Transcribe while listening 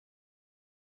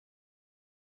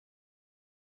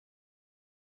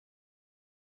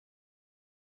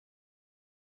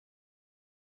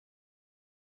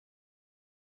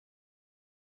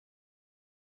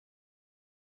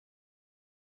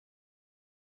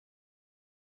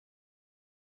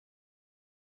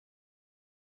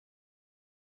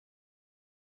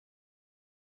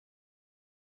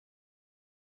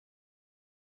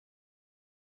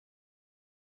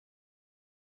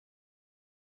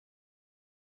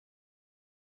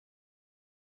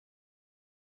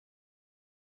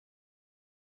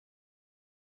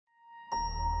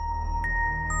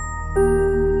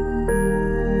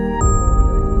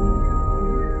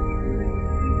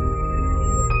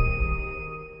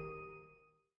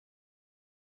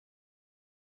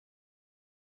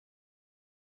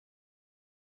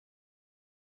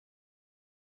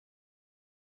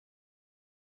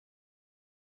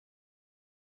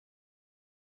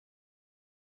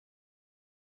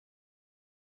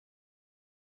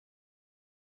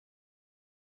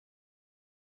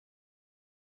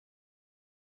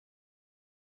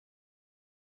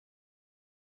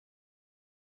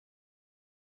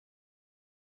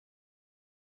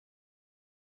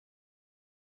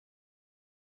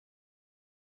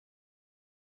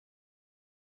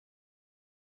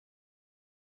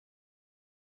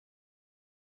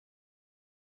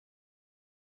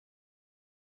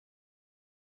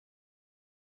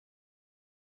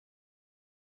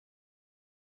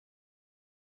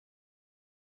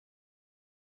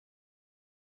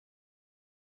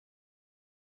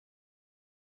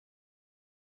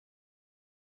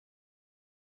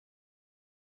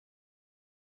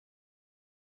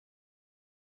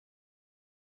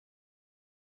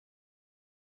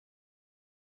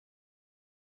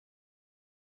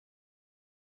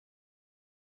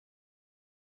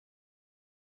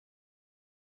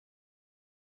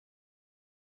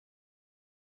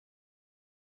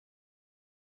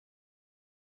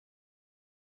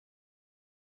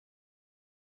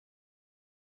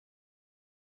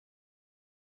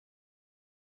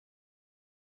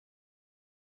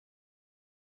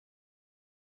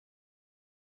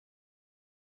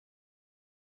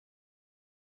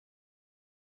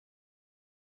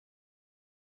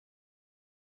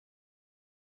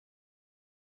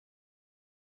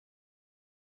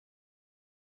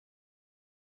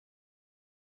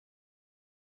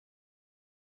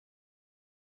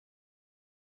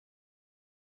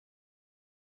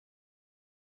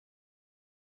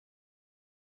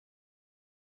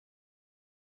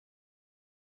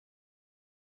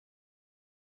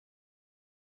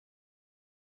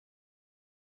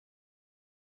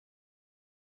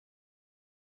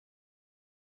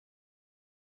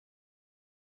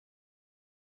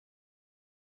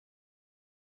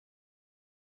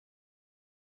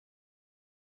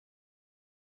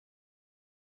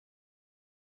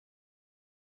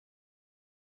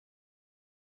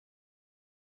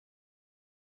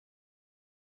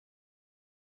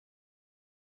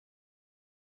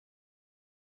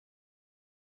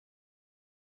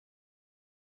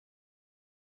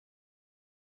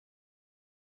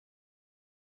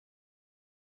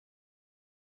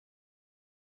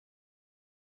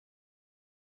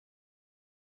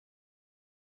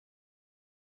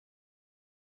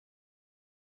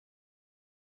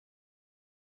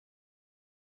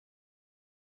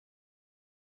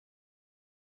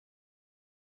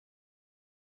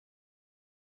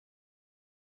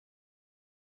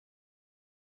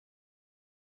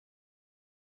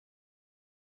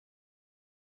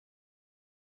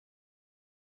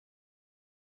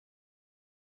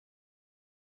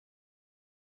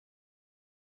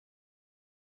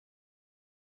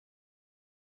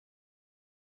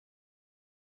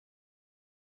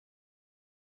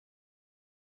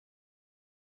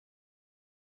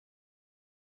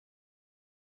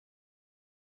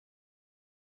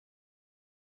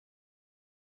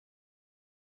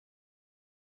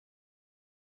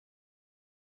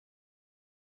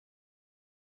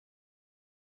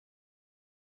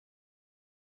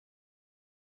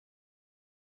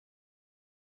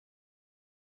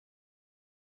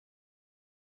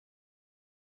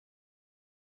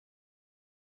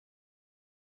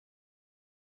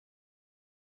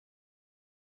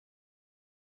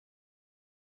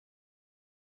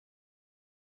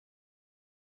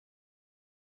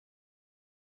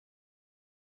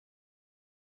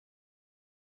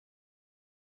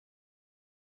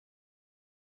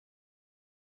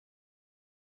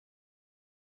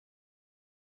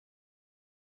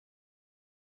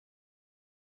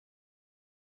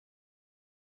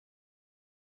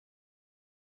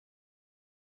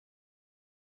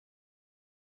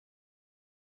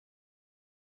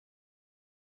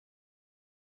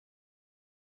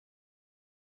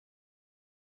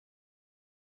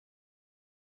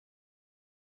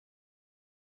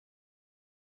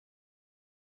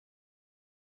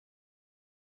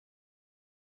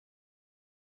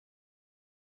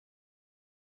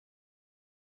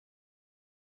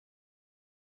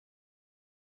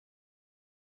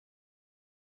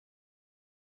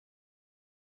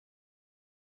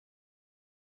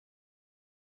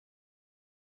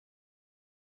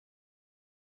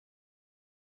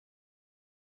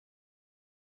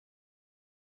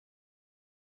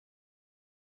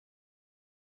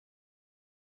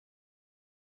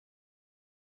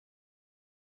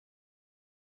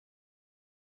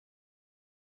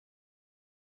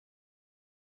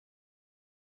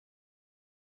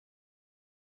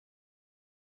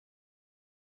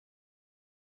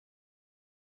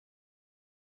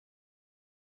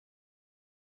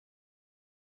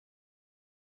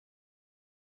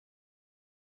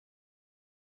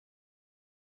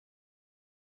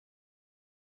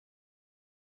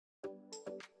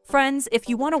Friends, if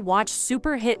you want to watch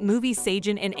super hit movie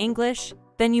Sijjin in English,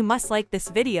 then you must like this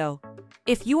video.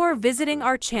 If you are visiting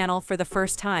our channel for the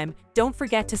first time, don't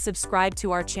forget to subscribe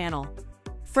to our channel.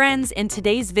 Friends, in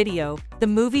today's video, the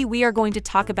movie we are going to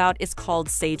talk about is called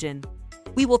Sijjin.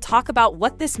 We will talk about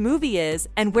what this movie is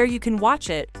and where you can watch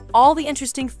it, all the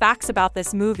interesting facts about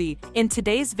this movie. In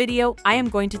today's video, I am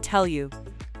going to tell you.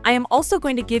 I am also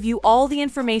going to give you all the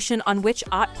information on which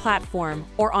OTT platform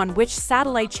or on which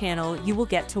satellite channel you will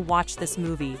get to watch this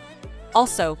movie.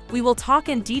 Also, we will talk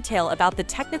in detail about the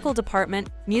technical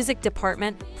department, music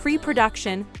department,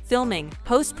 pre-production, filming,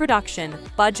 post-production,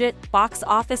 budget, box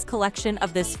office collection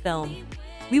of this film.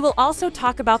 We will also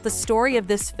talk about the story of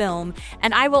this film,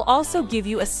 and I will also give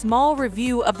you a small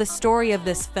review of the story of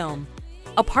this film.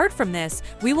 Apart from this,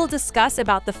 we will discuss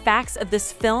about the facts of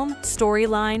this film,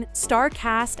 storyline, star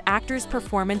cast, actors'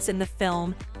 performance in the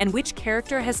film, and which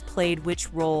character has played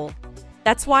which role.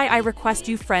 That's why I request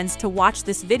you friends to watch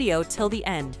this video till the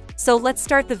end. So let's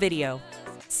start the video.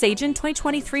 Sijjin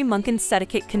 2023 mungkin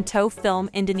sedikit kanto film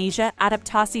Indonesia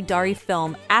adaptasi dari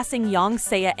film asing yang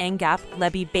saya anggap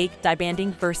lebih baik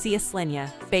dibanding versi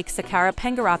aslinya, baik secara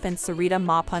penggarapan cerita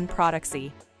maupun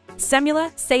produksi. Semula,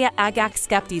 saya agak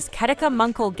skeptis ketika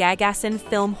muncul gagasan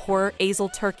film horror asal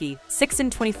Turki,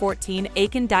 Sijjin 2014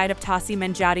 akan diadaptasi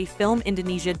menjadi film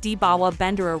Indonesia di bawah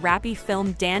bendera Rapi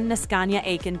film dan naskahnya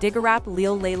akan digarap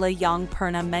Lele yang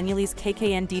pernah menulis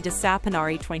KKN di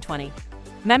Sepanjang 2020.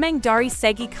 Memang dari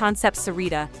segi konsep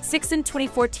cerita, Sijjin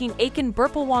 2014 akan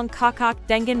berpeluang cocok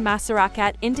dengan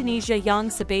masyarakat Indonesia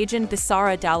yang sebagian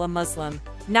besar adalah Muslim.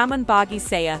 Namun bagi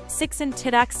saya, Sijjin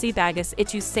tidak sebagus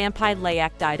itu sampai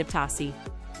layak diadaptasi.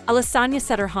 Alasannya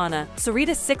sederhana,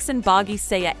 cerita Sijjin bagi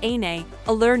saya aneh,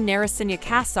 alur narasinya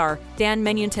kasar, dan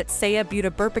menuntut saya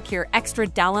butuh berpikir ekstra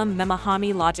dalam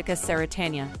memahami logika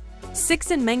ceritanya.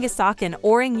 Sijjin mengisahkan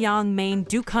orang yang main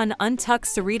dukun untuk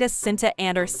cerita cinta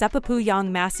antar sepupu yang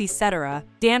masih saudara,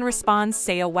 dan respons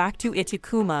saya waktu itu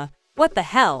kuma, what the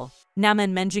hell?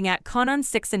 Namun menjengat konon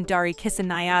Sijjin dari kisah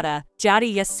nyata, jadi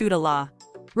ya sudahlah.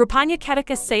 Rupanya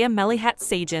ketika saya melihat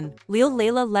Sijjin,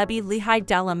 Lele lebih lihai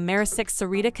dalam merasik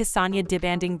cerita kisahnya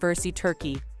dibanding versi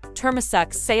Turki.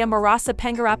 Termasuk saya merasa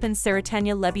penggarapan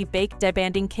ceritanya lebih baik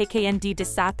dibanding KKN di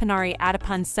Sepanjang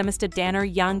adapun semesta danar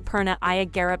yang pernah ia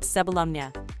garap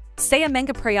sebelumnya. Saya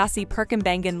mengapresiasi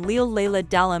perkembangan Lele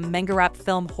dalam menggarap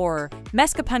film horror,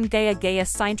 meskipun gaya-gaya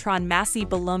sinetron masih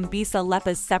belum bisa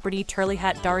lepas seperti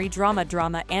terlihat dari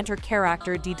drama-drama antar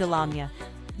karakter di dalamnya.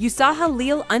 Usaha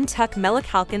Lele untuk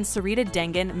melakukan cerita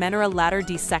dengan menara latar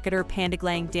di sekitar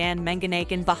pandeglang dan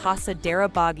menggunakan bahasa daerah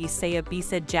bagi saya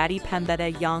bisa jadi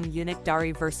pembeda yang unik dari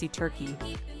versi Turki.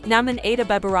 Namun ada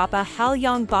beberapa hal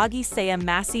yang bagi saya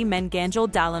masih mengganjal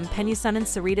dalam penyusunan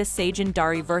cerita Sijjin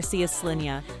dari versi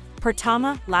aslinya.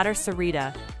 Pertama, latar cerita.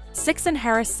 Sijjin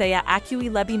harus saya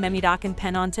akui lebih memudahkan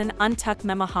penonton untuk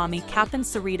memahami kapan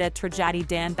cerita terjadi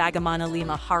dan bagaimana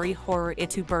 5 hari horror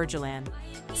itu berjalan.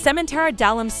 Sementara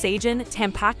dalam Sijjin,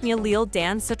 tampaknya Lele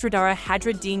dan sutradara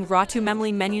Hadrah dengan Ratu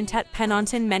memilih menuntut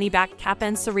penonton menebak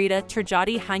kapan cerita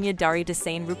terjadi hanya dari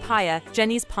desain rupiah,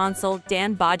 jenis ponsel,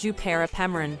 dan baju para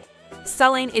pemeran.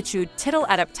 Selain itu, titel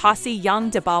adaptasi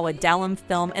yang dibawa dalam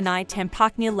film ini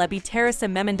tampaknya lebih terasa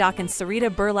memindahkan cerita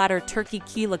berlatar Turki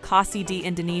ke lokasi di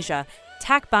Indonesia,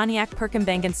 tak banyak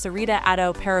perkembangan cerita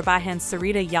atau perubahan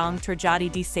cerita yang terjadi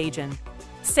di Sijjin.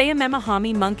 Saya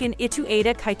memahami mungkin itu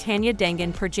ada kaitannya dengan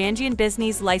perjanjian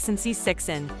bisnis lisensi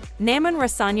Sijjin, namun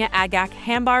rasanya agak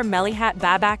hambar melihat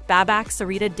babak-babak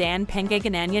cerita dan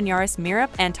penggabungannya nyaris mirip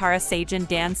antara Sijjin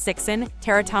dan Sijjin,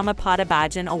 terutama pada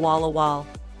bagian awal-awal.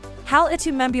 Hal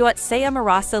itu membuat saya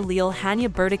merasa Lele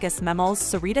hanya bertugas memoles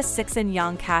cerita Sijjin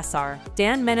yang kasar,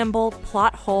 dan menambal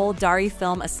plot hole dari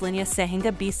film aslinya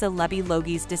sehingga bisa lebih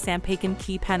logis disampaikan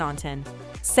ke penonton.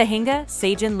 Sehingga,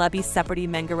 Sijjin lebih seperti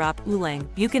menggarap ulang,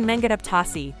 bukan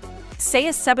mengadaptasi.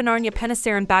 Saya sebenarnya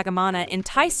penasaran bagaimana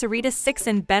inti cerita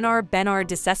Sijjin benar-benar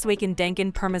disesuaikan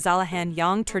dengan permasalahan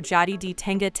yang terjadi di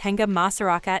tengah-tengah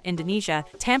masyarakat Indonesia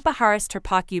tanpa harus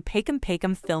terpaku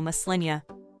pakem-pakem film aslinya.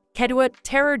 Kedua,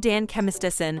 teror dan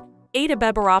kemistisan. Ada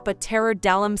beberapa teror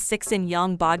dalam Sijjin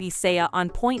yang bagi saya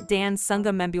on point dan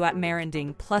sungguh membuat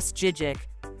merinding plus jijik.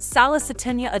 Salah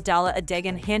satunya adalah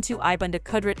adegan hantu ibunda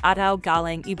kudrat atau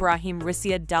galeng Ibrahim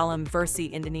Risyad dalam versi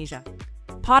Indonesia.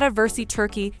 Pada versi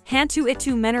Turki, hantu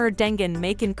itu menara dengan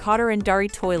makan kotoran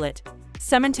dari toilet.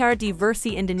 Sementara di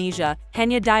versi Indonesia,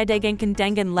 hanya diadegankan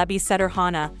dengan lebih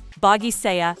sederhana. Bagi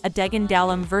saya, adegan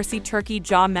dalam versi Turki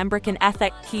jauh memberikan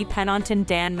efek ke penonton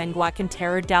dan menguatkan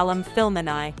teror dalam film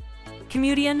ini.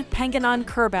 Kemudian, penggunaan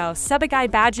kerbau sebagai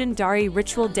bagian dari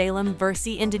ritual dalam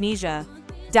versi Indonesia.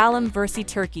 Dalam versi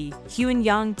Turkey, Huan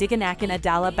Yang Diganakan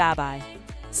Adala Babai.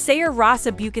 Sayer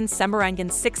Rasa Bukan Semerangan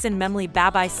Sixen Memli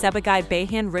Babai Sebagai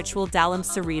Bahan Ritual Dalam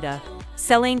Sarita.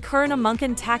 Selain Karena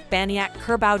Mungkin Tak Baniak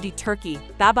Kerbau di Turkey,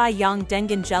 Babai Yang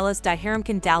Dengan Jelas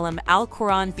Diharamkan Dalam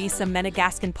Al-Quran Bisa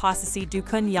Menegaskan Posisi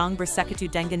Dukun Yang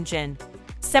Bersekutu Dengan Jin.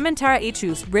 Sementara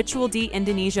itu, ritual di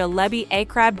Indonesia lebih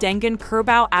akrab dengan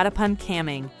Kerbau Adapun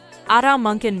Kaming. Atau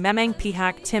mungkin memang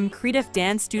pihak tim kreatif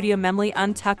dan studio memilih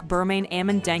untuk bermain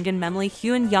aman dengan memilih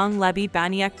Huan yang lebih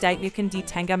banyak digunakan di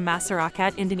tengah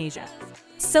masyarakat Indonesia.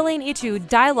 Selain itu,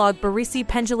 dialog berisi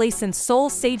penjelasan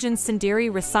soal Sijjin sendiri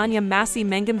rasanya masih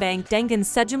mengembang dengan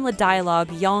sejumlah dialog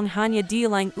yang hanya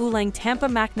diulang-ulang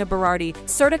tanpa makna berarti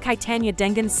serta kaitannya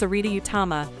dengan cerita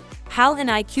utama. Hal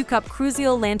ini cukup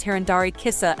krusial lantaran dari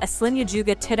kisah aslinya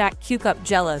juga tidak cukup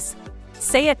jelas.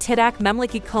 Saya tidak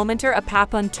memiliki komentar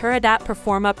apapun terhadap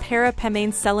performa para pemain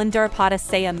selain daripada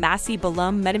saya masih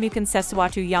belum menemukan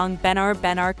sesuatu yang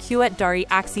benar-benar kuat dari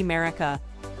aksi mereka.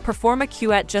 Performa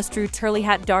kuat justru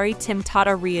terlihat dari tim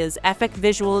tata rias, efek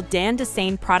visual dan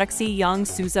desain produksi yang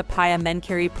susah payah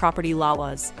mencari properti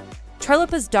lawas.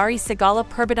 Terlepas dari segala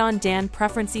perbedaan dan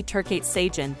preferensi terkait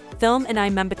Sijjin, film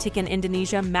ini membuktikan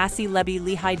Indonesia masih lebih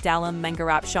lihai dalam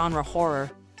menggarap genre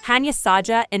horror. Hanya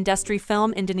saja, industri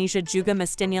film Indonesia juga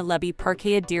mestinya lebih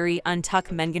percaya diri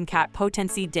untuk mengangkat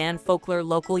potensi dan folklore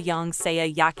lokal yang saya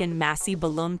yakin masih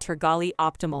belum tergali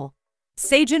optimal.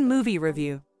 Sijjin Movie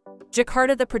Review.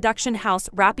 Jakarta. The production house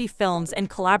Rapi Films, in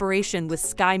collaboration with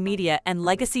Sky Media and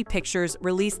Legacy Pictures,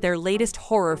 released their latest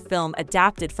horror film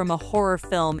adapted from a horror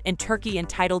film in Turkey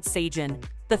entitled Sijjin.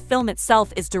 The film itself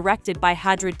is directed by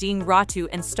Hadrah Ratu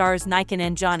and stars Niken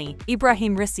Anjani,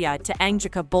 Ibrahim Risyad to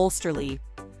Anggika Bolsterli.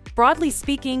 Broadly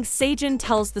speaking, Sijjin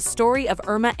tells the story of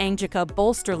Anggika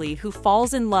Bolsterli, who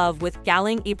falls in love with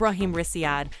Daeng Ibrahim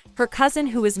Risyad, her cousin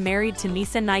who is married to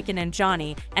Nisa Niken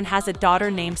Anjani and has a daughter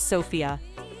named Sofia.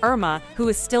 Who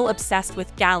is still obsessed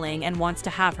with Daeng and wants to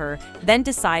have her, then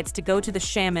decides to go to the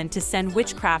shaman to send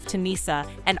witchcraft to Nisa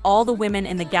and all the women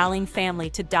in the Daeng family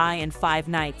to die in 5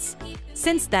 nights.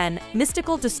 Since then,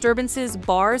 mystical disturbances,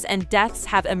 bars, and deaths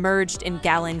have emerged in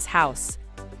Daeng's house.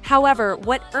 However,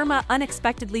 what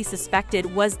unexpectedly suspected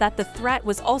was that the threat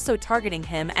was also targeting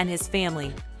him and his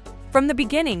family. From the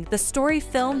beginning, the story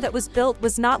film that was built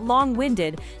was not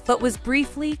long-winded, but was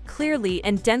briefly, clearly,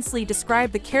 and densely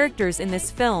described the characters in this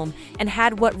film and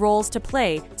had what roles to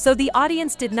play, so the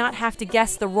audience did not have to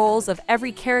guess the roles of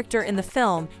every character in the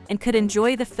film and could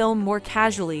enjoy the film more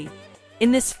casually.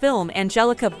 In this film,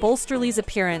 Anggika Bolsterli's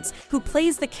appearance, who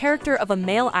plays the character of a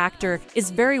male actor, is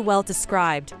very well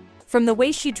described. From the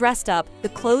way she dressed up, the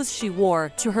clothes she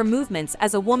wore, to her movements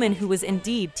as a woman who was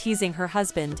indeed teasing her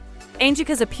husband.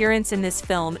 Anggika's appearance in this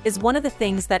film is one of the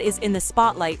things that is in the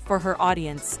spotlight for her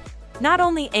audience. Not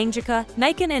only Anggika,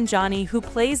 Niken Anjani, who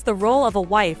plays the role of a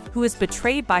wife who is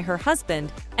betrayed by her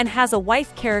husband and has a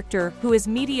wife character who is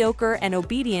mediocre and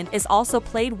obedient, is also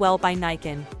played well by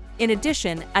Niken. In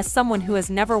addition, as someone who has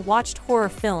never watched horror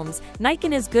films,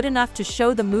 Niken is good enough to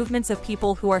show the movements of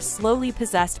people who are slowly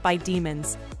possessed by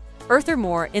demons.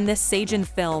 Furthermore, in this Sijjin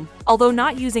film, although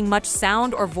not using much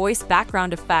sound or voice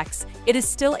background effects, it is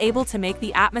still able to make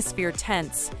the atmosphere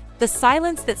tense. The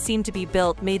silence that seemed to be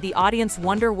built made the audience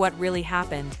wonder what really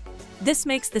happened. This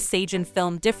makes the Sijjin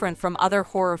film different from other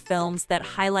horror films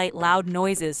that highlight loud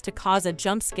noises to cause a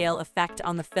jump-scale effect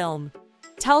on the film.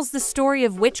 Tells the story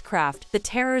of witchcraft. The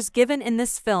terrors given in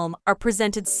this film are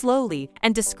presented slowly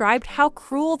and described how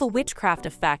cruel the witchcraft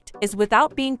effect is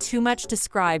without being too much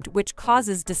described, which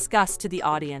causes disgust to the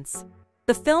audience.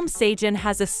 The film Sijjin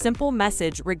has a simple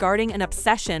message regarding an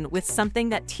obsession with something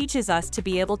that teaches us to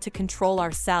be able to control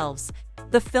ourselves.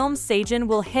 The film Sijjin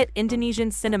will hit Indonesian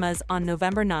cinemas on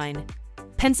November 9.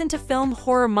 Pencinta film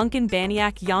horror mungkin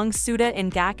banyak yang sudah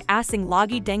enggak asing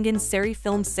lagi dengan seri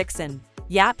film Sijjin.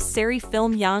 Yap, seri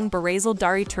film yang berasal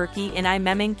dari Turki ini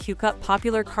memang cukup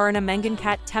popular karena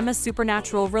mengangkat tema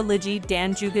supernatural, religi,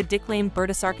 dan juga diklaim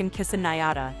berdasarkan kisah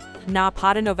nyata.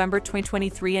 Pada November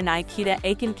 2023 ini kita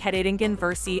akan kedatangan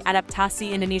versi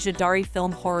adaptasi Indonesia dari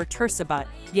film horror tersebut,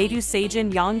 yaitu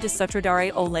Sijjin yang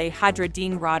disutradarai oleh Hadrah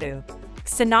Ratu.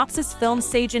 Synopsis film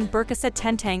Sijjin berkisah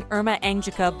tentang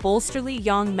Anggika Bolsterli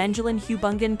yang menjalin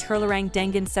hubungan terlarang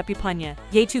dengan sepupunya,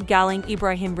 yaitu Daeng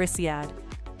Ibrahim Risyad.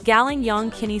 Daeng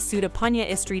yang kini sudah punya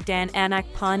istri dan anak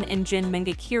pun ingin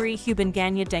mengakhiri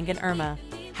hubungannya dengan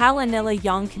Hal inilah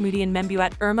yang kemudian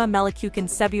membuat melakukan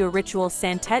sebuah ritual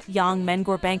santet yang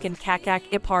mengorbankan kakak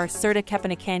ipar serta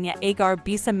keponakannya agar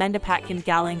bisa mendapatkan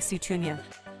Daeng seutuhnya.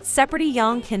 Seperti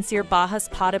yang kinsir bahas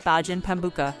pada bagian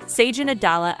pembuka, Sijjin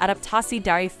adalah adaptasi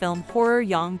dari film horror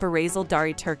yang berasal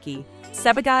dari Turki.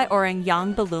 Sebagai orang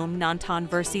yang belum nonton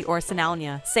versi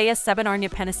orisinalnya, saya sebenarnya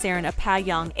penasaran apa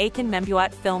yang akan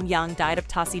membuat film yang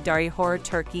diadaptasi dari horror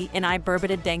Turki ini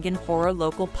berbeda dengan horror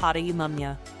lokal pada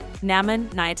umumnya. Namun,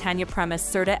 nyatanya premis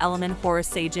serta elemen horror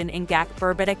Sijjin enggak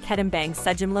berbeda ketimbang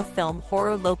sejumlah film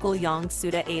horror lokal yang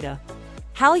sudah ada.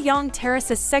 Hal yang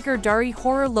terasa segar dari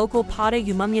horror lokal pada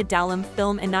umumnya dalam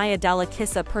film ini adalah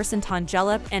kisah percintaan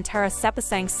gelap antara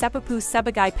sepasang sepupu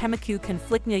sebagai pemicu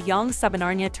konfliknya yang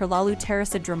sebenarnya terlalu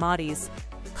terasa dramatis.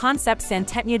 Konsep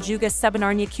santetnya juga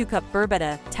sebenarnya cukup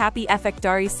berbeda, tapi efek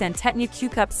dari santetnya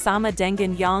cukup sama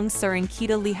dengan yang sering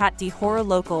kita lihat di horror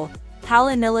lokal. Hal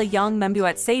inilah yang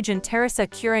membuat Sijjin terasa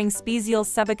kurang spesial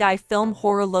sebagai film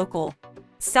horror lokal.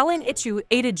 Selain itu,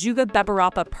 ada juga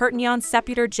beberapa pertanyaan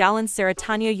seputar jalan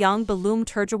ceritanya yang belum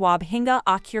terjawab hingga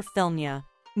akhir filmnya.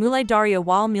 Mulai dari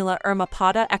awal mula Irma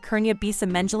pada akhirnya bisa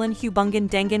menjalin hubungan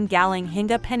dengan Galang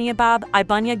hingga penyebab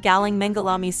ibunya Galang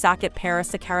mengalami sakit parah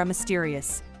secara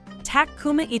misterius. Tak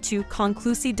cuma itu,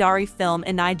 konklusi dari film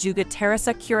ini juga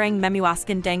terasa kurang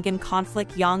memuaskan dengan konflik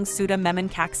yang sudah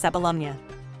memengkak sebelumnya.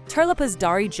 Terlepas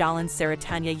dari jalan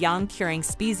ceritanya yang kurang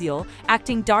spesial,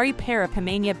 acting dari para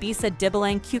pemainnya bisa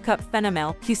dibilang cukup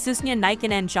fenomenal, khususnya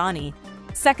Naikin Anjani.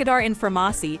 Sekedar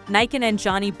informasi, Naikin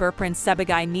Anjani berperan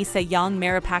sebagai Nisa yang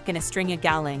merupakan istrinya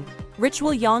Galang.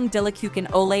 Ritual yang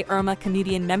dilakukan oleh Irma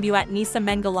kemudian membuat Nisa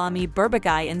mengalami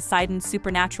berbagai insiden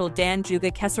supernatural dan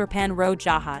juga kesurupan roh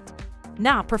jahat.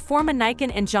 Nah, performa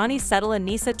Naikin Anjani setelah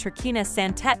Nisa terkena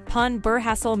santet pun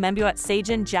berhasil membuat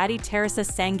Sijjin jadi terasa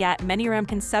sangat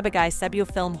menyeramkan sebagai sebuah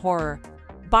film horror.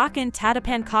 Bahkan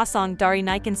tatapan kosong dari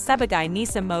Naikin sebagai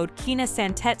Nisa mode kena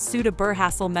santet sudah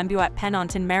berhasil membuat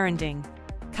penonton merinding.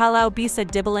 Kalau bisa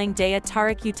dibilang daya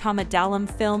tarik utama dalam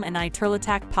film ini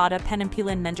terletak pada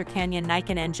penampilan menjadikannya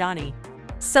Naikin Anjani.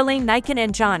 Selain Naikin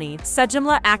Anjani,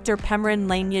 sejumlah aktor pemeran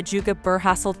lainnya juga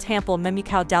berhasil tampil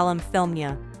memukau dalam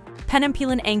filmnya.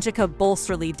 Penampilan Anggika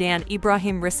Bolsterli dan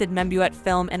Ibrahim Risyad membuat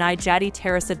film ini jadi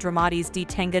terasa dramatis di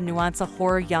tengah nuansa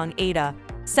horror yang ada.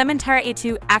 Sementara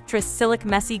itu, aktris cilik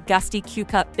Messi Gusti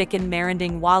cukup bikin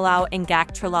merinding walau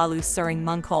enggak terlalu sering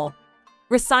muncul.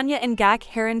 Rasanya enggak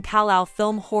heran kalau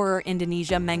film horror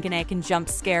Indonesia menggunakan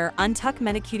jump scare untuk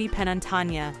menakuti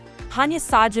penontonnya. Hanya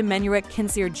saja menurut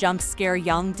kinsir jump scare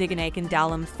yang digunakan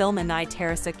dalam film ini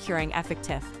terasa kurang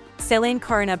efektif. Selain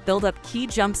karena build-up key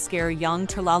jump scare yang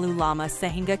terlalu lama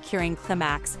sehingga kurang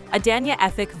klimaks, adanya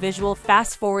efek visual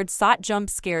fast-forward saat jump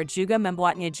scare juga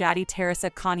membuatnya jadi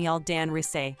terasa konyol dan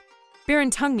risih.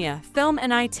 Beruntungnya, film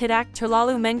ini tidak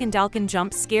terlalu mengandalkan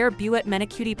jump scare buat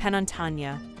menakuti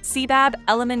penontonnya. Sebab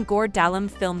elemen gore dalam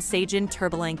film Sijjin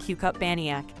terbilang cukup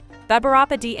banyak.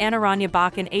 Beberapa di antaranya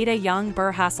bahkan ada yang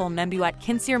berhasil membuat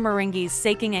kinsir meringis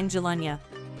saking angelanya.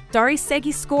 Dari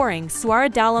segi scoring,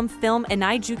 suara dalam film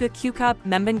ini juga cukup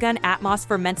membanggakan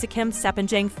atmosfer mensekam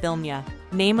sepanjang filmnya.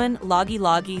 Namun,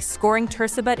 lagi-lagi scoring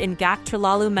tersebut enggak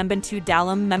terlalu membantu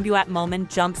dalam membuat momen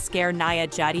jump scare naya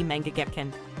jadi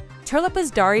menggigitkan. Terlepas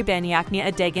dari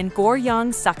banyaknya adegan gore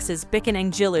yang sukses bikin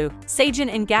Anggilu, Sijjin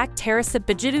enggak terasa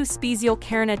begitu spesial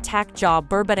karena tak jauh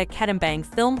berbeda ketimbang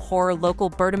film horror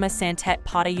lokal bernama santet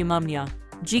pada umumnya.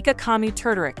 Jika kamu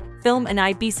tertarik, film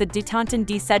ini bisa ditonton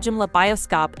di sejumlah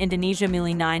bioskop Indonesia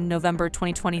mulai 9 November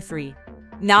 2023.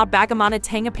 Now bagaimana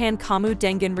tanggapan kamu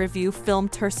dengan review film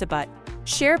tersebut?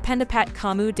 Share pendapat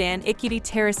kamu dan ikuti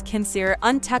terus kinsir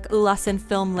untuk ulasan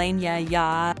film lainnya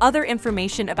ya. Other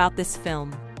information about this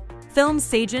film. Film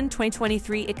Sijjin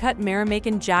 2023 ikut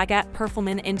meramakan jagat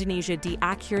perfilman Indonesia di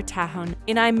akhir tahun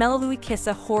ini melalui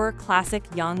kisah horror klasik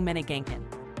yang menegangkan.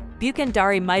 Bukan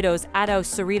dari mitos atau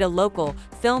cerita lokal,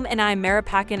 film ini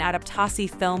merupakan adaptasi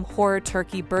film horror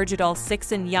Turki berjudul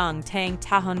Sijjin yang tayang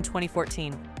tahun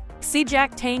 2014.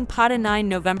 Sejak tayang pada 9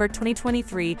 November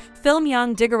 2023, film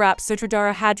yang digarap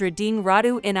sutradara Hadrah ding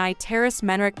Ratu ini terus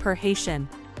menarik perhatian.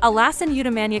 Alasan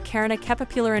utamanya karena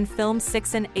kepopularan film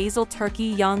Sijjin asal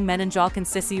Turki yang menonjolkan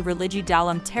sisi religi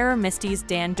dalam teror mistis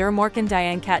dan dermorkan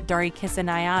diangkat dari kisah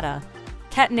nyata.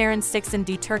 Ketenaran Sijjin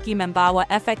di Turki membawa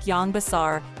efek yang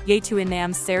besar, yaitu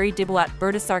 6 seri dibuat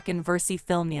berdasarkan versi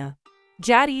filmnya.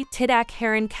 Jadi, tidak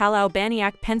heran kalau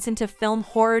banyak pencinta film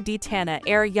horror di tanah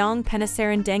air yang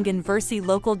penasaran dengan versi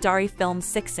lokal dari film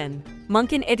Sijjin.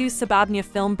 Mungkin itu sebabnya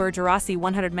film berdurasi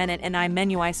 100 menit ini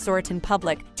menuai sorotan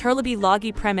publik, terlebih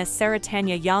lagi premis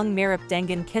ceritanya yang mirip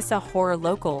dengan kisah horror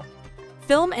lokal.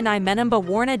 Film ini menambah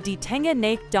warna di tengah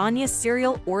naik daunnya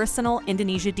serial orisinal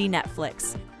Indonesia di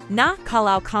Netflix. Na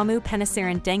kalau kamu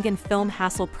penasaran dengan film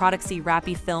hasil produksi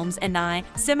Rapi Films Inai,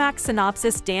 simak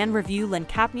synopsis dan review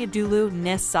lengkapnya dulu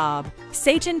nih sob.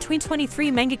 Sijjin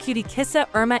 2023 mengikuti kisah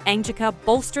Anggika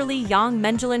Bolsterli yang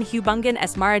menjalin hubungan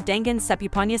asmara dengan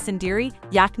sepupunya sendiri,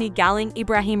 yakni Galang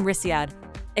Ibrahim Risyad.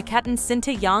 Ikatan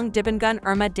cinta yang dibangun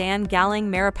dan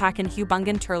Galang merupakan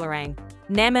hubungan terlarang.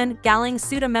 Namun, Galang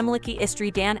sudah memiliki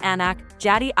istri dan anak,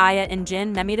 jadi ayah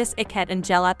ingin memutus ikatan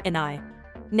gelap ini.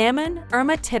 Namun,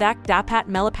 tidak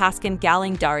dapat melepaskan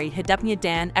Galang dari hidupnya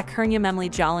dan akhirnya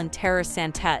memilih jalan teror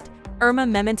santet.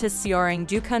 Meminta seorang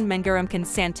dukun mengirimkan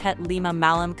santet 5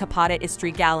 malam kepada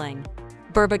istri Galang.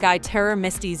 Berbagai teror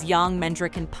mistis yang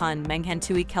mendirikan pun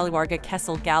menghantui keluarga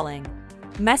kesal Galang.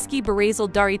 Meski berasal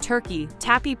dari Turki,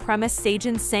 tapi premis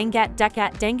Sijjin sangat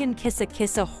dekat dengan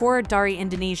kisah-kisah horror dari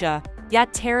Indonesia, ya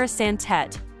teror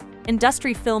santet.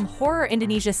 Industri film horror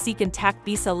Indonesia seakan tak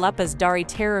bisa lepas dari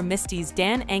teror mistis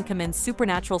dan ancaman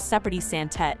supernatural seperti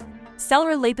santet.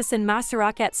 Seluruh lapisan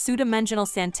masyarakat sudah mengenal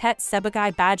santet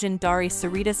sebagai bagian dari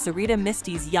cerita-cerita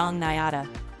mistis yang nyata.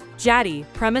 Jadi,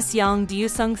 premis yang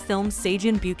diusung film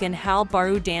Sijjin bukan hal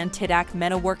baru dan tidak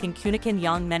menawarkan keunikan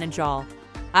yang menonjol.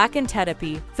 Akan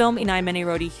tetapi, film ini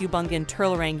meniroti hubungan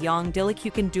terlarang yang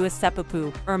dilakukan dua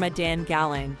sepupu, dan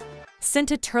Galang.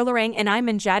 Cinta terlarang ini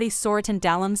menjadi sorotan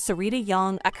dalam cerita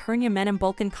yang akhirnya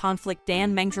menimbulkan konflik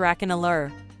dan mengerakkan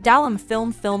alur. Dalam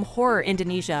film-film horror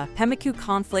Indonesia, pemicu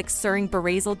konflik sering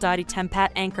berasal dari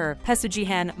tempat angker,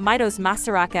 pesugihan, mitos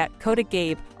masyarakat, kota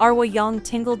gaib, arwah yang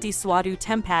tinggal di suatu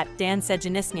tempat, dan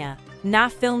sejenisnya. Na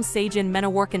film Sijjin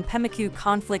menawarkan pemicu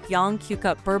konflik yang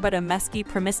cukup berbeda meski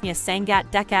premisnya sangat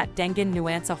dekat dengan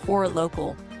nuansa horror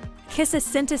lokal. Kisah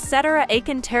cinta setara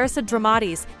akan terasa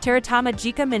dramatis, terutama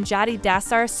jika menjadi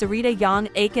dasar cerita yang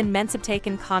akan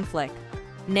menciptakan konflik.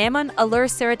 Namun, alur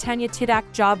ceritanya tidak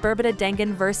jauh berbeda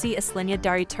dengan versi aslinya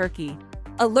dari Turki.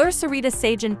 Alur cerita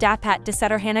Sijjin dapat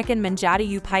disederhanakan menjadi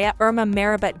upaya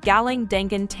merebut Galang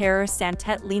dengan teror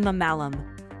santet 5 malam.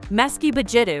 Meski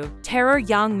begitu, teror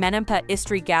yang menimpa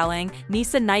istri Galang,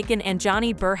 Nisa Naikin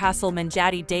Anjani berhasil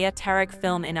menjadi daya tarik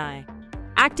film ini.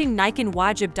 Acting Naikin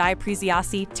wajib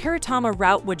diapresiasi, terutama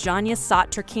raut wajahnya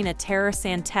saat terkena teror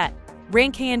santet.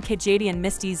 Rangkaian kejadian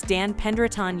mistis dan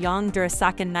penderitaan yang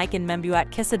dirasakan Naikin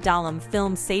membuat kisah dalam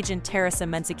film Sijjin terasa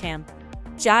menakutkan.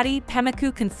 Jadi,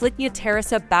 pemicu konfliknya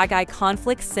terasa bagai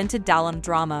konflik cinta dalam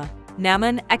drama.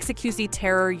 Namun, eksekusi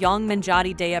teror yang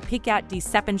menjadi daya pikat di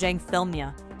sepanjang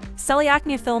filmnya.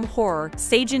 Selayaknya film horror,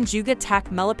 Sijjin juga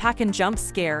tak melupakan jump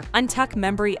scare untuk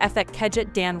memberi efek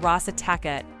kejut dan rasa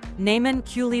takut. Namun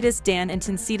kualitas dan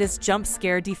intensitas jump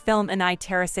scare di film ini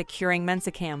terasa kurang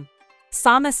menakutkan.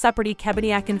 Sama seperti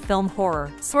kebanyakan film horror,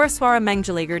 suara-suara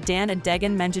menggeligar dan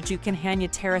adegan menjejukkan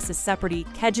hanya terasa seperti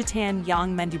kejutan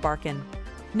yang mendebarkan.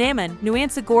 Namun,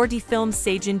 nuansa gore di film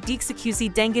Sijjin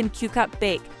dieksekusi dengan cukup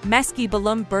baik, meski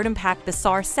belum berdampak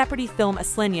besar seperti film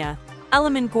aslinya.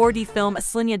 Elemen gore di film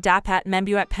aslinya dapat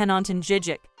membuat penonton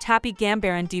jijik, tapi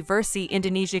gambaran di versi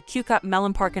Indonesia cukup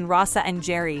melemparkan rasa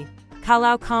enjeri.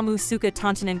 Kalau kamu suka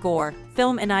tontonan gore,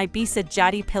 film ini bisa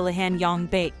jadi pilihan yang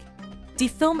baik. Di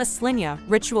film aslinya,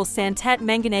 ritual santet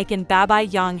menggunakan babai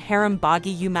yang haram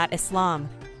bagi umat Islam.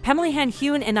 Pemilihan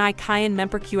hewan ini kian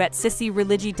memperkuat sisi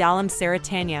religi dalam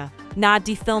ceritanya. Na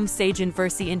di film Sijjin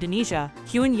versi Indonesia,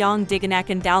 hewan yang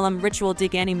digunakan dalam ritual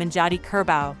digani menjadi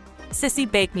kerbau. Sisi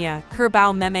baiknya,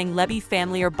 kerbau memang lebih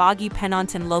familiar bagi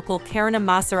penonton lokal karena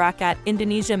masyarakat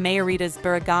Indonesia mayoritas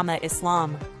beragama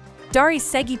Islam. Dari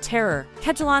segi teror,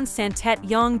 kejalan santet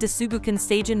yang disuguhkan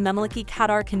Sijjin memiliki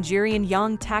kadar kejirian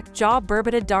yang tak jauh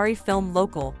berbeda dari film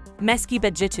lokal. Meski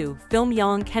begitu, film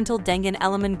yang kental dengan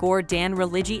elemen gore dan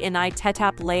religi ini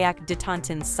tetap layak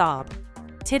ditonton sob.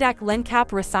 Tidak lengkap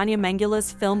rasanya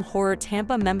mengulas film horror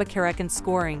tanpa membicarakan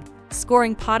scoring.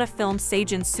 Scoring pada film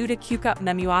Sijjin sudah cukup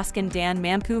memuaskan dan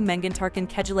mampu menggentarkan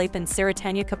kejelapan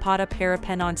ceritanya kepada para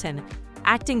penonton.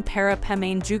 Acting para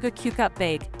pemain juga cukup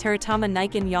baik, terutama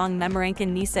Naikin yang memerankan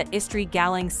Nisa istri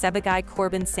Galang sebagai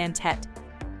korban santet.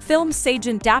 Film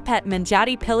Sijjin dapat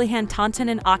menjadi pilihan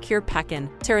tontonan akhir pekan,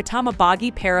 terutama bagi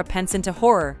para pencinta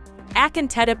horror. Akan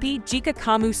tetapi, jika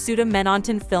kamu sudah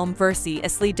menonton film versi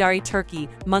asli dari Turki,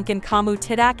 mungkin kamu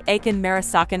tidak akan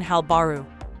merasakan hal baru.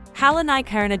 Hal ini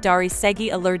karena dari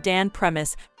segi alur dan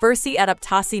premis, versi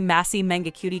adaptasi masih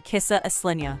mengikuti kisah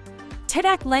aslinya.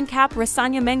 Tidak lengkap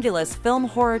rasanya mengulas film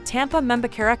horror tanpa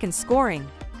membicarakan scoring.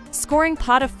 Scoring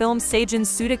pada film Sijjin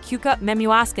sudah cukup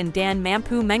memuaskan dan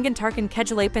mampu menggentarkan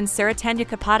kejelapan ceritanya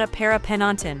kepada para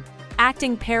penonton.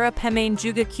 Acting para pemain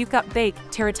juga cukup baik,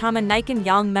 terutama Naikin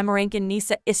yang memerankan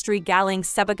Nisa istri Galang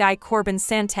sebagai korban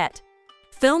santet.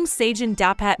 Film Sijjin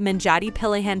dapat menjadi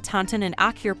pilihan tonton and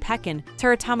akhir pekan,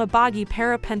 terutama bagi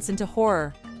para pencinta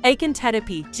horror. Akan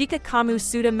tetapi, jika kamu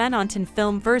sudah menonton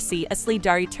film versi asli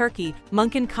dari Turki,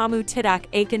 mungkin kamu tidak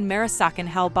akan merasakan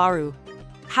hal baru.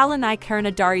 Hal ini karena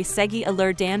dari segi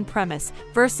alur dan premis,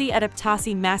 versi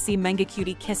adaptasi masih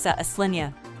mengikuti kisah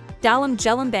aslinya. Dalam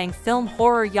gelembang film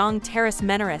horror yang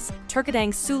terus-menerus,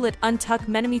 terkadang sulit untuk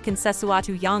menemukan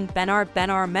sesuatu yang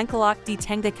benar-benar mencolok di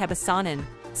tengah kebosanan.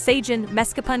 Sijjin,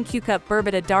 meskipun cukup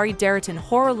berbeda dari deretan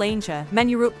horror lainnya,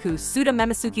 menurutku sudah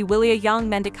memasuki wilayah yang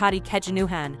mendekati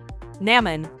kejenuhan.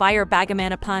 Namun, biar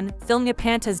bagaimanapun, filmnya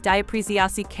pantas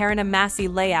diapresiasi karena masih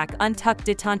layak untuk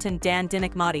ditonton dan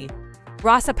dinikmati.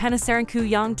 Rasa penasaranku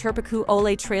yang terpaku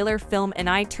oleh trailer film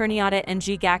ini ternyata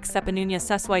enggak sepenuhnya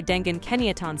sesuai dengan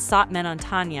kenyataan saat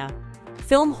menontonnya.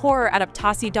 Film horror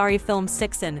adaptasi dari film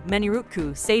Sijjin,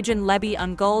 menurutku, Sijjin lebih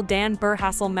unggul dan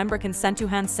berhasil memberikan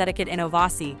sentuhan sedikit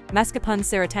inovasi, meskipun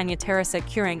ceritanya terasa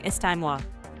kurang istimewa.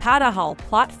 Padahal,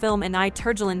 plot film ini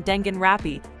terjalan dengan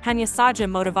rapi, hanya saja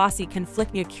motivasi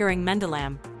konfliknya kurang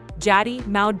mendalam. Jadi,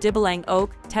 mau dibilang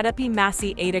tetapi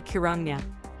masih ada kurangnya.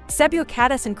 Sebuah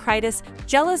kata sinkritis,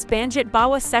 jelas banjit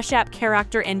bawah setiap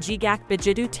karakter enggak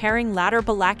begitu tering latar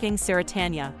belakang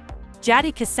ceritanya.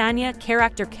 Jadi kesannya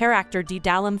karakter-karakter di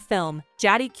dalam film,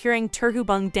 jadi kurang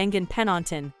terhubung dengan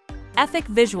penonton. Efek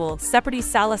visual, seperti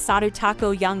salah satu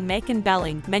toko yang makin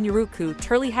beling, menurutku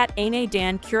terlihat aneh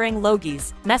dan kurang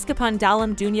logis, meskipun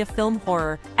dalam dunia film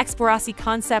horror, eksplorasi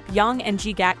konsep yang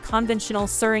enggak konvensional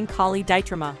sering kali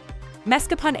diterima.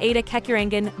 Meskipun ada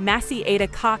kekurangan, masih ada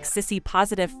sisi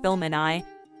positif film ini.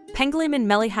 Pengalaman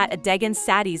melihat adegan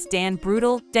sadis dan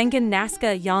brutal dengan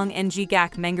naskah yang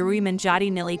enggak mengeri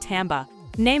menjadi nilai tambah.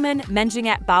 Namun,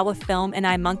 mengingat bahwa film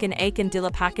ini mungkin akan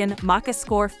dilupakan, maka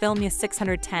skor filmnya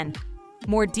 610.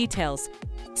 More details.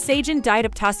 Sijjin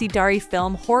diadaptasi dari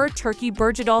film horror Turki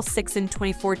berjudul Sijjin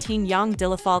 2014 yang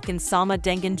dilafalkan sama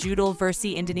dengan judul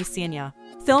versi Indonesianya.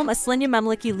 Film aslinya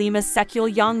memiliki 5 sekul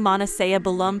yang mana saya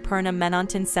belum pernah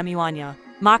menonton semuanya.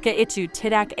 Maka itu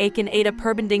tidak akan ada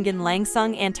perbandingan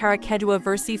langsung antara kedua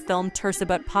versi film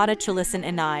tersebut pada tulisan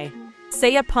ini.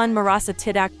 Saya pun merasa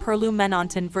tidak perlu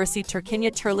menonton versi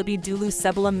Turkinya terlebih dulu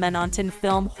sebelum menonton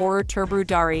film horror terbaru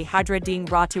dari Hadrah dan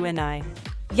Ratu ini.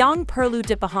 Yang perlu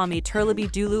dipahami terlebih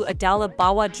dulu adalah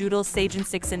bahwa judul Sijjin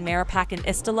merupakan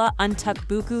istilah untuk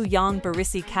buku yang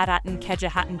berisi kaitan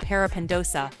kejahatan para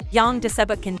pendosa, yang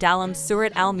disebutkan dalam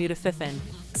surat Al-Mutaffifin.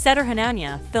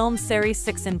 Sederhananya, film seri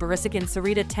Sijjin berisikan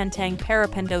cerita tentang para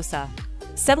pendosa.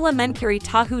 Setelah mencari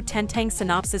tahu tentang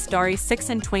sinopsis dari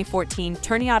Sijjin 2014,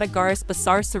 ternyata garis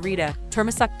besar cerita,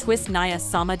 termasuk twist nya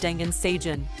sama dengan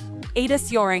Sijjin. Ada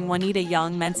seorang wanita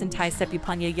yang mencintai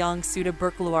sepupunya yang sudah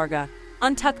berkeluarga.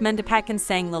 Untuk mendapatkan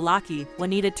sang lelaki,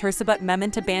 wanita tersebut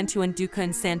meminta bantuan dukun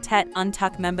santet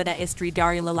untuk membina istri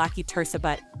dari lelaki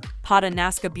tersebut. Pada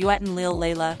naskah buatan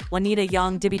Laila, wanita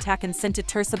yang dibitakan cinta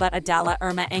tersebut adalah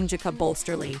Anggika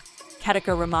Bolsterli.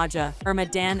 Ketika remaja,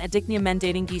 dan adiknya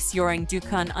mendatangi seorang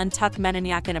dukun untuk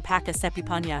menanyakan apakah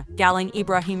sepupunya, galang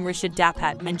Ibrahim Risyad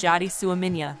dapat menjadi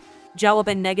suaminya.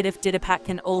 Jawaban negatif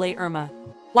didapatkan oleh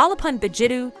Walaupun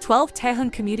begitu, 12 tahun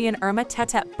kemudian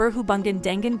tetap berhubungan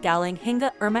dengan galang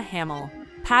hingga hamil.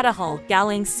 Padahal,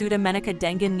 galang sudah menikah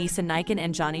dengan Nisa Naikan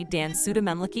Anjani dan sudah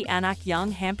memiliki anak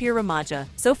yang hampir remaja,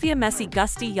 Sofia Messi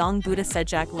Gusti yang Buddha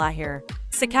sejak lahir.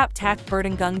 Sikap tak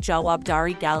bertanggung jawab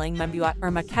dari galang membuat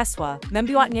keswa,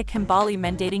 membuatnya kembali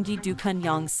mendatangi dukun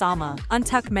yang sama,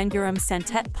 untuk mengirim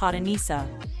santet pada Nisa.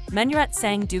 Menurut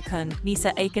sang dukun,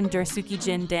 Nisa akan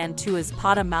Sijjin dan tuas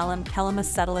pada malam kelima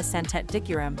setelah santet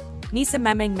dikirim. Nisa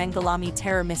memang mengalami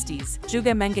teror mistis,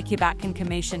 juga mengakibatkan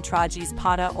kematian tragis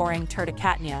pada orang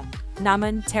terdekatnya.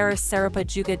 Namun, teror serupa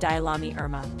juga dialami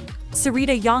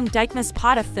Cerita yang dikemas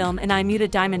pada film ini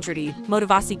mudah dimengerti,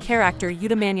 motivasi karakter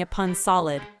utamanya pun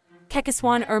solid.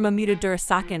 Kekasihan mudah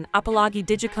dirasakan, apalagi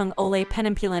didukung oleh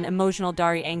penampilan emosional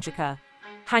dari Anggika.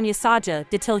 Hanya saja,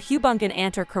 detail hubungan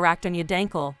antar karakternya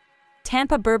dangkal.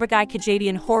 Tanpa berbagai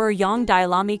kejadian horror yang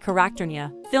dialami karakternya,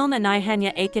 film ini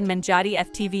hanya akan menjadi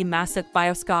FTV masuk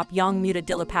bioskop yang mudah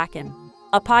dilupakan.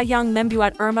 Apa yang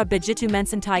membuat begitu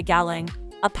mencintai galang?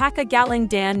 Apakah galang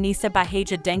dan Nisa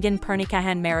bahagia dengan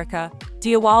pernikahan mereka?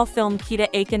 Di awal film kita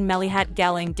akan melihat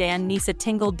galang dan Nisa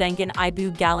tinggal dengan ibu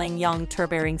galang yang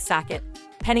terbaring sakit.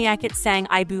 Penyakit sang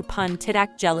ibu pun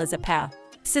tidak jelas apa.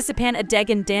 Sisipan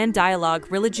adegan dan dialog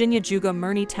religinya juga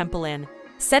murni tempelan.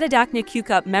 Setidaknya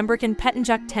cukup memberikan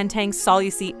petunjuk tentang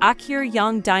solusi akhir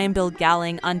yang diambil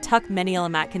galang untuk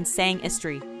menyelamatkan sang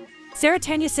istri.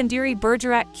 Ceritanya sendiri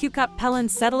bergerak cukup pelan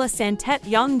setelah santet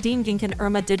yang diinginkan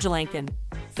dijalankan.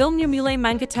 Film Mule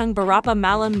Mangatung Barapa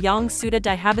Malam Yang Suda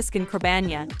Dihabiskan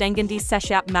Krabanya, Dengan di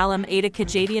Seshap Malam Ada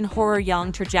Kejadian Horror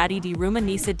Yang Terjadi di Rumah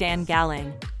Nisa Dan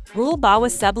Galang. Rule Bawa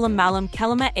Sebelum Malam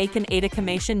Kelima Akan Ada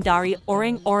Kamation Dari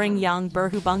Orang Yang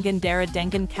Berhubungan Dara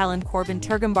Dengan Kalan Korban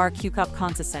Tergambar Kukup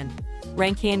Konsesan.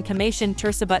 Rangkaian Kamation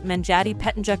Tersebut Menjadi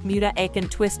Petunjuk Muda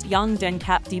Akan Twist Yang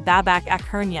Dengkap di Babak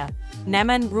Akhirnya.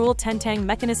 Naman Rule Tentang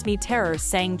Mekanisme Terror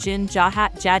Sang Jin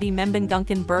Jahat Jadi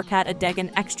Membengungkan Berkat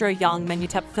Adegan Extra Yang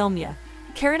Menyutup Filmnya.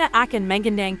 Karena akan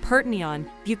menggandang pertanian,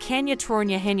 bukannya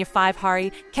turunnya hanya 5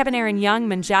 hari, kebenaran yang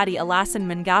menjadi alasan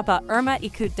mengapa Irma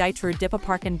ikut ditur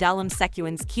dipaparkan dalam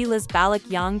sekuens kilas balik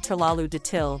yang terlalu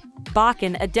detail.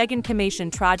 Bahkan adegan kamation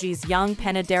tragis yang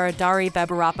penadera dari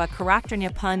beberapa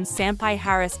karakternya pun sampai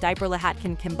harus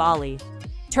diperlihatkan kembali.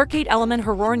 Terkait elemen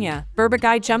horornya,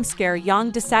 berbagai jumpscare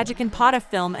yang disajikan pada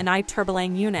film ini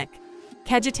terbilang unik.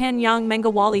 Kejahatan yang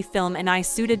mengawali film ini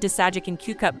sudah disajikan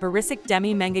cukup berisik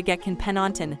demi mengagetkan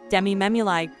penonton, demi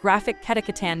memulai grafik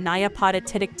kedekatan nya pada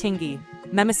titik tinggi.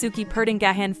 Memasuki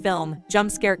pertengahan film,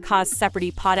 jumpscare khas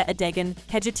seperti pada adegan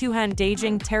kejatuhan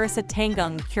daging terasa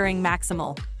tanggung kuring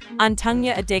maksimal.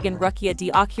 Untungnya adegan rukia di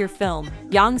akhir film,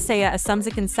 yang saya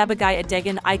asumsikan sebagai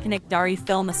adegan ikonik dari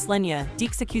film aslinya,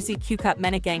 dieksekusi cukup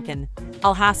menegangkan.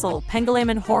 Alhasil,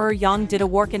 pengalaman horror yang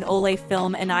ditawarkan oleh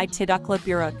film ini tidaklah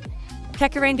buruk.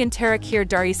 Kekurangan terakhir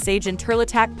dari Sijjin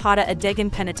terletak pada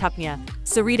adegan penutupnya.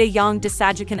 Cerita yang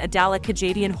disajikan adalah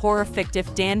kejadian horror fiktif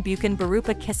dan bukan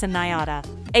berupa kisah nyata.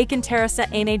 Akan terasa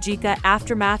aneh jika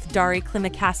aftermath dari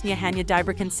klimakasnya hanya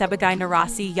diberikan sebagai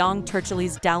narasi yang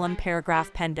tertulis dalam paragraf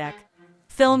pendek.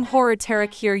 Film horror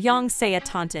terakhir yang saya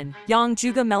tonton, yang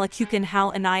juga melakukan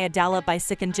hal ini adalah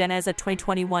Bisikan Jenazah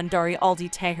 2021 dari Aldi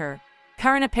Taher.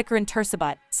 Karena pikiran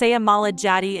tersebut, saya malah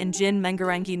jadi ingin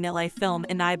mengurangi nilai film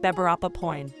ini beberapa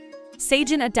poin.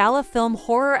 Sijjin adalah film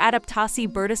horror adaptasi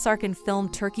berdasarkan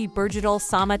film Turki berjudul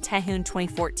Sama tahun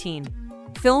 2014.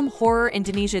 Film horror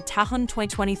Indonesia tahun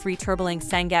 2023 terbilang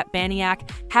sangat banyak,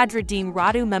 Hadrah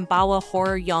Ratu membawa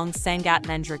horror yang sangat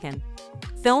menjijikan.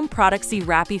 Film produksi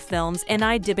Rapi Films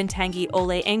ini dibintangi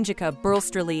oleh Anggika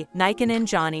Bolsterli, Niken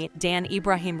Anjani, dan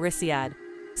Ibrahim Risyad.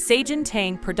 Sijjin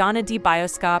tang perdana di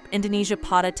bioskop Indonesia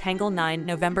pada tanggal 9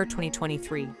 November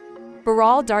 2023.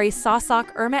 Berawal dari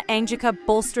sosok Irma Anggika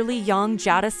Bolsterli yang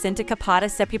jatuh cinta kepada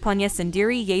sepupunya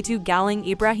sendiri yaitu Galang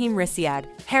Ibrahim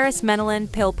Risyad, harus menelan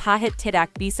pil pahit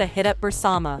tidak bisa hidup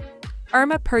bersama.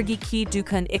 Irma pergi ke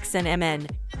dukun iksan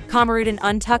mn, kemudian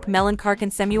untuk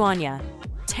melancarkan semuanya.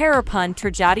 Teror pun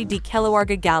terjadi di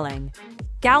keluarga Galang.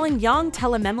 Galang yang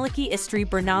telah memiliki istri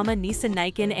bernama Nisa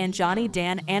Niken Anjani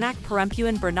dan anak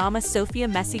perempuan bernama Sofia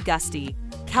Messi Gusti.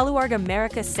 Keluarga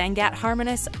mereka sangat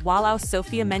harmonis walau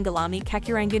Sofia mengalami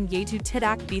kekurangan yaitu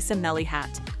tidak bisa melihat.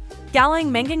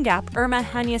 Galang menganggap Irma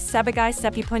hanya sebagai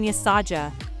sepupunya saja.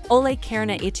 Oleh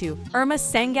karena itu, Irma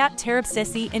sangat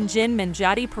terobsesi ingin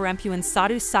menjadi perempuan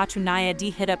satu-satunya di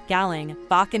hidup Galang,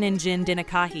 bahkan ingin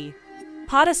dinikahi.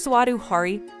 Pada suatu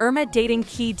hari, Irma dating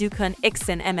ke dukun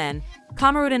iksan mn,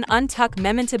 kemudian untuk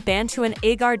meminta bantuan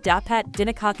agar dapat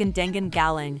dinikakan dengan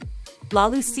Galang.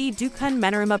 Lalu si dukun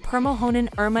menerima permohonan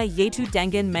Irma yaitu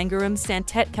dengan mengirim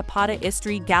santet kepada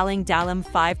istri Galang dalam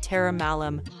 5 teror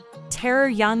malam. Teror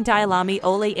yang dialami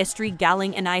oleh istri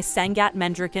Galang ini sangat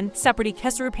menjijikan seperti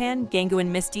kesurupan,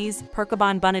 gangguan mistis,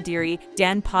 percobaan bunuh diri,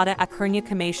 dan pada akhirnya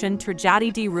kematian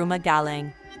terjadi di rumah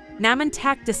Galang. Namun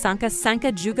tak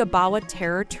disangka-sangka juga bahwa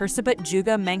teror tersebut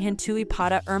juga menghantui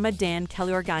pada Irma dan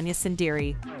keluarganya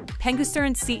sendiri.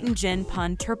 Penggusuran Sijjin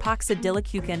pun terpaksa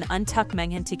dilakukan untuk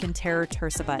menghentikan teror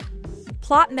tersebut.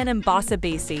 Plot minim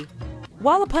basa-basi.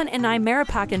 Walaupun ini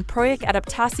merupakan proyek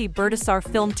adaptasi berdasar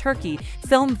film Turki,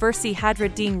 film versi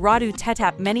Hadrah Ratu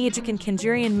tetap menyajikan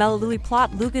kejadian melalui plot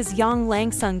lugas yang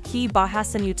langsung ke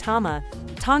bahasan utama.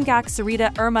 Tonggak cerita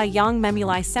Irma yang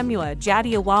memulai semua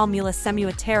jadi awal mula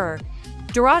semua teror.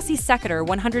 Durasi sekitar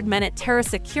 100 menit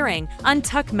terasa kuring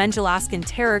untuk menjelaskan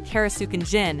teror kerasukan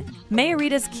jin.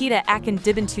 Mayoritas kita akan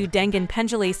dibantu dengan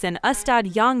penjelasan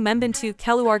ustad yang membantu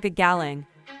keluarga Galang.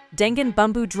 Dengan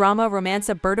bumbu drama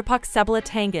romansa berdepak sebelah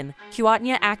tangan,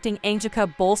 kuatnya acting Anggika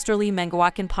Bolsterli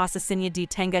menggunakan posisinya di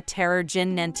tengah teror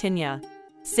jin nantinya.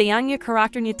 Sayangnya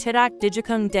karakternya tidak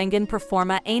didukung dengan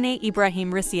performa aneh Ibrahim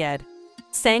Risyad.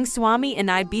 Sang suami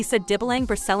ini bisa dibilang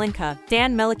berselingkuh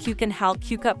dan melakukan hal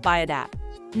cukup biadab.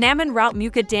 Namun raut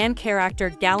muka dan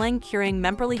karakter Galang kuring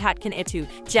memperlihatkan itu,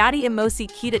 jadi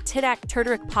emosi kita tidak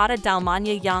tertarik pada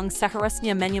dalmannya yang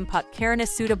seharusnya menyempat karena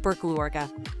sudah berkeluarga.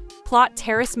 Plot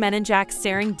terus menanjak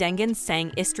sering dengan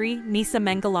sang istri Nisa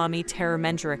mengalami teror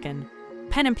menjijikan.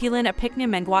 Penampilan apiknya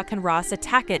mengwakan ras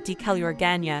atakat di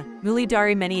keluarganya, muli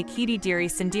dari meniakiti diri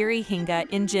sendiri hingga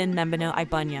injin membano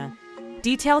ibunya.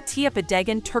 Detail tiap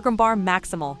adegan tergambar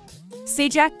maksimal.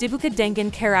 Sejak dibuka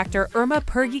dengan karakter Irma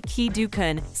pergi ke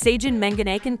dukun, Sijjin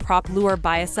menggunakan prop luar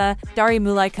biasa, dari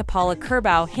mulai kepala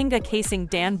kerbau hingga casing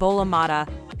dan bola mata.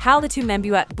 Hal itu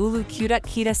membuat bulu kuduk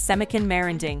kita semakin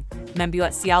merinding,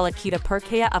 membuat siala kita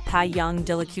percaya apa yang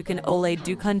dilakukan oleh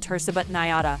dukun tersebut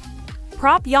nyata.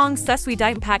 Prop yang sesuai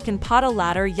diimpakkan pada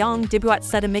ladder yang dibuat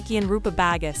sedemikian rupa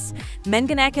bagus,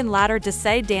 menggunakan ladder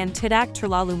desai dan tidak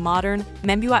terlalu modern,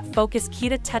 membuat fokus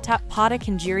kita tetap pada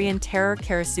kejirian teror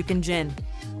kerasukan jin.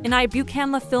 Ini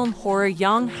bukanlah film horror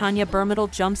yang hanya bermodal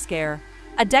jump scare.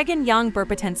 Adegan yang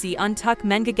berpotensi untuk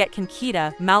mengagetkan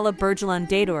kita malah berjalan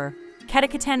dadur.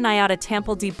 Kedekatan nyata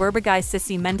tampil di berbagai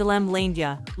sisi mendalam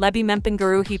lainnya, lebih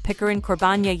mempengaruhi pikiran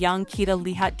korbannya yang kita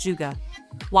lihat juga.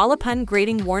 Walaupun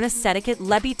grading warna sedikit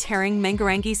lebih terang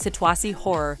mengurangi situasi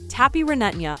horror, tapi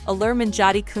renatnya alur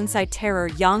menjadi kunsai teror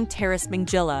yang terus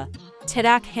menggila.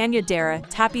 Tidak hanya darah,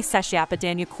 tapi sesiapa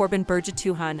danya korban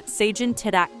berjatuhan, Sijjin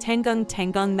tidak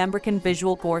tanggung memberikan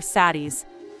visual gore sadis.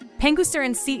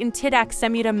 Pengusaran sian tidak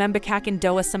semudah membekakan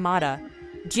doa semata.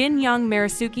 Jin yang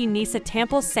merasuki nisa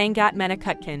tampil sangat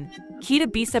menakutkan. Kita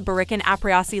bisa berikan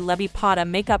apresiasi lebih pada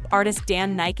makeup artist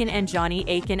dan naikan anjani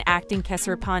akan acting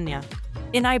keserpannya.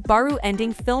 Ini baru ending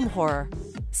film horror.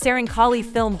 Seringkali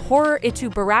film horror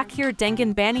itu berakhir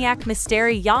dengan banyak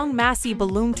misteri yang masih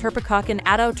belum terpecahkan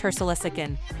atau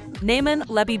terselesaikan. Namun,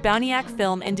 lebih banyak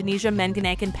film Indonesia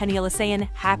menggunakan penyelesaian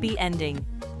happy ending.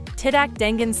 Tidak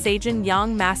dengan Sijjin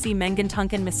yang masih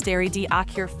menggantungkan misteri di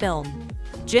akhir film.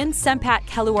 Jin sempat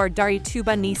keluar dari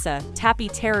tubuh Nisa,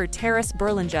 tapi teror terus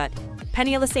berlanjut.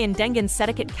 Penyelesaian dengan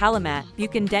sedikit kalimat,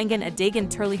 bukan dengan adegan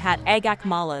terlihat agak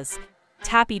malas.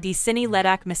 Tapi di sini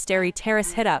letak misteri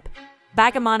terus hidup.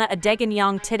 Bagaimana adegan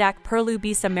yang tidak perlu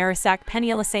bisa merusak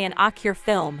penyelesaian akhir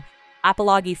film.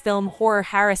 Apalagi film horror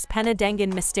harus penuh dengan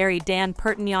misteri dan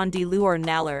pertanyaan di luar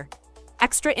nalar.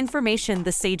 Extra information: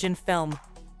 The Sijjin film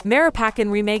merupakan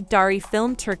remake dari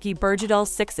film Turki berjudul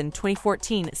Sijjin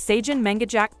 2014. Sijjin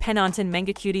mengajak penonton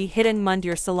mengikuti hidung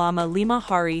mundur selama 5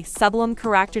 hari sebelum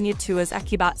karakternya tuas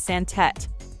akibat santet.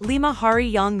 5 hari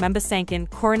yang membosankan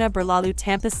karena berlalu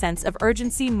tanpa sense of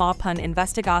urgency maupun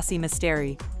investigasi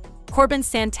misteri. Korban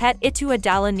santet itu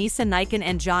adalah Nisa naikan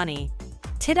anjani.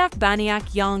 Tidak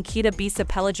banyak yang kita bisa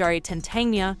pelajari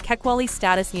tentangnya, kecuali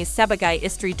statusnya sebagai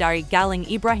istri dari Galang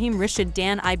Ibrahim Risyad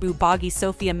dan ibu bagi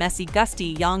Sofia Messi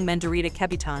Gusti yang menderita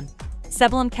kebutaan.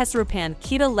 Sebelum kesurupan,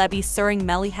 kita lebih sering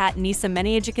melihat Nisa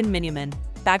menyajikan minuman,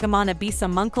 bagaimana bisa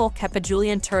muncul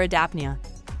kepedulian terhadapnya.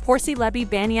 Porsi lebih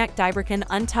banyak diberikan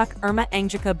untuk Irma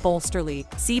Anggika Bolsterli,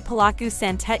 si pelaku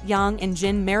santet yang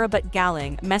ingin merebut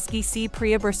Galang, meski si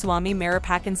pria bersuami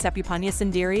merupakan sepupunya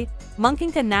sendiri.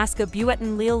 Mungkinkah naskah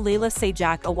buatan Laila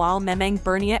sejak awal memang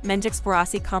berniat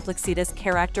mengeksplorasi kompleksitas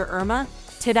karakter Irma?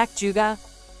 Tidak juga.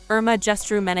 Irma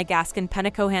justru menegaskan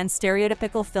penekahan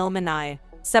stereotypical film ini.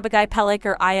 Sebagai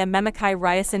pelakor ia memakai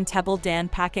riasan tebal dan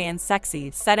pakaian seksi,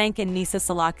 sedangkan Nisa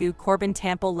selaku korban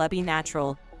tampil lebih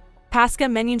natural. Pasca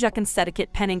menunjukkan sedikit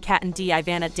peningkatan di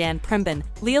Ivana dan Primban,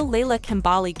 Laila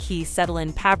kembali ke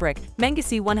setelan pabrik,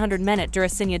 mengisi 100 menit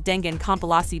durasinya dengan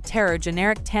kompilasi teror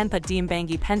generik tanpa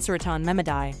diimbangi pensuratan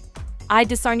memadai.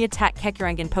 Dasarnya tak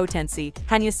kekurangan potensi,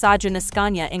 hanya saja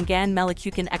naskahnya enggan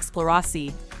melakukan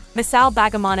eksplorasi. Misal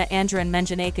bagaimana Andran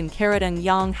menjenakan karakter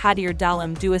yang hadir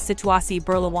dalam dua situasi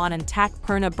berlawanan tak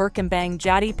pernah berkembang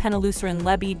jadi penelusuran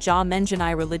lebih jauh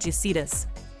mengenai religiositas.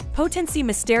 Potensi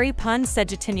misteri pun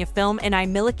sejatinya film ini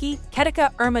miliki,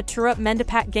 ketika Irma turut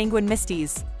mendapat gangguan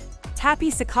mistis. Tapi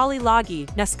sekali lagi,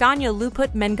 naskahnya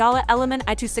luput menggala elemen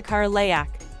itu secara layak.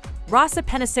 Rasa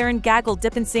penasaran gagal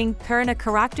dipancing karena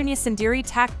karakternya sendiri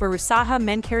tak berusaha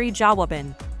mencari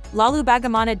jawaban. Lalu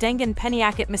bagaimana dengan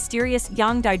penyakit misterius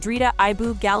yang diderita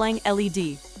ibu Galang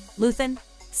LED? Luthen,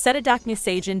 setidaknya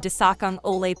Sijjin disokong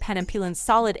oleh penampilan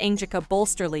solid Anggika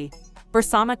Bolsterli.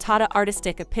 Bersama tata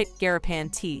artistik apik garapan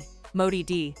T. Modi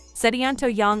D. Sedianto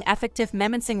yang efektif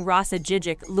memancing rasa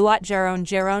jijik luat jeron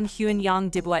huan yang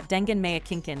dibuat dengan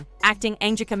meyakinkan. Acting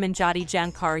Anggika menjadi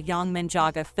jangkar yang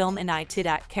menjaga film ini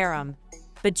tidak karam.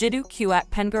 Begitu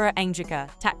kuat penggara Anggika,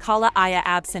 tak kala ia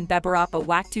absen beberapa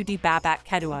waktu di babak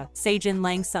kedua, Sijjin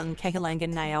langsung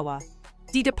kehilangan nyawa.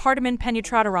 Di Departemen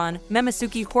Penyutradaraan,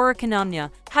 memasuki horror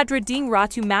kenomnya, Hadrah ding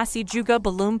Ratu masih juga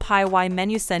belum payah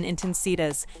menyusun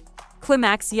intensitas.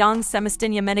 Klimaks yang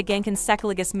semestinya menegangkan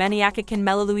sekaligus menyakitkan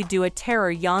melalui dua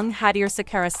teror yang hadir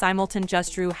secara simultan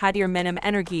justru hadir minim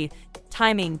energi,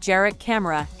 timing, jarak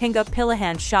kamera, hingga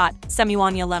pilihan shot,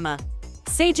 semuanya lemah.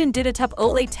 Sijjin didatup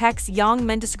ole text yang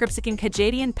mendeskripsikan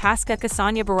kejadian pasca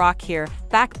kesannya berakhir,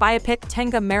 back biopic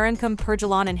tengah merancam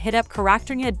perjalanan hidup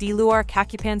karakternya di luar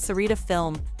cakupan cerita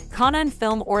film. Konon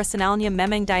film orisinalnya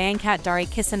memang diangkat dari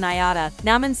kisah nyata,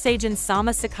 namun Sijjin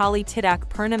sama sekali tidak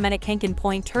pernah menekankan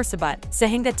poin tersebut,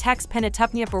 sehingga teks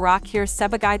penetapnya berakhir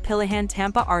sebagai pilihan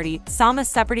tanpa arti, sama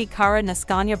seperti cara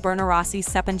naskahnya bernarasi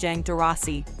sepanjang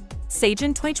durasi.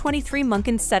 Sijjin 2023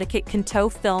 mungkin sedikit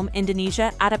kanto film Indonesia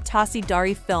adaptasi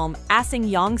dari film asing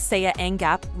yang saya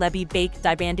anggap lebih baik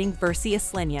dibanding versi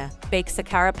aslinya, baik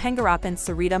secara penggarapan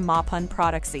cerita maupun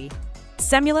produksi.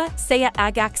 Semula, saya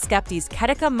agak skeptis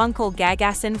ketika muncul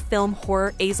gagasan film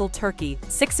horror asal Turki,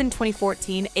 Sijjin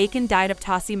 2014 akan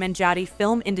diadaptasi menjadi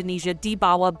film Indonesia di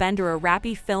bawah bendera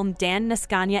Rapi film dan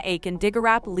naskahnya akan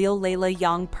digarap Lele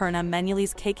yang pernah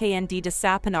menulis KKN di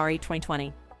Sepanjang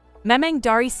 2020. Memang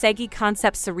dari segi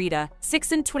konsep cerita,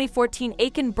 Sijjin 2014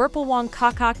 akan berpeluang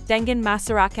kakak dengan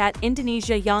masyarakat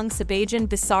Indonesia yang sebagian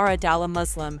besar adalah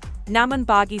Muslim. Namun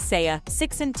bagi saya,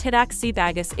 Sijjin tidak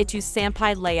sebagus itu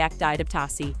sampai layak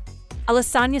diadaptasi.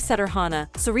 Alasannya sederhana,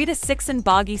 cerita Sijjin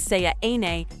bagi saya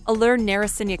aneh, alur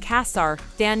narasinya kasar,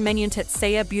 dan menuntut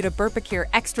saya butuh berpikir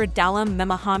ekstra dalam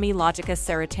memahami logika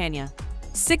ceritanya.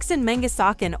 Sijjin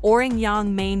mengisahkan orang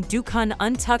yang main dukun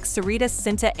untuk cerita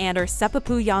cinta antar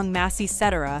sepupu yang masih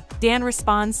saudara, dan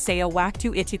respons saya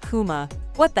waktu itu kuma,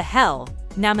 what the hell?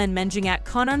 Namun mengingat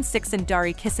konon Sijjin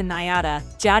dari kisah nyata,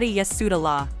 jadi ya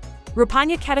sudahlah.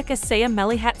 Rupanya ketika saya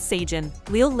melihat Sijjin,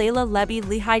 Lele lebih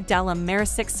lihai dalam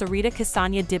merasik cerita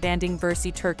kisahnya dibanding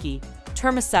versi Turki.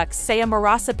 Termasuk saya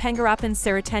merasa penggarapan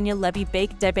ceritanya lebih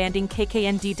baik dibanding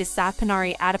KKN di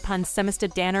Sepanjang adapun semesta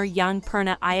danar yang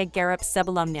pernah ia garap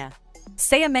sebelumnya.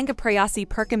 Saya mengapresiasi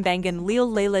perkembangan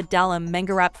Lele dalam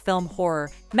menggarap film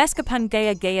horror, meskipun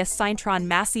gaya-gaya sinetron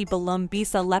masih belum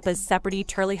bisa lepas seperti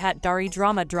terlihat dari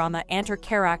drama-drama antar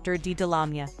karakter di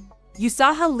dalamnya.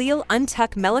 Usaha Lele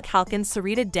untuk melakukan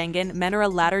cerita dengan menara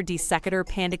latar di sekitar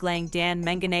pandeglang dan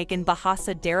menggunakan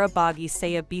bahasa daerah bagi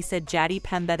saya bisa jadi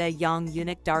pembeda yang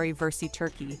unik dari versi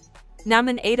Turki.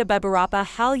 Namun ada beberapa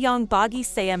hal yang bagi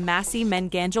saya masih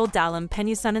mengganjal dalam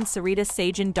penyusunan cerita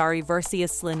Sijjin dari versi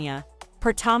aslinya.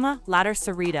 Pertama, latar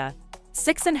cerita.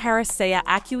 Sijjin harus saya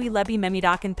akui lebih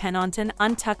memudahkan penonton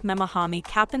untuk memahami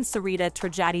kapan cerita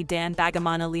terjadi dan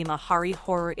bagaimana 5 hari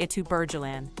horror itu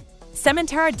berjalan.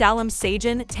 Sementara dalam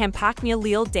Sijjin, tampaknya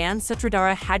Lele dan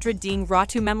sutradara Hadrah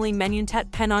Ratu memilih menuntut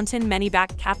penonton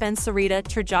menebak kapan cerita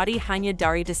terjadi hanya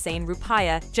dari desain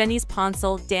rupiah, jenis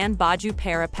ponsel, dan baju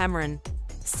para pemeran.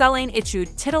 Selain itu,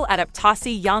 titel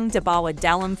adaptasi yang dibawa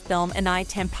dalam film ini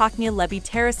tampaknya lebih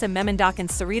terasa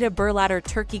memindahkan cerita berlatar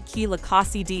Turki ke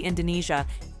lokasi di Indonesia,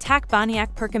 tak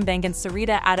banyak perkembangan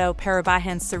cerita atau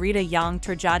perubahan cerita yang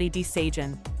terjadi di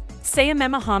Sijjin. Saya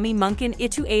memahami mungkin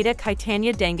itu ada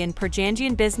kaitannya dengan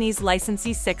perjanjian bisnis lisensi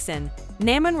Sijjin,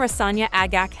 namun rasanya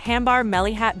agak hambar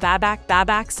melihat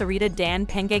babak-babak cerita dan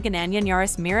penggabungannya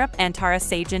nyaris mirip antara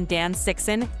Sijjin dan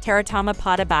Sijjin, terutama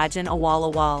pada bagian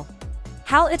awal-awal.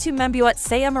 Hal itu membuat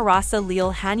saya merasa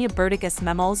Lele hanya bertugas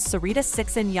memoles cerita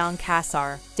Sijjin yang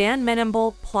kasar, dan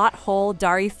menambal plot hole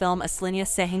dari film aslinya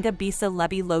sehingga bisa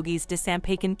lebih logis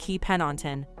disampaikan ke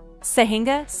penonton.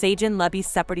 Sehingga Sijjin lebih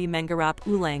seperti menggarap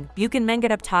ulang, bukan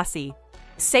mengadaptasi.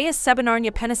 Saya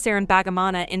sebenarnya penasaran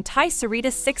bagaimana inti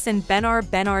cerita Sijjin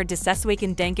benar-benar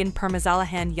disesuaikan dengan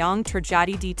permasalahan yang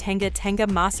terjadi di tengah-tengah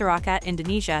masyarakat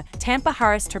Indonesia tanpa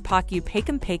harus terpaku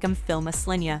pakem-pakem film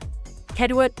aslinya.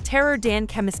 Kedua, teror dan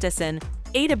kemistisan.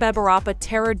 Ada beberapa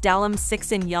teror dalam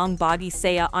Sijjin yang bagi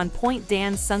saya on point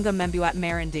dan sungguh membuat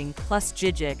merinding plus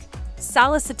jijik.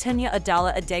 Salah satunya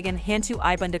adalah adegan hantu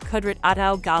ibunda kudrat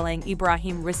atau galeng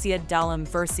Ibrahim Risyad dalam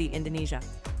versi Indonesia.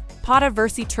 Pada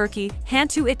versi Turki,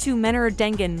 hantu itu menara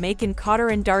dengan makan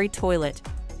kotoran dari toilet.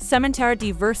 Sementara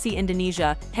di versi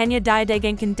Indonesia, hanya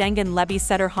diadegankan dengan lebih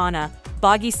sederhana.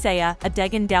 Bagi saya,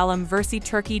 adegan dalam versi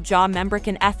Turki jauh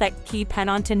memberikan efek ke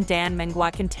penonton dan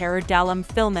menguatkan teror dalam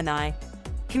film ini.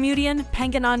 Kemudian,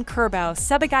 penggunaan kerbau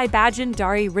sebagai bagian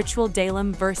dari ritual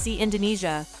dalam versi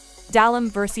Indonesia.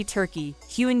 Dalam versi Turki,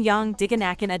 hewan yang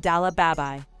digunakan adalah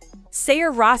babai.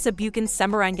 Saya rasa bukan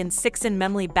sembarangan Sijjin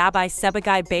memilih babai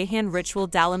sebagai bahan ritual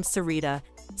dalam cerita.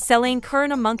 Selain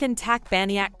karena mungkin tak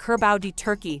banyak kerbau di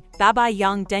Turki, babai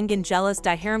yang dengan jelas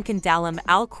diharamkan dalam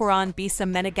Al-Quran bisa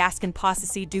menegaskan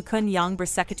posisi dukun yang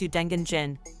bersekutu dengan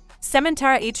jin.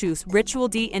 Sementara itu, ritual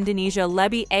di Indonesia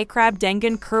lebih akrab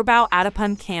dengan kerbau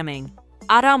ataupun kambing.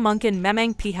 Atau mungkin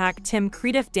memang pihak tim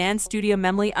kreatif dan studio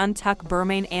memilih untuk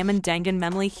bermain aman dengan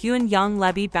memilih hewan yang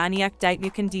lebih banyak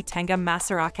ditemukan di tengah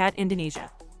masyarakat Indonesia.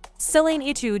 Selain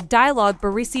itu dialogue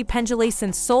berisi penjelasan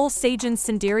soal Sijjin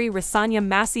sendiri rasanya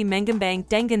masih mengembang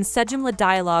dengan sejumlah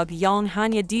dialog yang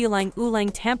hanya diulang-ulang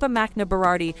tanpa makna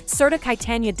berarti serta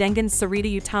kaitannya dengan cerita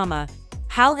utama.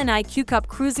 Hal ini cukup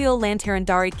krusial lantaran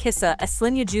dari kisah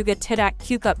aslinya juga tidak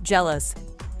cukup jelas.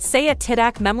 Saya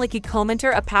tidak memiliki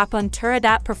komentar apapun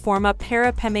terhadap performa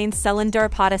para pemain selain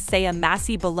daripada saya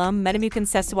masih belum menemukan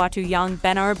sesuatu yang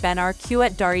benar-benar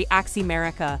kuat dari aksi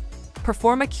mereka.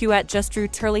 Performa kuat justru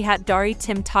terlihat dari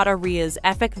tim tata rias,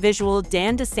 efek visual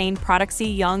dan desain produksi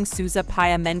yang susah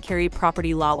payah mencari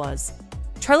properti lawas.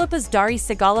 Terlepas dari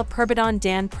segala perbedaan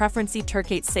dan preferensi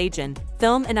terkait Sijjin,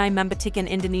 film ini membuktikan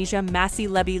Indonesia masih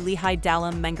lebih lihai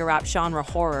dalam menggarap genre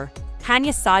horror. Hanya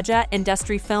saja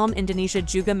industri film Indonesia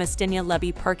juga mestinya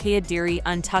lebih percaya diri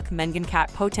untuk mengangkat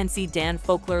potensi dan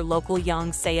folklore lokal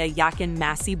yang saya yakin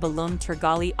masih belum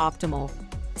tergali optimal.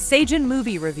 Sijjin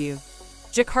Movie Review.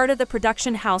 Jakarta. The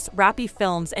production house Rapi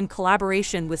Films, in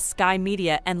collaboration with Sky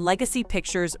Media and Legacy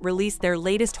Pictures, released their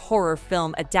latest horror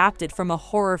film adapted from a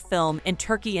horror film in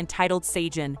Turkey entitled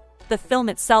Sijjin. The film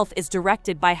itself is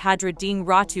directed by Hadrah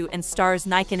Ratu and stars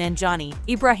Niken Anjani,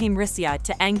 Ibrahim Risyad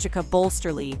to Anggika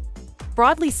Bolsterli.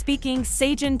 Broadly speaking,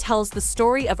 Sijjin tells the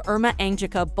story of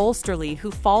Anggika Bolsterli,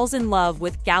 who falls in love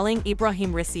with Daeng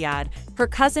Ibrahim Risyad, her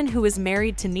cousin who is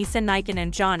married to Nisa Niken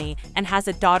Anjani and has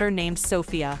a daughter named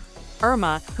Sofia.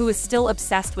 Who is still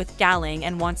obsessed with Daeng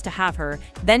and wants to have her,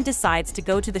 then decides to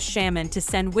go to the shaman to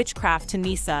send witchcraft to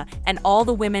Nisa and all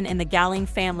the women in the Daeng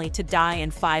family to die in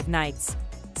 5 nights.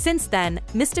 Since then,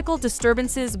 mystical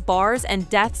disturbances, bars, and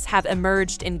deaths have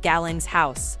emerged in Daeng's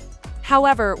house.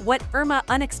 However, what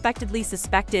unexpectedly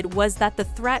suspected was that the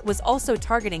threat was also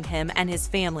targeting him and his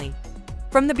family.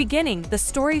 From the beginning, the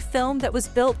story film that was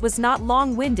built was not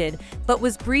long-winded, but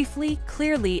was briefly,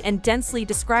 clearly, and densely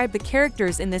described the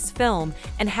characters in this film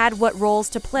and had what roles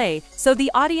to play, so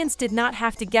the audience did not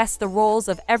have to guess the roles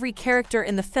of every character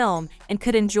in the film and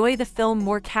could enjoy the film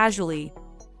more casually.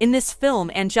 In this film,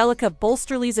 Anggika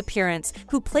Bolsterli's appearance,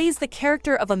 who plays the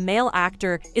character of a male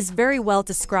actor, is very well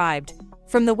described.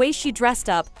 From the way she dressed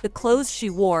up, the clothes she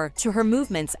wore, to her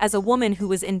movements as a woman who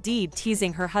was indeed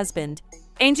teasing her husband.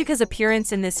 Anggika's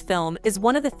appearance in this film is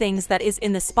one of the things that is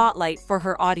in the spotlight for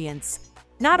her audience.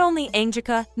 Not only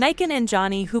Anggika, Niken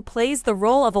Anjani, who plays the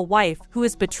role of a wife who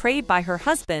is betrayed by her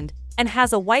husband and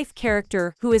has a wife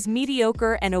character who is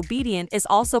mediocre and obedient, is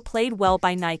also played well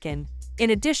by Niken.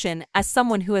 In addition, as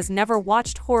someone who has never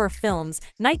watched horror films,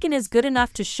 Niken is good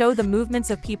enough to show the movements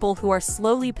of people who are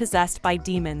slowly possessed by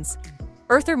demons.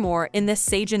 Furthermore, in this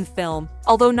Sijjin film,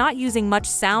 although not using much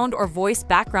sound or voice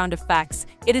background effects,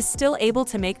 it is still able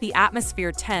to make the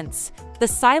atmosphere tense. The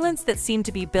silence that seemed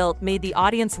to be built made the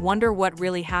audience wonder what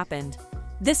really happened.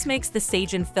 This makes the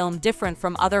Sijjin film different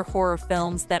from other horror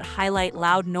films that highlight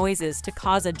loud noises to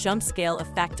cause a jump-scare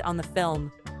effect on the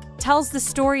film. Tells the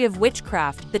story of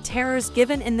witchcraft. The terrors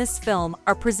given in this film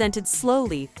are presented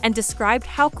slowly and described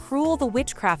how cruel the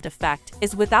witchcraft effect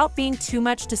is without being too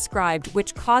much described,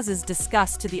 which causes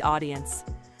disgust to the audience.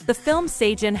 The film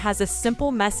Sijjin has a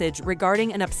simple message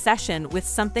regarding an obsession with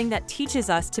something that teaches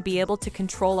us to be able to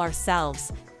control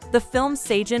ourselves. The film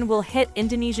Sijjin will hit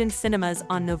Indonesian cinemas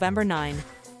on November 9.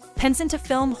 Pencinta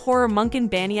film horror mungkin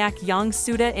banyak yang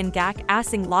sudah enggak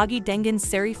asing lagi dengan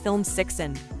seri film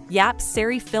Sijjin. Yap,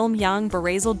 seri film yang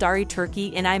berasal dari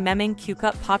Turki ini memang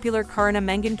cukup popular karena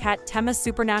mengangkat tema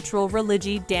supernatural,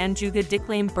 religi, dan juga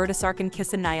diklaim berdasarkan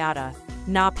kisah nyata.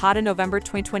 Pada November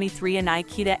 2023 ini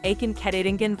kita akan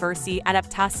kedatangan versi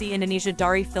adaptasi Indonesia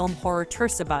dari film horror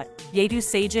tersebut, yaitu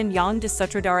Sijjin yang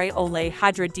disutradarai oleh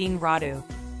Hadrah Ratu.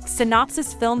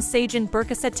 Synopsis film Sijjin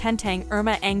berkisah tentang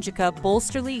Anggika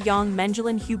Bolsterli yang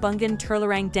menjalin hubungan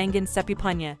terlarang dengan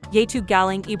sepupunya, yaitu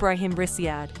Daeng Ibrahim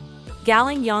Risyad.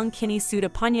 Daeng yang kini sudah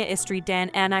punya istri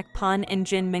dan anak pun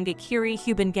ingin mengakhiri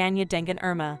hubungannya dengan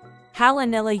Hal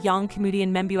inilah yang kemudian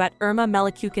membuat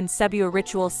melakukan sebuah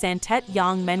ritual santet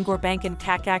yang mengorbankan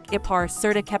kakak ipar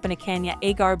serta keponakannya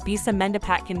agar bisa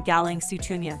mendapatkan Daeng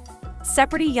seutuhnya.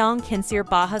 Seperti yang kinsir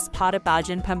bahas pada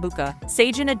bagian pembuka,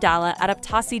 Sijjin adalah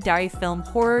adaptasi dari film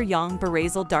horror yang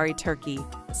berasal dari Turki.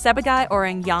 Sebagai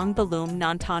orang yang belum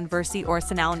nonton versi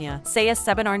orisinalnya, saya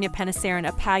sebenarnya penasaran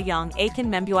apa yang akan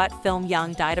membuat film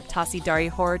yang diadaptasi dari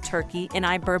horror Turki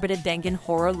ini berbeda dengan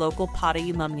horror lokal pada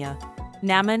umumnya.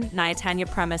 Namun, nyatanya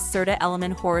premis serta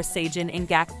elemen horror Sijjin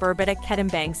enggak berbeda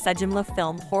ketimbang sejumlah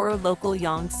film horror lokal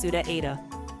yang sudah ada.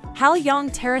 Hal yang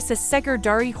terasa segar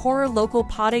dari horror lokal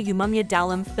pada umumnya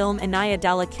dalam film ini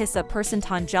adalah kisah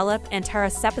percintaan gelap antara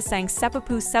sepasang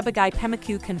sepupu sebagai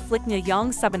pemicu konfliknya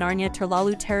yang sebenarnya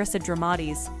terlalu terasa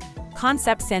dramatis.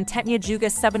 Concept Santetnya juga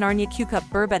sebenarnya cukup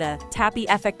berbeda, tapi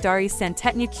efek dari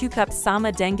Santetnya cukup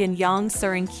sama dengan yang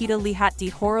sering kita lihat di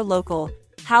horror lokal.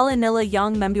 Hal inilah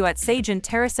yang membuat Sijjin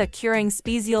terasa kurang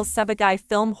spesial sebagai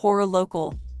film horror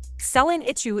lokal. Selain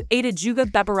itu, ada juga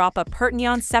beberapa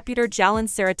pertanyaan seputar jalan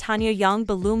ceritanya yang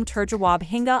belum terjawab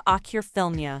hingga akhir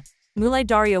filmnya. Mulai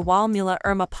dari awal mula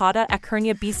pada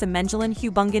akhirnya bisa menjalin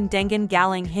hubungan dengan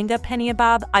Galang hingga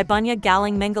penyebab ibanya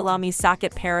Galang mengalami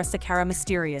sakit parah secara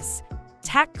misterius.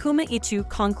 Tak cuma itu,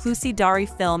 konklusi dari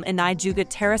film ini juga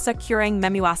terasa kurang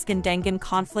memuaskan dengan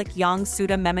konflik yang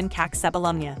sudah memuncak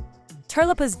sebelumnya.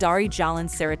 Terlepas dari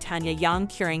jalan ceritanya yang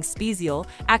kurang spesial,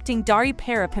 acting dari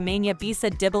para pemainnya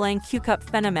bisa dibilang cukup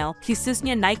fenomenal,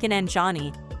 khususnya Naikin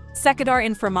Anjani. Sekedar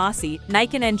informasi,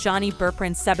 Naikin Anjani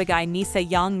berperan sebagai Nisa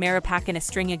yang merupakan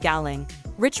istrinya Galang.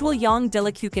 Ritual yang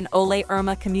dilakukan oleh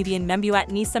kemudian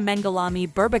membuat Nisa mengalami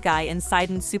berbagai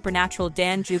insiden supernatural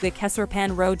dan juga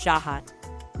kesurupan roh jahat.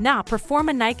 Nah,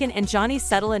 performa Naikin Anjani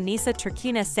setelah Nisa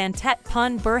terkena santet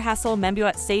pun berhasil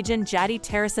membuat Sijjin jadi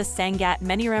terasa sangat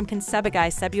menyeramkan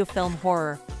sebagai sebuah film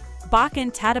horror.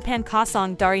 Bahkan tatapan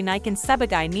kosong dari Naikin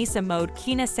sebagai Nisa mode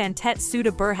kena santet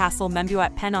sudah berhasil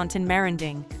membuat penonton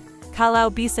merinding.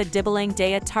 Kalau bisa dibilang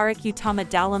daya tarik utama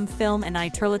dalam film ini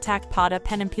terletak pada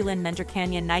penampilan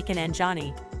menjadikannya Naikin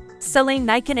Anjani. Selain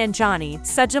Naikin Anjani,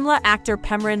 sejumlah aktor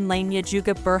pemeran lainnya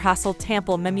juga berhasil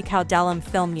tampil memukau dalam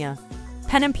filmnya.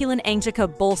 Penampilan Anggika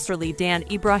Bolsterli dan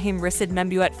Ibrahim Risyad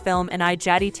membuat film ini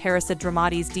jadi terasa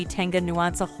dramatis di tengah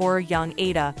nuansa horror yang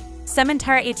ada.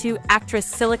 Sementara itu, aktris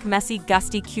cilik Messi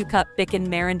Gusti cukup bikin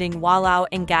merinding walau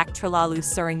enggak terlalu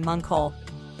sering muncul.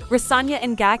 Rasanya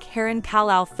enggak heran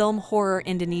kalau film horror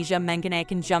Indonesia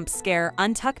menggunakan jump scare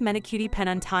untuk menakuti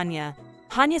penontonnya.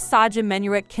 Hanya saja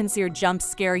menurut kinsir jump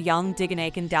scare yang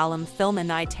digunakan dalam film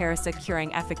ini terasa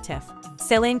kurang efektif.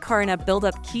 Selain karena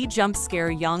build-up key jump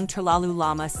scare yang terlalu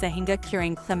lama sehingga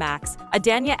kurang klimaks,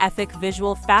 adanya efek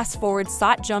visual fast-forward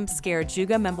saat jump scare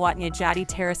juga membuatnya jadi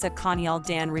terasa konyol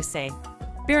dan risih.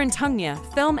 Beruntungnya,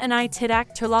 film ini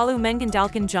tidak terlalu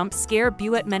mengandalkan jump scare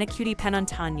buat menakuti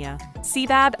penontonnya.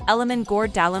 Sebab elemen gore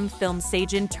dalam film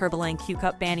Sijjin terbilang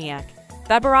cukup banyak.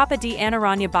 Beberapa di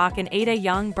antaranya bahkan ada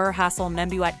yang berhasil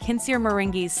membuat kinsir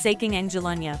meringis saking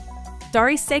angelanya.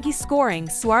 Dari segi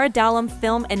scoring, suara dalam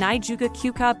film ini juga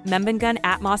cukup membanggakan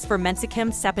atmosfer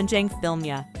mensukim sepanjang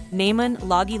filmnya. Namun,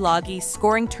 lagi-lagi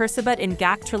scoring tersebut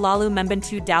enggak terlalu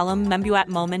membantu dalam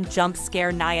membuat momen jump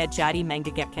scare naya jadi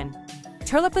menggigitkan.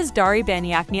 Terlepas dari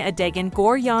banyaknya adegan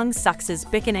gore yang sukses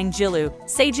bikin Anggilu,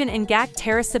 Sijjin enggak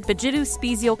terasa begitu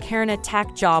spesial karena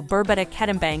tak jauh berbeda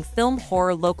ketimbang film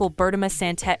horror lokal bernama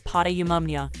Santet pada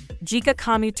umumnya. Jika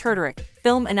kamu tertarik,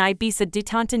 film ini bisa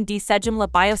ditonton di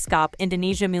sejumlah bioskop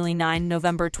Indonesia mulai 9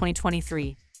 November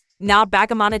 2023. Nah,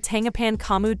 bagaimana tanggapan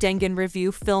kamu dengan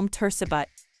review film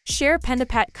tersebut? Share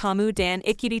pendapat kamu dan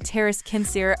ikuti terus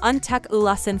kinsir untuk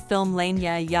ulasan film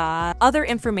lainnya ya. Other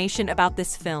information about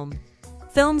this film.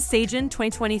 Film Sijjin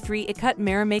 2023 ikut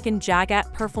meramaikan jagat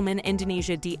perfilman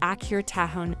Indonesia di akhir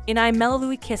tahun ini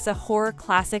melalui kisah horror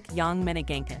klasik yang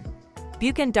menegangkan.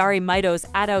 Bukan dari mitos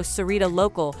atau cerita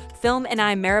lokal, film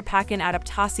ini merupakan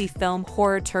adaptasi film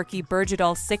horror Turki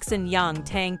berjudul Sijjin yang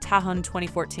tayang tahun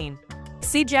 2014.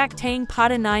 Sejak tayang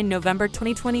pada 9 November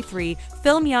 2023,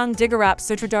 film yang digarap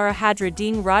sutradara Hadrah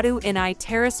dengan Ratu ini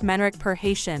terus menarik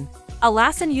perhatian.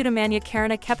 Alasan utamanya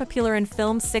karena kepopularan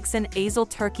film Sijjin asal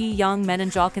Turki yang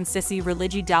menonjolkan sisi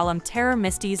religi dalam teror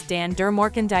mistis dan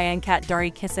dermorkan diangkat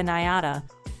dari kisah nyata.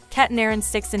 Ketenaran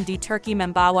Sijjin di Turki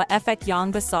membawa efek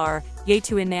yang besar,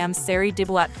 yaitu 6 seri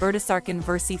dibuat berdasarkan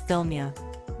versi filmnya.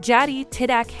 Jadi,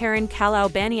 tidak heran kalau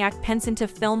banyak pencinta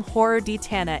film horror di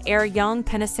tanah air yang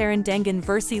penasaran dengan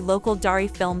versi lokal dari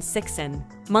film Sijjin.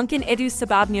 Mungkin itu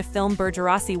sebabnya film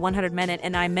berdurasi 100 menit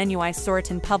ini menuai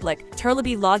sorotan publik,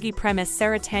 terlebih lagi premis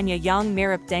ceritanya yang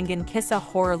mirip dengan kisah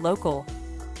horror lokal.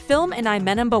 Film ini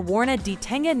menambah warna di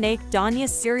tengah naik daunnya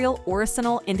serial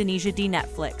original Indonesia di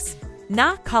Netflix.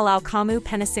 Nah, kalau kamu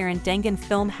penasaran dengan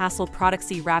film hasil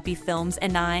produksi Rapi Films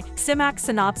ini, simak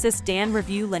sinopsis dan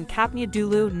review lengkapnya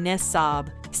dulu sob.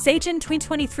 Sijjin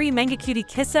 2023 mengikuti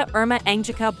kisah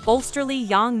Anggika Bolsterli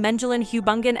yang menjalin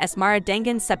hubungan asmara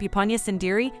dengan sepupunya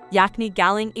sendiri, yakni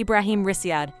Galang Ibrahim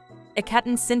Risyad.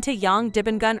 Ikatan cinta yang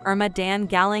dibangun dan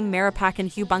Galang merupakan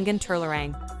hubungan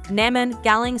terlarang. Namun,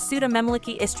 Galang sudah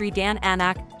memiliki istri dan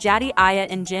anak, jadi ia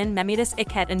ingin memutus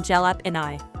ikatan gelap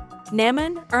ini.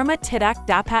 Namun, tidak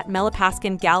dapat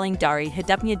melepaskan Galang dari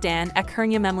hidupnya dan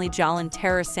akhirnya memilih jalan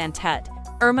teror santet.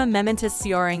 Meminta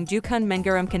seorang dukun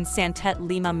menggeramkan santet 5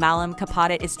 malam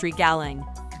kepada istri Galang.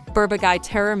 Berbagai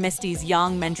teror mistis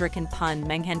yang menjadikan pun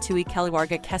menghantui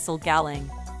keluarga kesal Galang.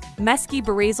 Meski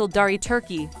Berazil Dari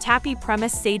Turkey, Tapi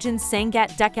Premis Sijjin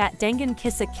Sangat Dekat Dengan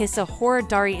Kisah Horror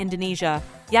Dari Indonesia,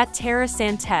 Yat Terror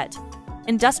Santet.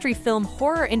 Industry film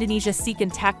horror Indonesia Seekan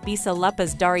Tak Bisa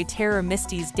Lepas Dari Terror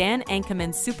Mistis Dan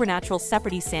Ancaman Supernatural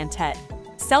Seperti Santet.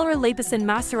 Selera Lapisan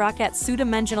Masyarakat Sudah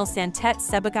Mengenal Santet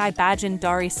Sebagai Bagian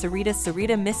Dari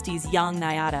Cerita Mistis Yang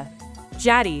Nyata.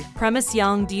 Jadi, premis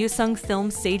yang diusung film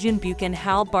Sijjin bukan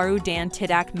hal baru dan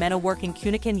tidak menawarkan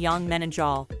kunikan yang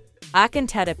menonjol. Akan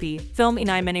tetapi, film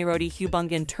ini meniroti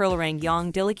hubungan terlarang yang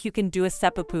dilakukan dua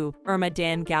sepupu, Irma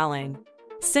dan Galang.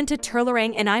 Sinta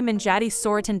terlarang ini menjadi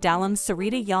sorotan dalam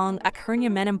cerita yang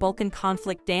akhirnya menimbulkan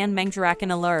konflik dan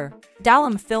menjerakan alur.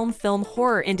 Dalam film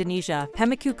horror Indonesia,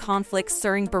 pemicu konflik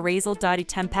sering berasal dari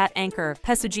tempat angker,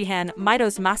 pesugihan,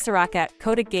 mitos masyarakat,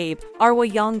 kota gaib, arwah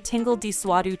yang tinggal di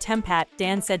suatu tempat,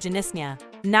 dan sejenisnya.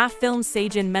 Nah film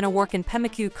Sijjin menawarkan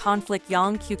pemicu konflik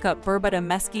yang cukup berbeda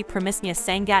meski premisnya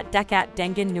sangat dekat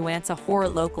dengan nuansa horror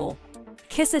lokal.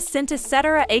 Kisah cinta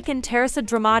setara akan terasa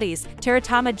dramatis,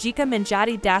 terutama jika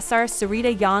menjadi dasar cerita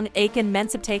yang akan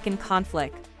menciptakan konflik.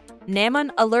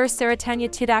 Namun, alur ceritanya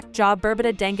tidak jauh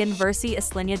berbeda dengan versi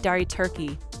aslinya dari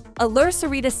Turki. Alur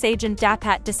cerita Sijjin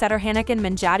dapat disederhanakan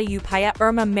menjadi upaya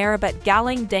Irma merabat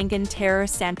Galang dengan terror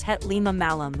santet 5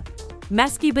 malam.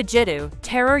 Meski begitu,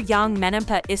 terror yang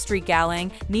menimpa istri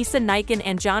Galang, Nisa Naikin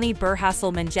Anjani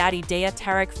berhasil menjadi daya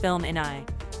tarik film ini.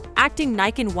 Acting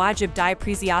Naikin wajib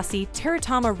diapresiasi,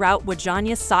 terutama raut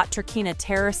wajahnya saat terkena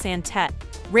terror santet.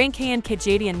 Rangkaian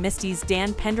kejadian mistis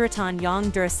dan penderitaan yang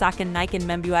dirasakan Naikin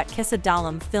membuat kisah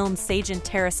dalam film Sijjin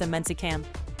terasa mensikam.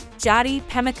 Jadi,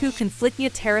 pemicu konfliknya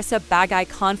terasa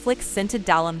bagai konflik cinta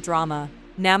dalam drama.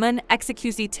 Namun,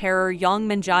 eksekusi terror yang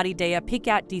menjadi daya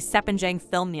pikat di sepanjang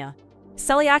filmnya.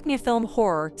 Selayaknya film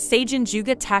horror, Sijjin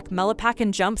juga tak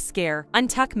melupakan jump scare,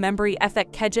 untuk memberi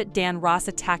efek kejut dan rasa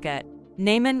takut.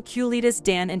 Namun kualitas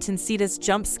dan intensitas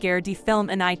jump scare di film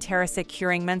ini terasa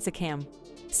kurang mensikam.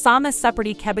 Sama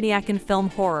seperti kebanyakan film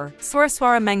horror,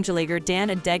 suara-suara menggeligar dan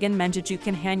adegan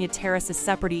menjejukkan hanya terasa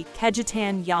seperti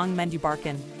kejutan yang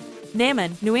mendebarkan.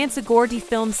 Namun, nuansa gore di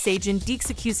film Sijjin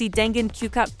dieksekusi dengan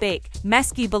cukup baik,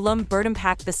 meski belum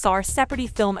berdampak besar seperti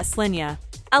film aslinya.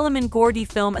 Elemen gore di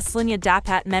film aslinya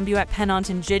dapat membuat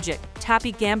penonton jijik,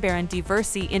 tapi gambaran di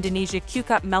versi Indonesia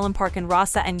cukup melemparkan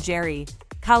rasa anxiety.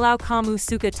 Kalau kamu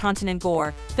suka tontonan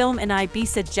gore, film ini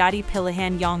bisa jadi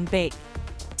pilihan yang baik.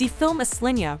 Di film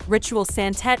aslinya, ritual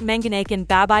santet menggunakan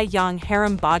babai yang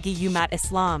haram bagi umat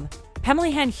Islam.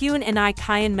 Pemilihan hewan ini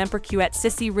kain memperkuat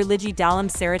sisi religi dalam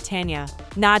ceritanya.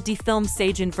 Nah di film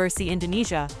Sijjin versi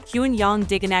Indonesia, hewan yang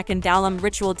digunakan dalam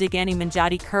ritual digani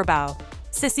menjadi kerbau.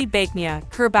 Sisi baiknya,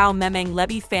 kerbau memang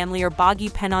lebih familiar bagi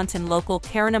penonton lokal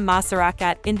karena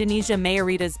masyarakat Indonesia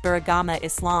mayoritas beragama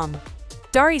Islam.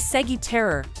 Dari segi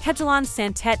terror, kejalan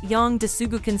santet yang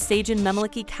disuguhkan Sijjin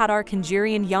memiliki kadar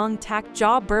kejirian yang tak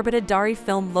jauh berbeda dari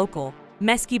film lokal.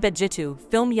 Meski begitu,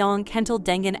 film yang kental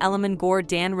dengan elemen gore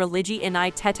dan religi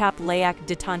ini tetap layak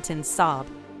ditonton sob.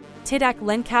 Tidak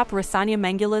lengkap rasanya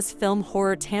mengulas film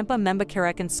horror tanpa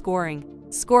membicarakan scoring.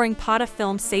 Scoring pada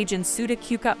film Sijjin sudah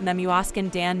cukup memuaskan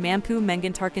dan mampu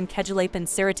menggentarkan kejelapan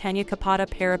ceritanya kepada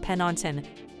para penonton.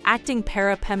 Acting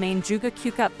para pemain juga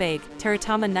cukup baik,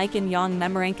 terutama Naikin yang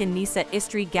memerankan Nisa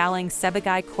istri Galang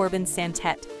sebagai korban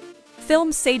santet.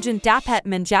 Film Sijjin dapat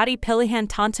menjadi pilihan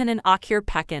tontonan akhir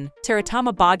pekan,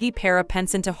 terutama bagi para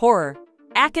pencinta horror.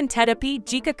 Akan tetapi,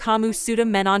 jika kamu sudah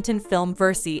menonton film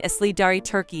versi asli dari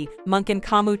Turki, mungkin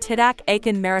kamu tidak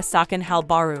akan merasakan hal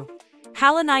baru.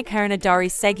 Hal ini karena dari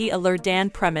segi alur dan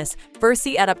premis,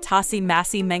 versi adaptasi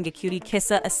masih mengikuti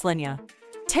kisah aslinya.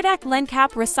 Tidak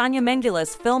lengkap rasanya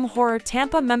mengulas film horror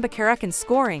tanpa membicarakan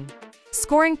scoring.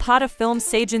 Scoring pada film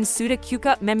Sijjin sudah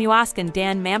cukup memuaskan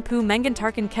dan mampu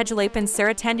menggentarkan kejelapan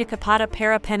ceritanya kepada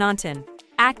para penonton.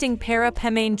 Acting para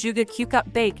pemain juga cukup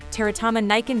baik, terutama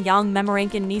Naikin yang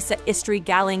memerankan Nisa istri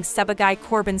Galang sebagai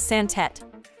korban santet.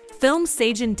 Film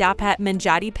Sijjin dapat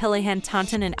menjadi pilihan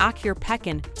tontonan akhir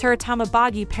pekan, terutama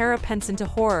bagi para pencinta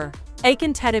horror.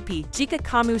 Akan tetapi, jika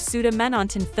kamu sudah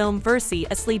menonton film versi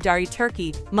asli dari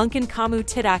Turki, mungkin kamu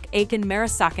tidak akan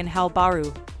merasakan hal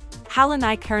baru. Hal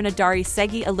ini karena dari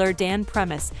segi alur dan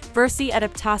premis, versi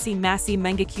adaptasi masih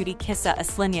mengikuti kisah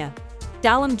aslinya.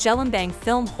 Dalam gelembang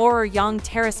film horror yang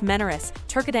terus-menerus,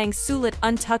 terkadang sulit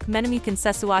untuk menemukan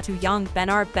sesuatu yang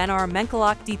benar-benar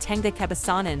mengkelak di tengah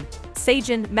kebosanan.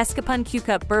 Sijjin, meskipun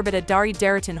cukup berbeda dari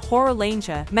deretan horror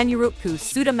lainnya, menurutku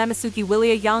sudah memasuki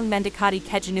wilayah yang mendekati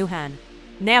kejenuhan.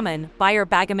 Namun, biar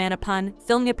bagaimanapun,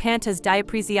 filmnya pantas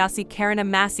diapresiasi karena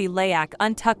masih layak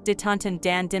untuk ditonton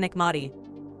dan dinikmati.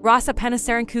 Rasa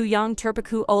penasaranku yang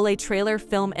terpaku ole trailer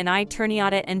film inai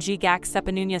ternyata Anggika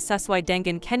sepenuhnya sesuai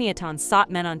dengan kenyataan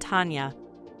saat menontonnya.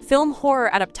 Film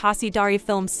horror adaptasi dari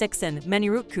film Sijjin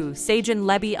menurutku Sijjin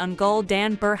lebih unggul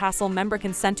dan berhasil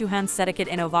memberikan sentuhan sedikit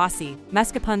inovasi,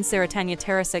 meskipun ceritanya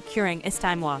terasa kurang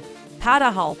istimewa.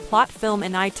 Padahal plot film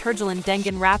inai terjalan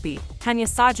dengan rapi, hanya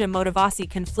saja motivasi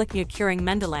konfliknya kurang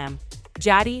mendalam.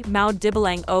 Jadi mau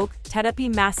dibilang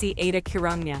tetapi masih ada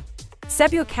kurangnya.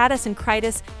 Sebuah kata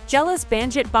sinkritis, jelas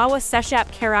banjit bawah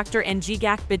setiap karakter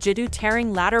Anggika begitu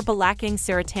terang latar belakang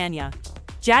ceritanya.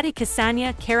 Jadi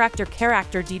kesannya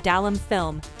karakter-karakter di dalam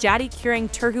film, jadi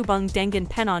kurang terhubung dengan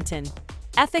penonton.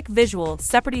 Efek visual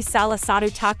seperti salah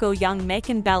satu toko yang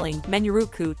makin beling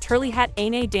menurutku terlihat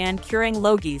aneh dan kurang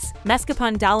logis,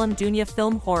 meskipun dalam dunia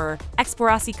film horror,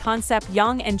 eksplorasi konsep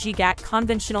yang Anggika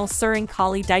konvensional sering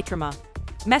kali diterima.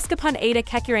 Meskipun ada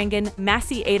kekurangan,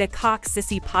 masih ada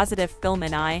sisi positif film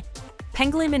ini.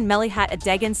 Pengalaman melihat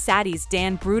adegan sadis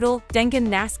dan brutal dengan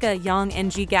naskah yang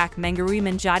Anggika menggurui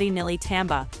menjadi nilai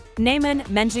tambah. Namun,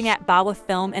 mengingat bahwa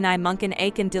film ini mungkin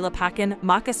akan dilupakan,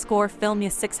 maka skor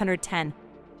filmnya 610.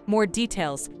 More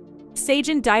details.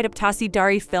 Sijjin diadaptasi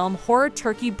dari film horror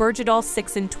Turki berjudul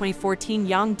Sijjin 2014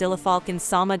 yang dilafalkan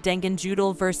sama dengan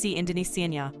judul versi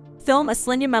Indonesianya. Film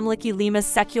aslinya memiliki 5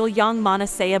 sekul yang mana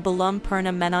saya belum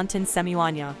pernah menonton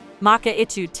semuanya. Maka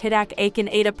itu tidak akan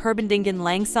ada perbandingan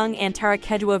langsung antara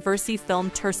kedua versi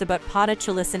film tersebut pada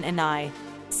tulisan ini.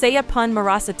 Saya pun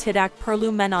merasa tidak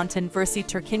perlu menonton versi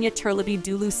Turkinya terlebih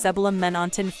dulu sebelum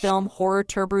menonton film horror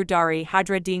terbaru dari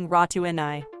Hadrah dan Ratu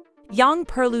ini. Yang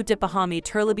perlu dipahami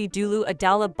terlebih dulu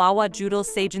adalah bahwa judul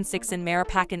Sijjin Sijjin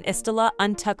merupakan istilah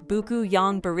untuk buku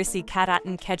yang berisi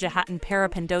kaitan kejahatan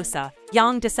para pendosa,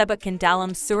 yang disebutkan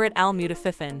dalam surat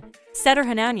Al-Mutaffifin.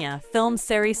 Sederhananya, film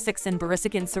seri Sijjin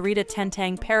berisikan cerita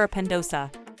tentang para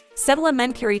pendosa. Setelah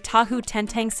mencari tahu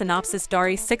tentang sinopsis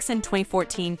dari Sijjin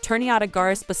 2014, ternyata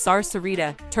garis besar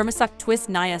cerita, termasuk twist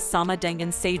nya sama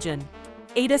dengan Sijjin.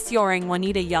 Ada seorang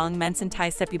wanita yang mencintai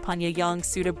sepupunya yang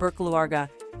sudah berkeluarga.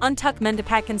 Untuk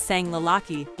mendapatkan sang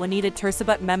lelaki, wanita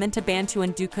tersebut meminta bantuan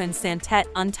dukun santet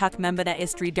untuk membina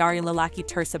istri dari lelaki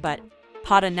tersebut.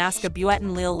 Pada naskah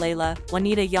buatan Laila,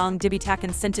 wanita yang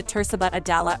dibitakan santet tersebut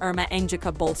adalah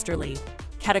Anggika Bolsterli.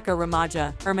 Ketika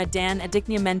remaja, dan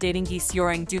adiknya mendatangi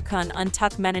seorang dukun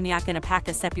untuk menanyakan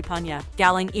apakah sepupunya,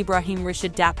 galang Ibrahim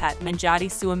Risyad dapat menjadi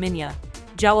suaminya.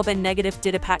 Jawaban negatif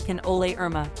didapatkan oleh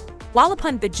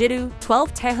Walaupun begitu,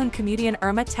 12 tahun kemudian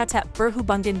tetap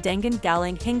berhubungan dengan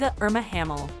galang hingga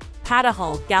hamil.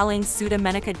 Padahal galang sudah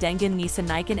menikah dengan Nisa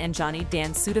Naikan Anjani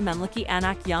dan sudah memiliki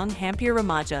anak yang hampir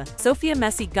remaja, Sofia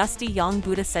Messi Gusti yang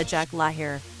Buddha sejak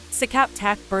lahir. Sikap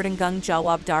tak bertanggung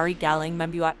jawab dari galang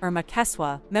membuat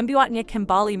keswa, membuatnya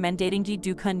kembali mendatangi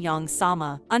dukun yang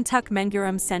sama, untuk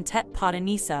mengirim santet pada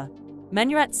Nisa.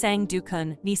 Menurut sang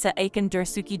dukun, Nisa akan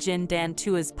Sijjin dan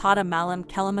tuas pada malam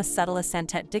kelima setelah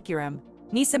santet dikirim.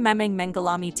 Nisa memang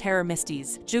mengalami teror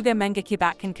mistis, juga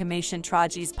mengakibatkan kematian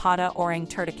tragis pada orang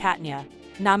terdekatnya.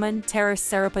 Namun, teror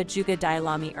serupa juga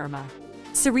dialami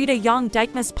Cerita yang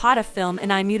dikemas pada film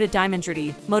ini mudah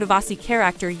dimengerti, motivasi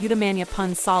karakter utamanya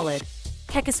pun solid.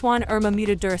 Kekasihan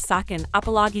mudah dirasakan,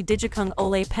 apalagi didukung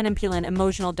oleh penampilan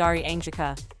emosional dari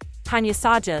Anggika. Hanya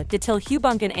saja, detail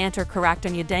hubungan antar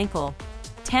karakternya dangkal.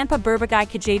 Tanpa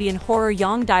berbagai kejadian horror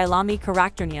yang dialami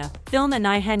karakternya, film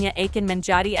ini hanya akan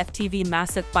menjadi FTV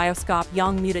masuk bioskop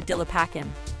yang mudah dilupakan.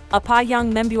 Apa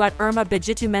yang membuat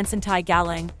begitu mencintai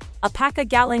galang? Apakah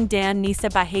galang dan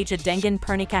Nisa bahagia dengan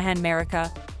pernikahan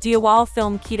mereka? Di awal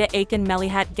film kita akan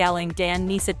melihat galang dan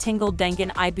Nisa tinggal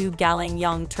dengan ibu galang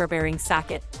yang terbaring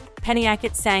sakit.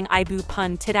 Penyakit sang ibu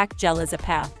pun tidak jelas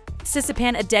apa.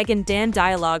 Sisipan adegan dan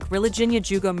dialog religinya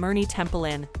juga murni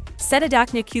tempelan.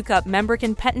 Setidaknya cukup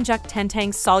memberikan petunjuk tentang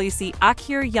solusi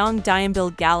akhir yang diambil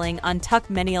galang untuk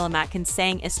menyelamatkan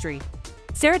sang istri.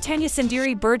 Ceritanya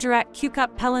sendiri bergerak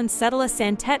cukup pelan setelah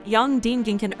santet yang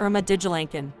diinginkan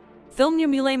dijalankan. Filmnya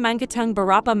mulai menghitung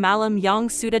beberapa malam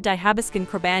yang sudah dihabiskan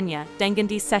korbannya, dengan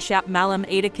di setiap malam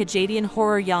ada kejadian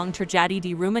horror yang terjadi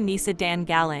di rumah Nisa dan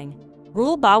galang.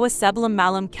 Rule bahwa sebelum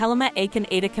malam kelima akan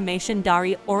ada kematian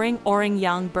dari orang-orang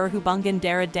yang berhubungan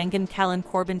darah dengan kalian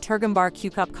korban tergambar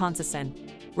cukup konsisten.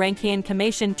 Rangkaian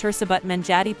kematian tersebut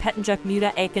menjadi petunjuk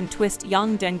muda akan twist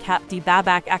yang dengkap di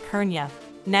babak akhirnya.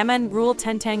 Namun rule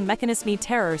tentang mekanisme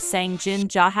teror sang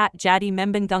jin jahat jadi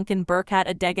membingungkan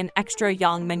berkat adegan ekstra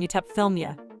yang menutup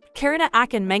filmnya. Karina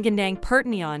akan mengandang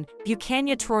pertanian,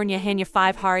 bukannya turunnya hanya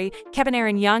 5 hari,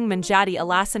 kebenaran yang menjadi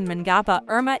alasan mengapa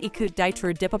Irma ikut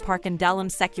diperdepaparkan dalam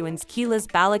sekuens kilas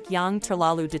balik yang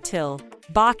terlalu detail.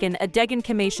 Bahkan adegan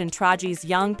kematian tragis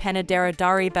yang penedara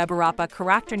dari beberapa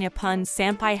karakternya pun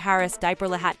sampai harus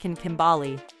diperlihatkan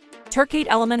kembali.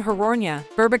 Terkait elemen horornya,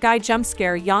 berbagai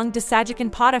jumpscare yang disajikan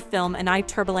pada film ini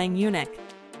terbilang unik.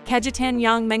 Kejutan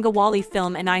yang mengawali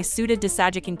film ini sudah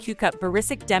disajikan cukup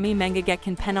berisik demi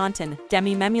mengagetkan penonton,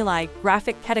 demi memulai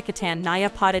grafik kedekatan nya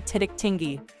pada titik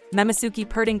tinggi. Memasuki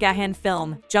pertengahan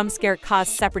film, jumpscare khas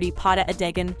seperti pada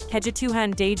adegan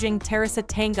kejutan daging terasa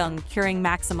tanggung kuring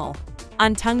maksimal.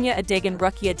 Untungnya adegan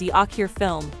rukia di akhir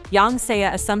film, yang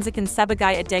saya asumsikan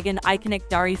sebagai adegan ikonik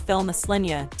dari film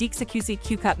aslinya, dieksekusi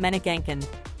cukup menegangkan.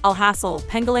 Alhasil,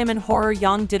 pengalaman horror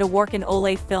yang ditawarkan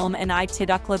oleh film ini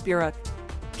tidaklah buruk.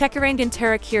 Kekurangan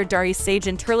terakhir dari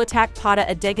Sijjin terletak pada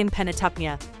adegan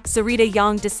penutupnya. Cerita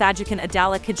yang disajikan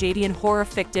adalah kejadian horror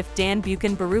fiktif dan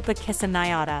bukan berupa kisah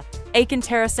nyata. Akan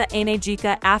terasa aneh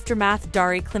jika aftermath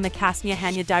dari klimakasnya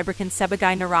hanya diberikan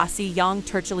sebagai narasi yang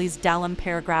tertulis dalam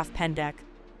paragraf pendek.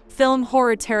 Film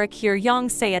horror terakhir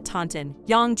yang saya tonton,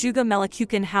 yang juga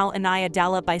melakukan hal ini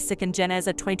adalah Bisikan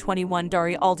Jenazah 2021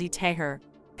 dari Aldi Taher.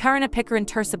 Karena pikiran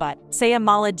tersebut, saya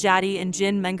malah jadi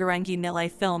engine mengurangi nilai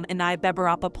film ini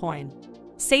beberapa poin.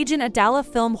 Sijjin adalah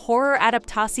film horror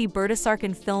adaptasi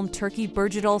berdasarkan film Turki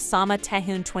berjudul sama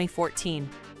tahun 2014.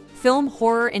 Film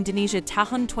horror Indonesia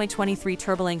tahun 2023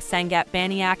 terbilang sangat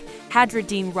banyak, Hadrah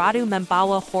Ratu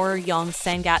membawa horror yang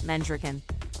sangat menjijikan.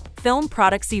 Film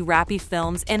produksi Rapi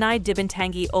Films ini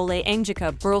dibintangi oleh Anggika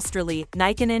Bolsterli,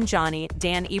 Niken Anjani,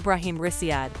 dan Ibrahim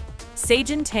Risyad.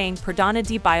 Sijjin tayang perdana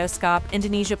di bioskop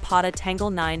Indonesia pada tanggal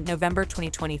 9 November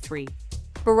 2023.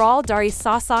 Berawal dari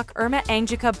sosok Irma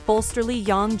Anggika Bolsterli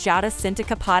yang jatuh cinta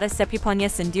kepada sepupunya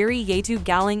sendiri yaitu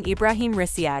Galang Ibrahim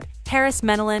Risyad, harus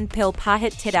menelan pil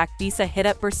pahit tidak bisa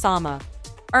hidup bersama.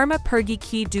 Irma pergi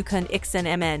ke dukun iksan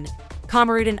MN.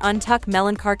 Kemudian untuk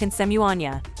melancarkan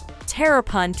semuanya. Teror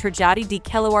pun terjadi di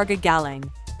keluarga Galang.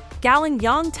 Galang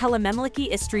yang telah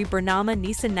memiliki istri bernama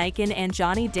Nisa Niken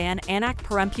Anjani dan anak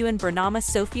perempuan bernama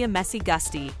Sofia Messi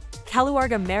Gusti.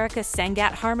 Keluarga mereka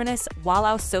sangat harmonis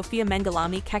walau Sofia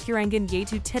mengalami kekurangan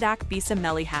yaitu tidak bisa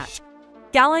melihat.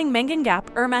 Galang menganggap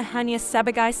Irma hanya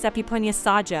sebagai sepupunya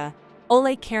saja.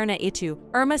 Oleh karena itu,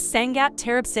 Irma sangat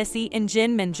terobsesi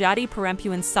ingin menjadi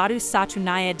perempuan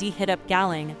satu-satunya di hidup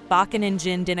Galang, bahkan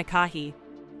ingin dinikahi.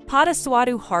 Pada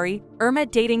suatu hari, Irma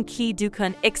dating ke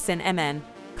dukun iksan MN.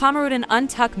 Kemudian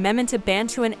untuk meminta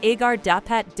bantuan agar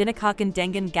dapat dinikahkan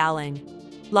dengan Galang.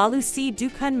 Lalu si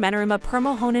dukun menerima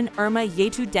permohonan Irma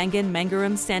yaitu dengan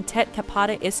mengirim santet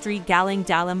kepada istri Galang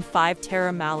dalam 5 teror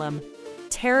malam.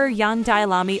 Teror yang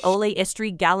dialami oleh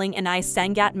istri Galang ini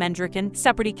sangat menjijikan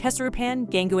seperti kesurupan,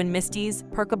 gangguan mistis,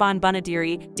 percobaan bunuh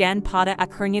diri, dan pada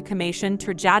akhirnya kematian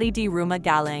terjadi di rumah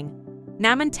Galang.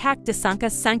 Namun tak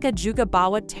disangka-sangka juga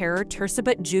bahwa teror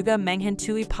tersebut juga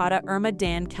menghantui pada Irma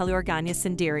dan keluarganya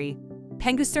sendiri.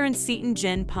 Penggusuran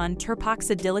Sijjin pun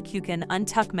terpaksa dilakukan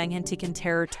untuk menghentikan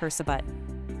teror tersebut.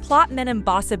 Plot minim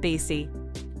basa-basi.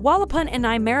 Walaupun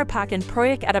ini merupakan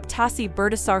proyek adaptasi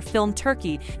berdasar film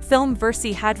Turki, film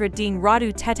versi Hadrah Ratu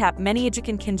tetap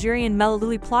menyajikan kejadian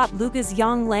melalui plot lugas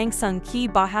yang langsung ke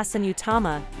bahasan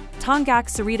utama. Tonggak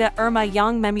cerita Irma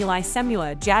yang memulai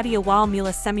semua jadi awal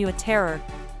mula semua teror.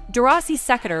 Durasi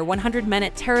sekitar 100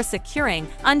 menit terasa kuring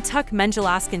untuk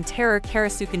menjelaskan teror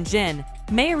kerasukan jin.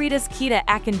 Mayoritas kita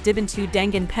akan dibantu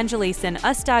dengan penjelasan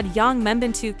ustad yang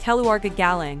membantu keluarga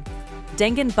Galang.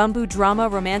 Dengan bumbu drama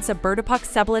romansa berdepak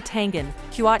sebelah tangan,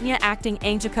 kuatnya acting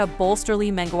Anggika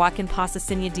Bolsterli menggunakan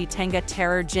posisinya di tengah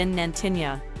teror jin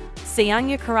nantinya.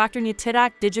 Sayangnya karakternya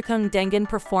tidak didukung dengan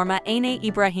performa aneh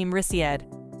Ibrahim Risyad.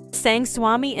 Sang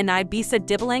suami ini bisa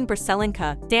dibilang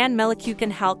berselingkuh dan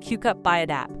melakukan hal cukup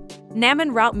biadab.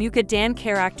 Namun raut muka dan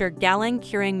karakter Galang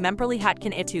kuring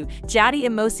memperlihatkan itu,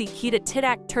 jadi emosi kita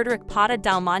tidak tertarik pada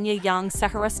dalmannya yang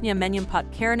seharusnya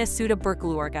menyempat karena sudah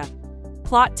berkeluarga.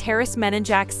 Plot terus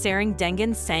menanjak sering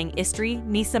dengan sang istri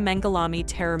Nisa mengalami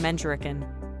teror menjijikan.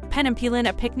 Penampilan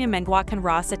apiknya menguatkan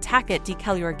rasa takut di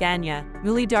keluarganya,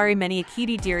 mulai dari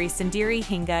menyakiti diri sendiri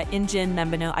hingga ingin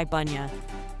membunuh ibunya.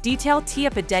 Detail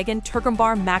tiap adegan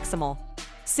tergambar maksimal.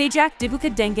 Sejak dibuka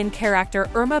dengan karakter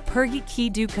Irma pergi ke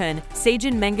dukun,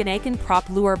 Sijjin menggunakan prop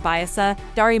luar biasa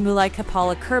dari mulai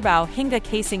kepala kerbau hingga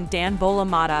casing dan bola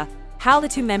mata. Hal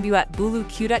itu membuat bulu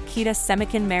kuduk kita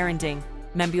semakin merinding,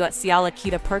 membuat siala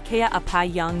kita percaya apa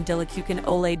yang dilakukan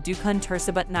oleh dukun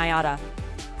tersebut nyata.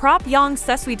 Prop yang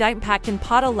seswi pakin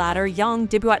pada ladder yang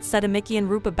dibuat sedemikian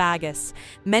rupa bagus,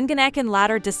 menggunakan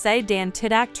ladder desai dan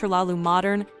tidak terlalu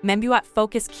modern, membuat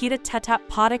fokus kita tetap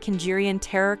pada kejirian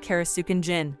terror kerasukan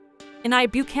jin. Ini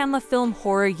bukanlah film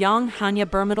horror yang hanya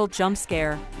bermodal jump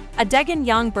scare. Adegan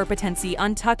yang berpotensi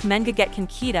untuk mengagetkan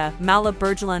kita malah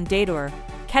berjalan dadur.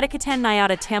 Kedekatan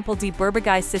nyata tampil di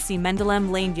berbagai sisi mendalam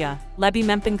lainnya, lebih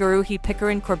mempengaruhi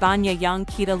pikiran korbannya yang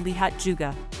kita lihat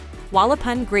juga.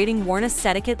 Walaupun grading warna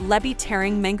sedikit lebih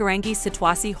terang mengurangi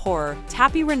situasi horror,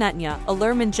 tapi renatnya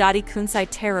alur menjadi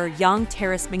kunsai terror yang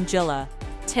terus menggila.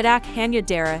 Tidak hanya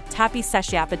darah, tapi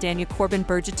sesiapa danya korban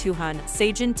berjatuhan,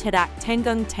 Sijjin tidak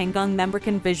tanggung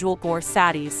memberikan visual gore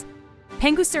sadis.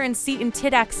 Pengusaran seaton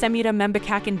tidak semudah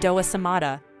membekakan doa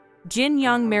semata. Jin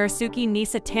yang merasuki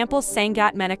nisa tampil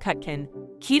sangat menakutkan.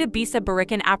 Kita bisa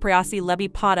berikan apresiasi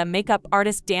lebih pada makeup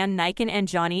artist dan naikan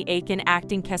anjani akan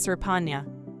acting keserpannya.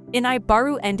 Ini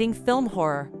baru ending film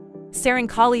horror.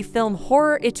 Seringkali film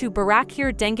horror itu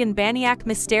berakhir dengan banyak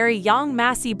misteri yang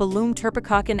masih belum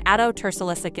terpecahkan atau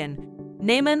terselesaikan.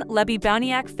 Namun lebih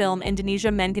banyak film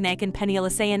Indonesia menggunakan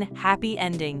penyelesaian happy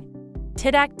ending.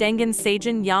 Tidak dengan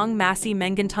Sijjin yang masih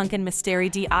menggantungkan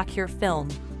misteri di akhir film.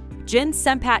 Jin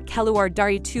sempat keluar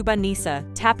dari tubuh Nisa,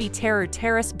 tapi terror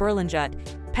terus berlanjut.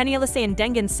 Penyelesaian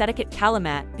dengan sedikit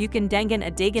kalimat, bukan dengan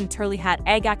adegan terlihat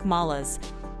agak malas.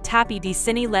 Tapi di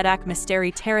sini letak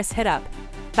misteri terus hidup.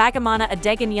 Bagaimana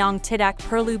adegan yang tidak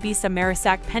perlu bisa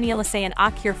merusak penyelesaian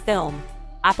akhir film.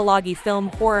 Apalagi film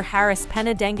horror harus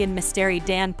penuh dengan misteri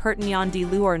dan pertanyaan di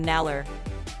luar nalar.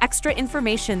 Extra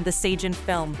information The Sijjin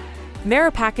film.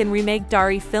 Merupakan remake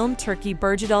dari film Turki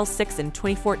berjudul Sijjin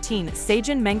 2014.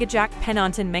 Sijjin mengajak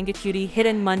penonton mengikuti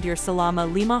hidden mundur selama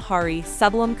 5 hari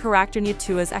sebelum karakternya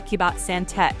tuas akibat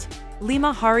santet.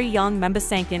 5 hari yang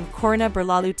membosankan karena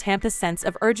berlalu tanpa sense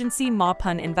of urgency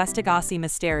maupun investigasi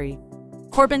misteri.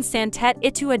 Korban santet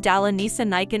itu adalah Nisa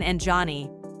naikan anjani.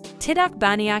 Tidak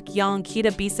banyak yang kita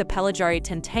bisa pelajari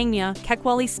tentangnya,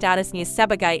 kecuali statusnya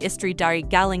sebagai istri dari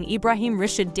Galing Ibrahim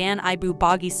Risyad dan ibu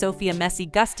bagi Sofia Messi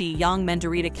Gusti yang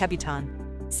menderita kebutaan.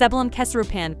 Sebelum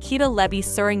kesurupan, kita lebih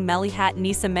sering melihat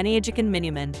Nisa menyajikan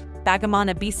minuman,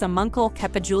 bagaimana bisa muncul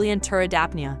kepedulian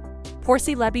terhadapnya.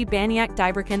 Porsi lebih banyak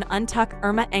diberikan untuk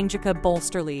Anggika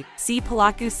Bolsterli, si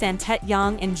pelaku santet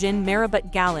yang ingin merebut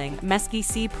Galing, meski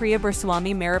si pria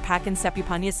bersuami merupakan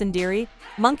sepupunya sendiri.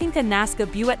 Mungkinkah naskah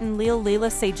buatan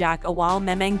Laila sejak awal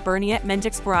memang berniat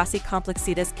mengeksplorasi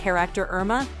kompleksitas karakter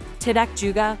Irma? Tidak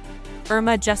juga.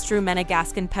 Irma justru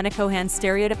menegaskan penekahan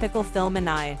stereotypical film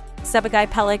ini. Sebagai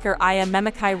pelakor ia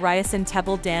memakai riasan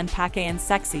tebal dan pakaian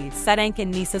seksi,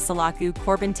 sedangkan Nisa selaku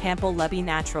korban tampil lebih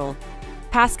natural.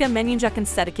 Pasca menunjukkan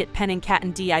sedikit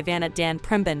peningkatan di Ivana dan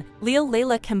Primban,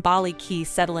 Laila kembali ke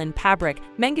setelan pabrik,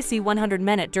 mengisi 100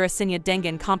 menit durasinya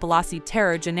dengan kompilasi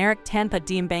terror generik tanpa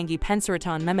diimbangi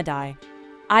pensuratan memadai.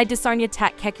 I dasarnya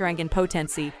tak kekurangan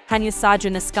potensi, hanya saja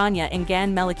naskahnya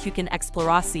enggan melakukan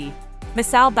eksplorasi.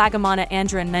 Misal bagaimana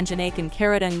Andran menjenakan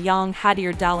karakter yang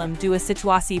hadir dalam dua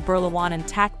situasi berlawanan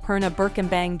tak pernah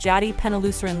berkembang jadi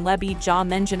penelusuran lebih jauh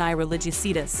mengenai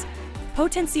religiositas.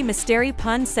 Potensi misteri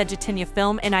pun sejatinya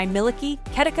film ini miliki,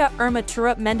 ketika Irma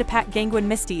turut mendapat gangguan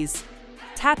mistis.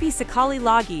 Tapi sekali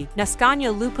lagi, naskahnya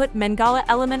luput menggala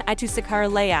elemen itu secara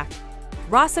layak.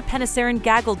 Rasa penasaran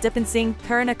gagal dipancing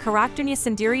karena karakternya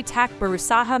sendiri tak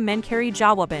berusaha mencari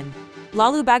jawaban.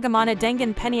 Lalu bagaimana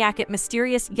dengan penyakit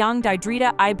misterius yang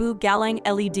diderita ibu Galing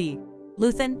LED?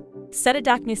 Luthen,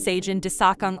 setidaknya Sijjin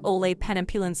disokong oleh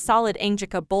penampilan solid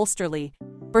Anggika Bolsterli,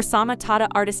 bersama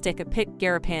tata artistik apik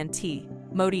garapan T.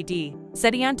 Modi D.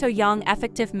 Sedianto yang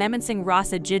efektif memancing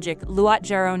rasa jijik luat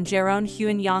jeron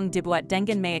huan yang dibuat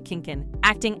dengan meyakinkan,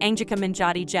 acting Anggika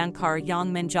menjadi jangkar yang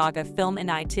menjaga film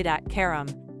ini tidak karam.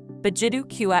 Begitu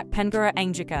kuat penggara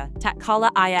Anggika, tak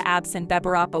kala ia absen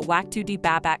beberapa waktu di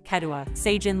babak kedua,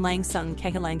 Sijjin langsung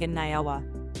kehilangan nyawa.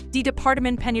 Di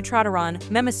Departemen Penyutradaraan,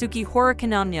 memasuki horror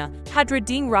kanamnya, Hadrah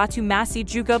ding Ratu masih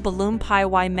juga belum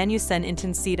payah menyusun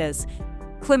intensitas.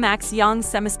 Klimaks yang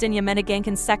semestinya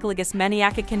menegangkan sekaligus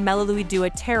menyakitkan melalui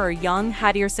dua terror yang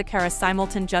hadir secara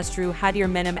simultan justru hadir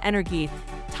minim energi,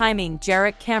 timing,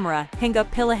 jarak kamera, hingga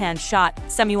pilihan shot,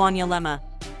 semuanya lemah.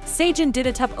 Sijjin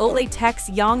ditutup oleh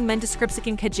teks yang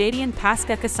mendeskripsikan kejadian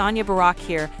pasca kesannya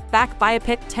berakhir, bak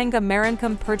biopic tengah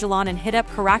merangkum perjalanan hidup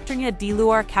karakternya di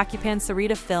luar cakupan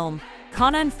cerita film.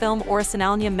 Kanan film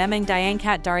orisinalnya memang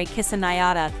diangkat dari kisah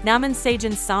nyata, namun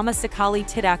Sijjin sama sekali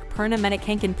tidak pernah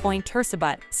menekankan poin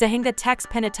tersebut, sehingga teks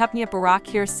penutupnya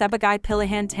berakhir sebagai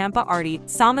pilihan tanpa arti,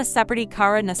 sama seperti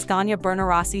cara naskahnya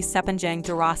bernarasi sepanjang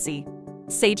durasi.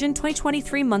 Sijjin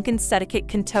 2023 mungkin sedikit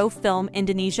kanto film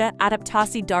Indonesia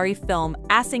adaptasi dari film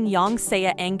asing yang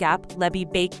saya anggap lebih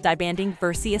baik dibanding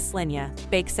versi aslinya,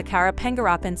 baik secara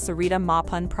penggarapan cerita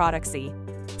maupun produksi.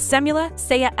 Semula,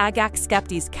 saya agak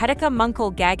skeptis ketika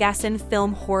muncul gagasan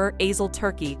film horror asal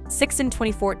Turki, Sijjin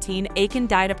 2014 akan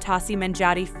diadaptasi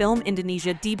menjadi film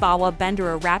Indonesia di bawah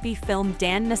bendera Rapi Film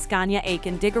dan naskahnya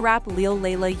akan digarap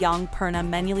Lele yang pernah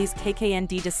menulis KKN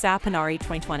di Sepanjang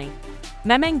 2020.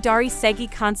 Memang dari segi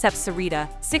konsep cerita,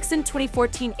 Sijjin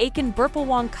 2014 akan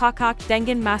berpeluang kakak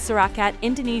dengan masyarakat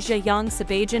Indonesia yang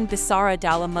sebagian besar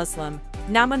adalah Muslim.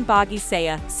 Namun bagi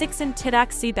saya, Sijjin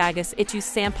tidak sebagus itu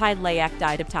sampai layak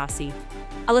diadaptasi.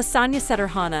 Alasannya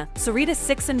sederhana, cerita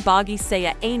Sijjin bagi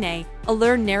saya aneh,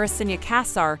 alur narasinya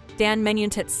kasar, dan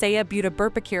menuntut saya butuh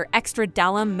berpikir ekstra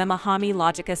dalam memahami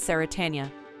logika ceritanya.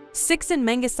 Sijjin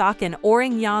mengisahkan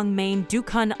orang yang main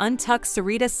dukun untuk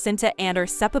cerita cinta antar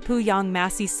sepupu yang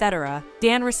masih saudara,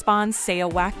 dan respons saya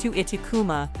waktu itu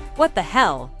kuma, what the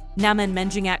hell? Namun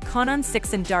menjengat konon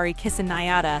Sijjin dari kisah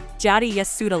nyata, jadi ya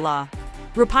sudahlah.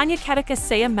 Rupanya ketika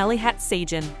saya melihat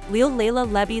Sijjin, Lele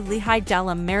lebih lihai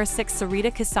dalam merasik cerita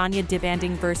kisahnya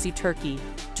dibanding versi Turki.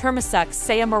 Termasuk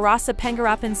saya merasa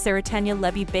penggarapan ceritanya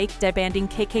lebih baik dibanding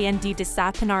KKN di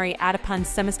Sepanjang adapun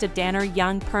semesta danar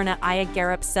yang pernah ia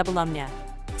garap sebelumnya.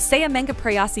 Saya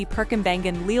mengapresiasi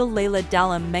perkembangan Lele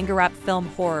dalam menggarap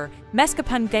film horror,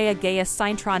 meskipun gaya-gaya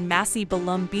sinetron masih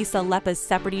belum bisa lepas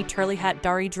seperti terlihat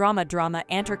dari drama-drama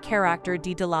antar karakter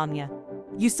di dalamnya.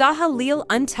 Usaha Lele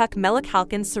untuk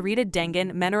melakukan cerita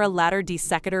dengan menara latar di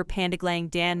sekitar pandeglang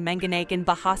dan menggunakan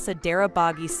bahasa daerah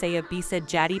bagi saya bisa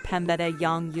jadi pembeda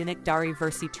yang unik dari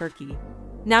versi Turki.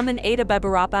 Namun ada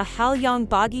beberapa hal yang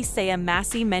bagi saya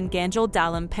masih mengganjal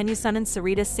dalam penyusunan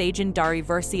cerita Sijjin dari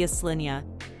versi aslinya.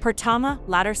 Pertama,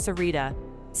 latar cerita.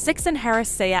 Sijjin harus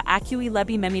saya akui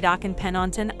lebih memudahkan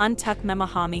penonton untuk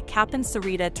memahami kapan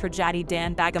cerita terjadi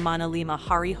dan bagaimana 5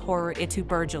 hari horror itu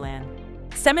berjalan.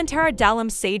 Sementara dalam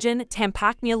Sijjin,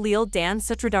 tampaknya Lele dan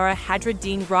sutradara Hadrah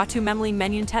Ratu memilih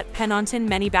menuntut penonton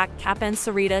menebak kapan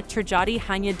cerita terjadi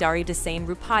hanya dari desain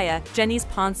rupiah, jenis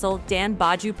ponsel, dan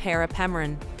baju para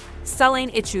pemeran. Selain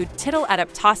itu, titel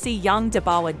adaptasi yang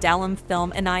dibawa dalam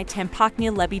film ini tampaknya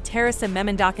lebih terasa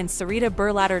memindahkan cerita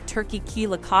berlatar Turki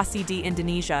ke lokasi di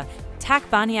Indonesia, tak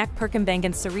banyak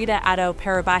perkembangan cerita atau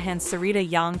perubahan cerita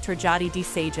yang terjadi di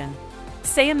Sijjin.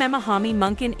 Saya memahami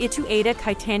mungkin itu ada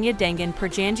kaitannya dengan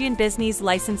perjanjian bisnis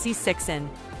lisensi Sijjin,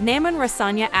 namun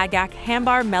rasanya agak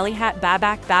hambar melihat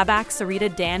babak-babak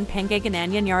cerita dan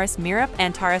penggaganannya nyaris mirip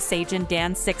antara Sijjin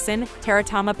dan Sijjin,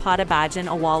 terutama pada bagian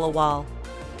awal-awal.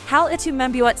 Hal itu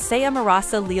membuat saya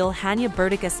merasa Lele hanya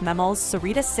bertugas memoles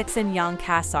cerita Sijjin yang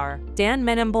kasar, dan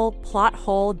menambal plot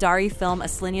hole dari film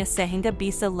aslinya sehingga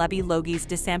bisa lebih logis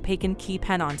disampaikan ke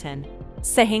penonton.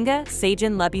 Sehingga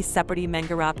Sijjin lebih seperti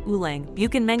menggarap ulang,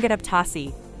 bukan mengadaptasi.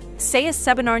 Saya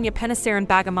sebenarnya penasaran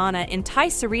bagaimana inti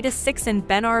cerita Sijjin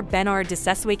benar-benar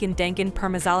disesuaikan dengan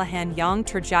permasalahan yang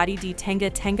terjadi di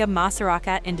tengah-tengah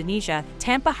masyarakat Indonesia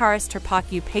tanpa harus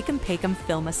terpaku pakem-pakem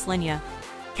film aslinya.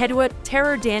 Kedua,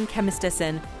 teror dan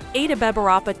kemistisan. Ada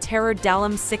beberapa teror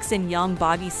dalam Sijjin yang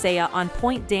bagi saya on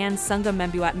point dan sungguh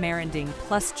membuat merinding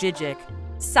plus jijik.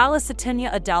 Salah satunya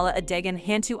adalah adegan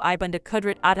hantu ibunda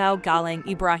kudrat atau galeng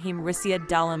Ibrahim Risyad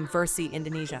dalam versi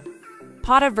Indonesia.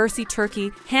 Pada versi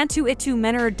Turki, hantu itu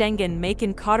menara dengan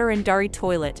makan kotoran dari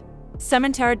toilet.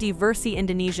 Sementara di versi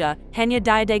Indonesia, hanya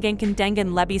diadegankan dengan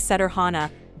lebih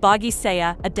sederhana. Bagi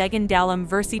saya, adegan dalam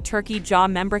versi Turki jauh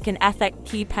memberikan efek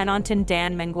ke penonton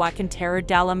dan menguatkan teror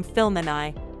dalam film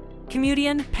ini.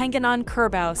 Kemudian, penggunaan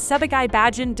kerbau sebagai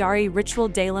bagian dari ritual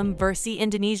dalam versi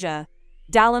Indonesia.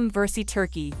 Dalam versi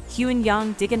Turki, hewan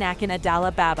yang digunakan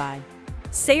adalah babai.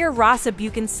 Saya rasa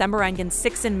bukan sembarangan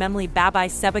Sijjin memilih babai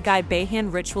sebagai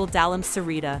bahan ritual dalam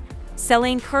cerita.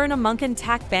 Selain karena mungkin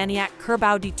tak banyak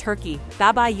kerbau di Turki,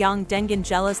 babai yang dengan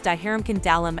jelas diharamkan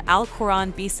dalam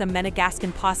Al-Quran bisa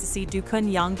menegaskan posisi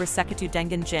dukun yang bersekutu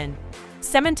dengan jin.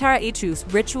 Sementara itu,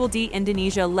 ritual di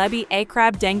Indonesia lebih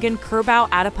akrab dengan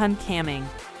kerbau ataupun kambing.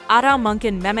 Atau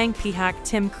mungkin memang pihak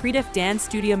tim kreatif dan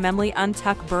studio memilih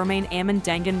untuk bermain aman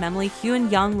dengan memilih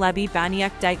hewan yang lebih banyak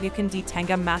digunakan di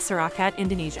tengah masyarakat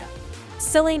Indonesia.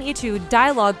 Selain itu,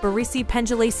 dialog berisi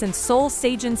penjelasan soal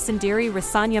Sijjin sendiri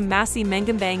rasanya masih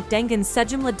mengembang dengan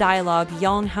sejumlah dialog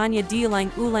yang hanya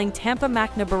diulang-ulang tanpa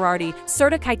makna berarti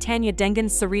serta kaitannya dengan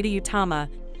cerita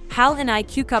utama. Hal ini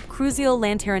cukup krusial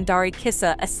lantaran dari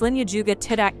kisah aslinya juga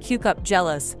tidak cukup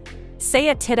jelas.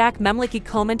 Saya tidak memiliki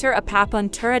komentar apapun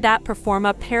terhadap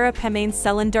performa para pemain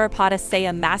selendar pada saya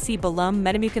masih belum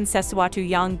menemukan sesuatu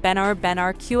yang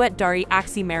benar-benar kuat dari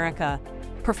aksi mereka.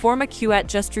 Performa kuat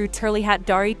justru terlihat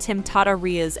dari tim tata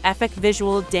rias efek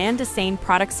visual dan desain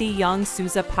produksi yang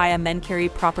susah payah mencari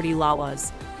properti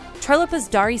lawas. Terlepas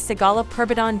dari segala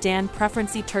perbedaan dan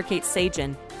preferensi terkait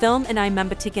Sijjin, film ini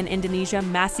membuktikan Indonesia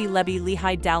masih lebih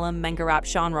lihai dalam menggarap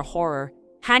genre horror.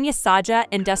 Hanya saja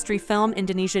industri film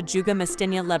Indonesia juga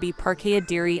mestinya lebih percaya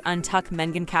diri untuk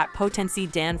mengangkat potensi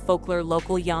dan folklore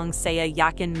lokal yang saya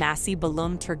yakin masih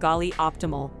belum tergali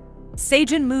optimal.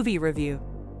 Sijjin Movie Review.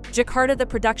 Jakarta. The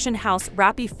production house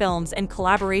Rapi Films, in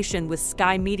collaboration with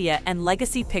Sky Media and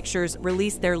Legacy Pictures,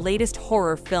 released their latest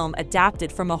horror film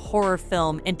adapted from a horror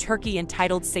film in Turkey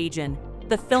entitled Sijjin.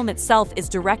 The film itself is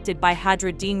directed by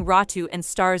Hadrah Ratu and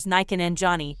stars Niken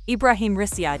Anjani, Ibrahim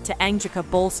Risyad to Anggika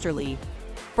Bolsterli.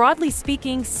 Broadly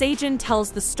speaking, Sijjin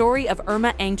tells the story of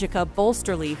Anggika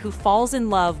Bolsterli, who falls in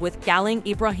love with Daeng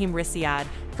Ibrahim Risyad,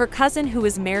 her cousin who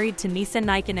is married to Nisa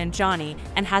Niken Anjani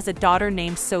and has a daughter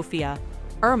named Sofia.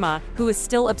 Who is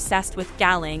still obsessed with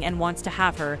Daeng and wants to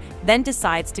have her, then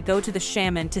decides to go to the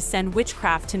shaman to send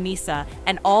witchcraft to Nisa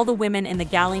and all the women in the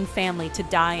Daeng family to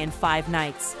die in 5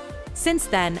 nights. Since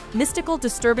then, mystical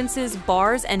disturbances,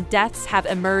 bars, and deaths have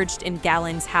emerged in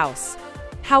Daeng's house.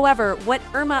 However, what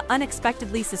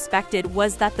unexpectedly suspected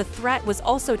was that the threat was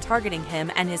also targeting him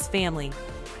and his family.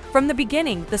 From the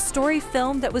beginning, the story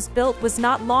film that was built was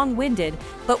not long-winded,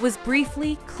 but was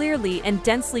briefly, clearly, and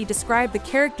densely described the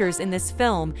characters in this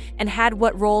film and had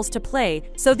what roles to play,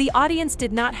 so the audience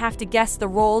did not have to guess the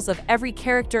roles of every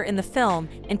character in the film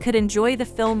and could enjoy the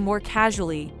film more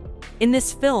casually. In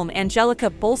this film, Anggika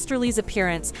Bolsterli's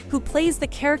appearance, who plays the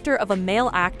character of a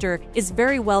male actor, is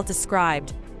very well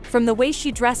described. From the way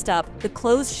she dressed up, the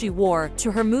clothes she wore,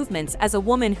 to her movements as a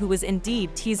woman who was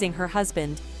indeed teasing her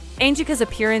husband. Anggika's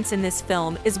appearance in this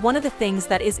film is one of the things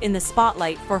that is in the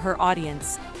spotlight for her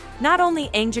audience. Not only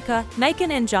Anggika, Niken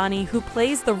Anjani, who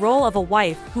plays the role of a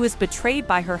wife who is betrayed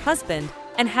by her husband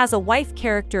and has a wife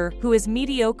character who is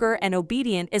mediocre and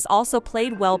obedient, is also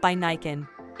played well by Niken.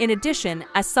 In addition,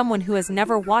 as someone who has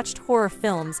never watched horror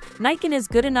films, Niken is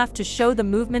good enough to show the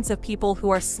movements of people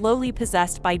who are slowly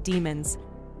possessed by demons.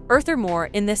 Furthermore,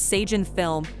 in this Sijjin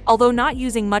film, although not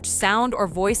using much sound or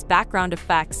voice background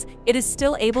effects, it is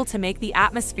still able to make the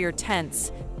atmosphere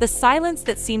tense. The silence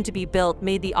that seemed to be built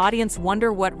made the audience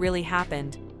wonder what really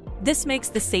happened. This makes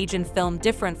the Sijjin film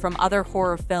different from other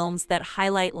horror films that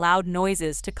highlight loud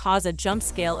noises to cause a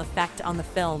jump-scale effect on the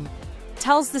film.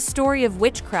 Tells the story of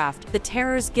witchcraft. The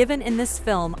terrors given in this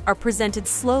film are presented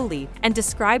slowly and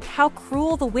described how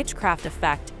cruel the witchcraft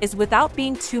effect is without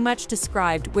being too much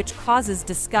described, which causes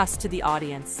disgust to the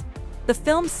audience. The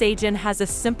film Sijjin has a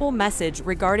simple message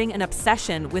regarding an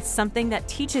obsession with something that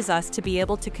teaches us to be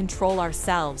able to control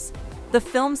ourselves. The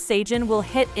film Sijjin will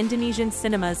hit Indonesian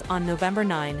cinemas on November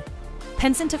 9.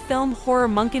 Pencinta film horror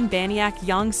mungkin banyak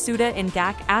yang sudah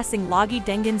enggak asing lagi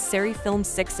dengan seri film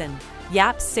Sijjin.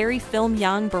 Yap, seri film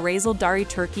yang berasal dari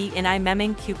Turki ini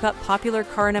memang cukup popular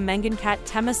karena mengangkat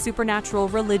tema supernatural,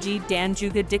 religi, dan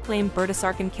juga diklaim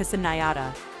berdasarkan kisah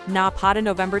nyata. Pada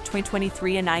November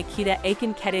 2023 ini kita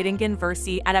akan kedatangan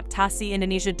versi adaptasi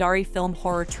Indonesia dari film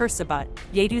horror tersebut,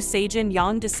 yaitu Sijjin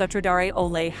yang disutradarai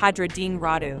oleh Hadrah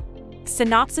Ratu.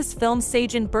 Synopsis film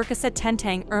Sijjin berkisah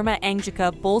tentang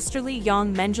Anggika Bolsterli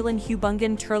yang menjalin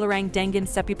hubungan terlarang dengan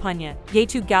sepupunya,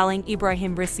 yaitu Daeng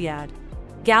Ibrahim Risyad.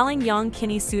 Daeng yang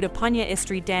kini sudah punya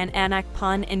istri dan anak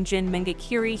pun ingin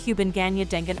mengakhiri hubungannya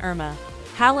dengan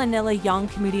Hal inilah yang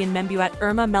kemudian membuat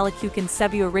melakukan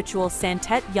sebuah ritual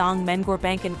santet yang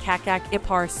mengorbankan kakak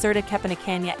ipar serta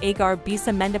keponakannya agar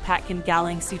bisa mendapatkan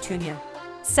Daeng seutuhnya.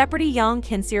 Seperti yang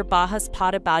kinsir bahas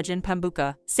pada bagian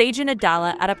pembuka, Sijjin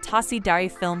adalah adaptasi dari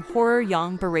film horror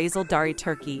yang berasal dari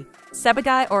Turki.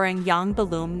 Sebagai orang yang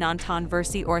belum nonton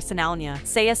versi orisinalnya,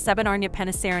 saya sebenarnya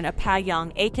penasaran apa yang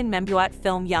akan membuat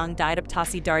film yang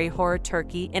diadaptasi dari horror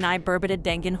Turki ini berbeda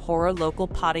dengan horror lokal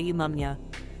pada umumnya.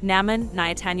 Namun,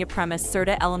 nyatanya premis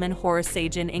serta elemen horror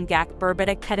Sijjin enggak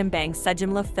berbeda ketimbang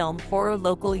sejumlah film horror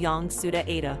lokal yang sudah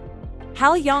ada.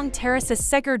 Hal yang terasa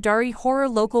segar dari horror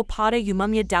lokal pada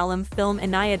umumnya dalam film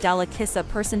ini adalah kisah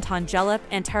percintaan gelap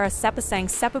antara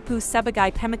sepasang sepupu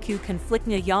sebagai pemicu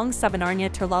konfliknya yang sebenarnya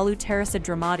terlalu terasa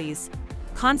dramatis.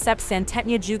 Konsep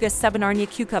santetnya juga sebenarnya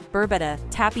cukup berbeda,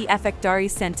 tapi efek dari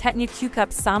santetnya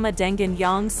cukup sama dengan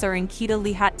yang sering kita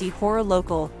lihat di horror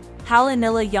lokal. Hal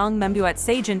inilah yang membuat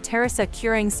Sijjin terasa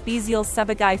kurang spesial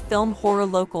sebagai film horror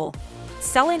lokal.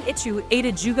 Selain itu,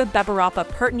 ada juga beberapa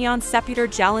pertanyaan seputar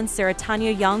jalan ceritanya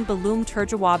yang belum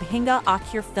terjawab hingga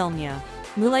akhir filmnya.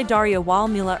 Mulai dari awal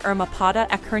mula pada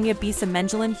akhirnya bisa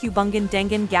menjalin hubungan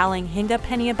dengan Daeng hingga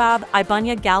penyebab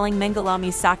ibunya Daeng mengalami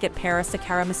sakit parah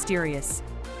secara misterius.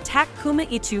 Tak kuma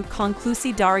itu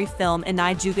konklusi dari film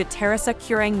ini juga terasa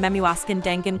kurang memuaskan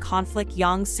dengan konflik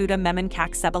yang sudah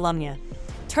memuncak sebelumnya.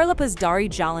 Terlepas dari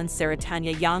jalan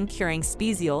ceritanya yang kurang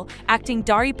spesial, acting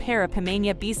dari para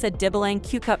pemainnya bisa dibilang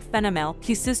cukup fenomenal,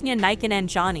 khususnya Niken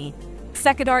Anjani.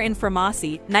 Sekedar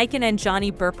informasi, Niken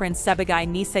Anjani berperan sebagai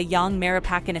Nisa yang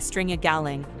merupakan istrinya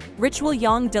Galang. Ritual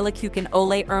yang dilakukan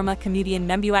oleh Irma kemudian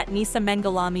membuat Nisa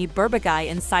mengalami berbagai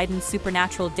insiden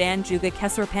supernatural dan juga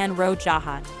kesurupan roh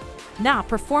jahat. Nah,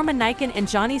 performa Niken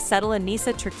Anjani setelah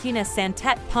Nisa terkena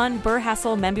santet pun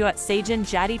berhasil membuat Sijjin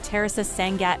jadi terasa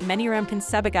sangat menyeramkan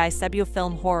sebagai sebuah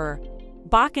film horror.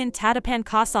 Bahkan tatapan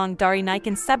kosong dari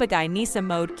Niken sebagai Nisa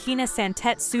mode kena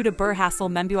santet sudah berhasil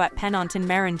membuat penonton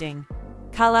merinding.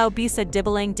 Kalau bisa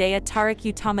dibilang daya tarik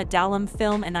utama dalam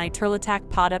film ini terletak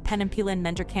pada penampilan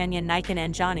menderkannya Niken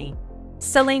Anjani.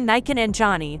 Selain Niken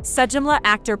Anjani, sejumlah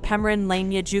aktor pemeran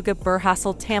lainnya juga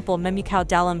berhasil tampil memukau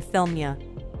dalam filmnya.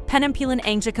 Penampilan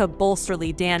Anggika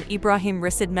Bolsterli dan Ibrahim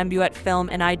Risyad membuat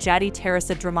film ini jadi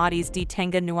terasa dramatis di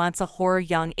tengah nuansa horror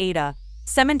yang ada.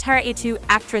 Sementara itu,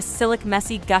 aktris cilik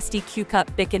Messi Gusti cukup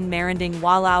bikin merinding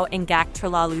walau enggak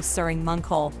terlalu sering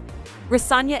muncul.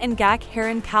 Rasanya enggak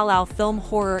heran kalau film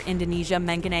horror Indonesia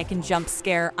menggunakan jump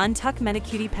scare untuk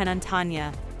menakuti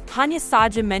penontonnya. Hanya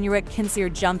saja menurut kinsir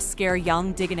jump scare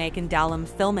yang digunakan dalam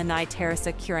film ini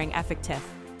terasa kurang efektif.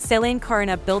 Selain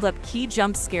karena build-up key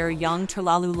jump scare yang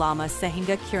terlalu lama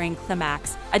sehingga kurang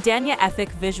klimaks, adanya efek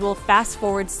visual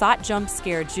fast-forward saat jump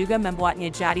scare juga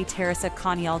membuatnya jadi terasa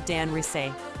konyol dan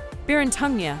risih.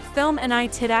 Beruntungnya, film ini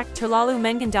tidak terlalu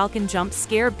mengandalkan jump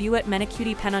scare buat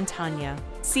menakuti penontonnya.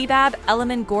 Sebab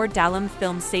elemen gore dalam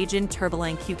film Sijjin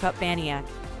terbilang cukup banyak.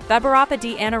 Beberapa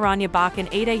di antaranya bahkan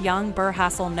ada yang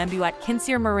berhasil membuat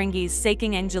kinsir meringis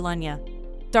saking angelanya.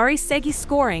 Dari segi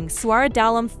scoring, suara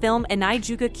dalam film ini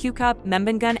juga cukup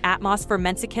membanggakan atmosfer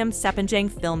mensakim sepanjang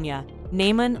filmnya.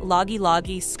 Namun,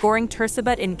 lagi-lagi scoring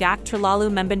tersebut enggak terlalu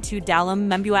membantu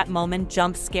dalam membuat momen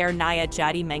jump scare naya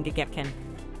jadi menggigitkan.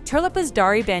 Terlepas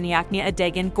dari banyaknya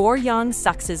adegan gore yang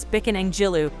sukses bikin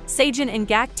Anggilu, Sijjin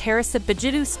enggak terasa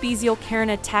begitu spesial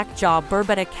karena tak jauh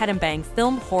berbeda ketimbang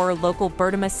film horror lokal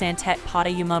bernama santet pada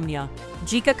umumnya.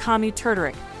 Jika kamu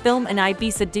tertarik, film ini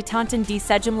bisa ditonton di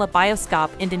sejumlah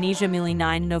bioskop Indonesia mulai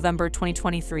 9 November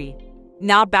 2023.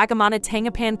 Now bagaimana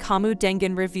tanggapan kamu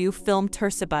dengan review film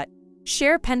tersebut?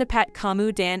 Share pendapat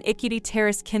kamu dan ikuti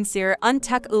terus kinsir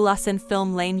untuk ulasan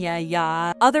film lainnya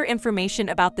ya. Other information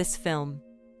about this film.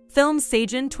 Film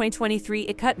Sijjin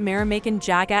 2023 ikut meramakan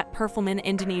jagat perfilman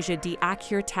Indonesia di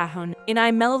akhir tahun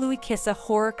ini melalui kisah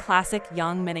horror klasik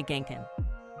yang menegangkan.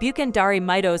 Bukan dari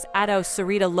mitos atau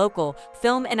cerita lokal,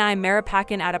 film ini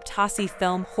merupakan adaptasi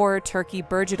film horror Turki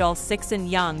berjudul Sijjin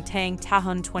yang tayang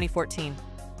tahun 2014.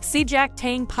 Sejak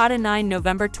tayang pada 9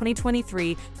 November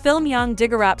 2023, film yang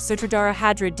digarap sutradara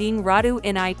Hadrah ding Ratu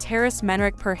ini terus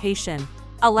menarik perhatian.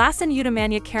 Alasan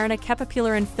utamanya karena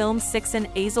kepopularan film Sijjin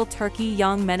asal Turki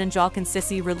yang menonjolkan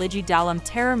sisi religi dalam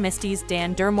teror mistis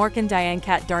dan dermorkan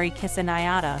diangkat dari kisah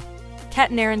nyata.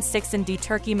 Ketenaran Sijjin di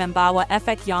Turki membawa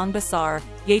efek yang besar,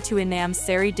 yaitu 6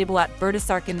 seri dibuat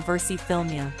berdasarkan versi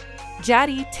filmnya.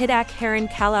 Jadi, tidak heran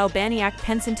kalau banyak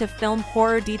pencinta film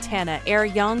horror di tanah air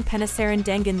yang penasaran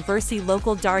dengan versi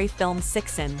lokal dari film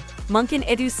Sijjin. Mungkin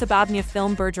itu sebabnya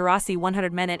film berdurasi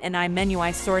 100 menit ini menuai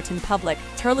sorotan publik,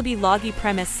 terlebih lagi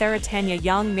premis ceritanya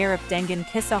yang mirip dengan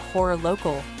kisah horror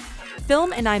lokal. Film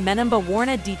ini menambah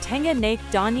warna di tengah naik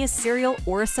daunnya serial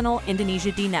original Indonesia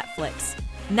di Netflix.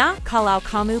 Nah, kalau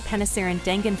kamu penasaran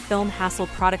dengan film hasil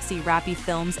produksi Rapi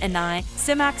Films ini,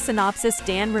 simak sinopsis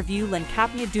dan review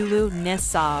lengkapnya dulu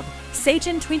nisab.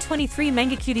 Sijjin 2023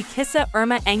 mengikuti kisah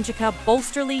Irma Anggika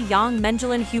Bolsterli yang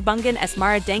menjalin hubungan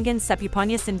asmara dengan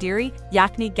sepupunya sendiri,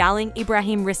 yakni Galang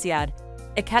Ibrahim Risyad.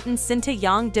 Ikatan cinta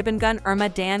yang dibangun Irma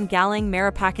dan Galang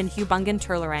merupakan hubungan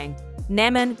terlarang.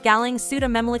 Namun, Galang sudah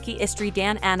memiliki istri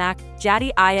dan anak,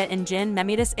 jadi ia ingin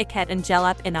memutus ikatan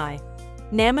gelap ini.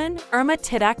 Namun, Irma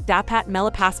tidak dapat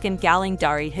melepaskan Galang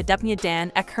dari hidupnya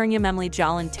dan akhirnya memilih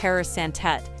jalan teror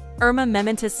santet. Irma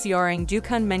meminta seorang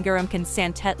dukun menggeramkan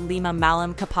santet 5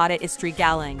 malam kepada istri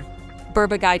Galang.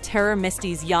 Berbagai teror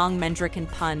mistis yang mendirikan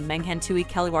pun menghantui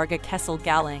keluarga kesal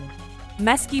Galang.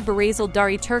 Meski berasal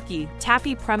dari Turki,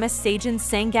 tapi premis Sijjin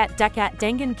sangat dekat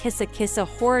dengan kisah-kisah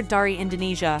horror dari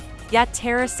Indonesia, ya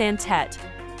teror santet.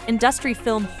 Industri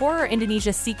film horror Indonesia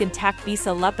seakan tak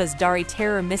bisa lepas dari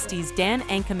teror mistis dan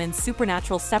ancaman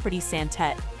supernatural seperti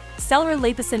santet. Seluruh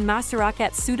lapisan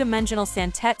masyarakat sudah mengenal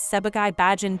santet sebagai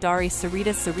bagian dari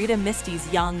cerita-cerita mistis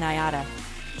yang nyata.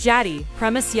 Jadi,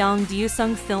 premis yang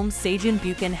diusung film Sijjin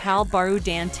bukan hal baru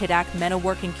dan tidak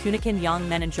menawarkan keunikan yang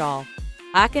menonjol.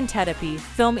 Akan tetapi,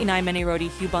 film inai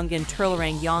menirodi hubungan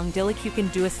terlarang yang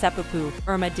dilakukan dua sepupu,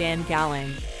 Irma dan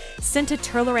Galang. Sinta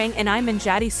terlarang inai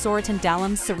menjadi sorotan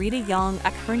dalam cerita yang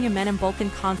akhirnya menimbulkan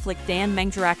konflik dan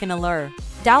menjarakan alur.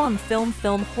 Dalam film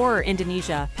horror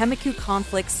Indonesia, pemicu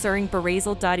konflik sering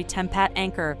berasal dari tempat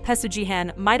angker,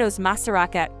 pesugihan, mitos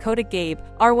masyarakat, kota gaib,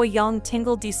 arwah yang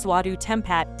tinggal di suatu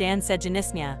tempat, dan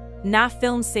sejenisnya. Na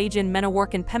film Sijjin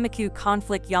menawarkan pemicu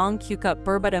konflik yang cukup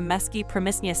berbeda meski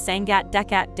premisnya sangat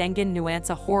dekat dengan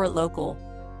nuansa horror lokal.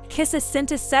 Kisah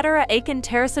cinta setara akan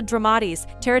terasa dramatis,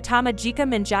 terutama jika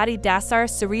menjadi dasar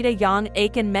cerita yang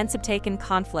akan menciptakan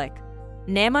konflik.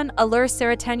 Namun, alur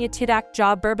ceritanya tidak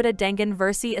jauh berbeda dengan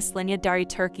versi aslinya dari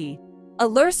Turki.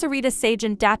 Alur cerita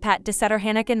Sijjin dapat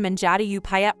disederhanakan menjadi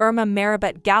upaya Irma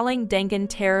merebut Galang dengan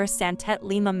teror santet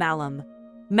 5 malam.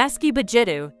 Meski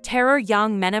begitu, teror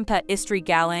yang menimpa istri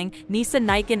Galang, Nisa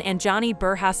Naikin Anjani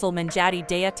berhasil menjadi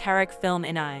daya tarik film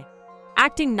ini.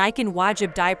 Acting Naikin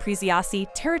wajib diapresiasi,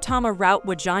 terutama raut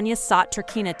wajahnya saat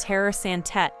terkena teror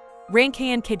santet.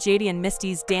 Rangkaian kejadian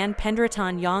mistis dan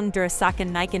penderitaan yang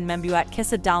dirasakan Naikin membuat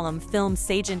kisah dalam film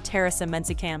Sijjin terasa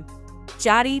mencekam.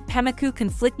 Jadi, pemicu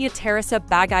konfliknya terasa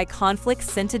bagai konflik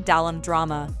cinta dalam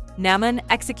drama. Namun,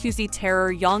 eksekusi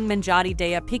teror yang menjadi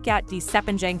daya pikat di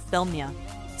sepanjang filmnya.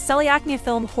 Selayaknya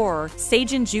film horror,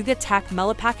 Sijjin juga tak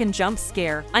melupakan jump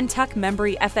scare untuk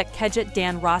memberi efek kejut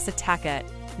dan rasa takut.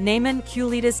 Namun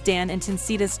kualitas dan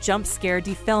intensitas jump scare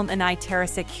di film ini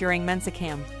terasa kurang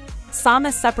mencekam.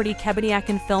 Sama seperti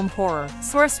kebanyakan film horror,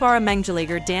 suara-suara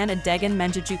menggeligar dan adegan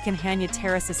menjejukkan hanya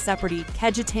terasa seperti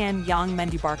kejutan yang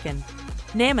mendebarkan.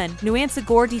 Namun, nuansa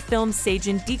gore di film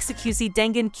Sijjin dieksekusi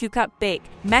dengan cukup baik,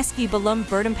 meski belum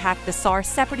berdampak besar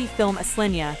seperti film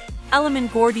aslinya.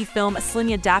 Elemen gore di film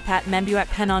aslinya dapat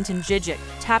membuat penonton jijik,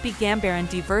 tapi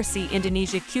gambaran di versi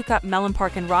Indonesia cukup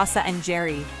melemparkan rasa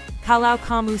enjeri. Kalau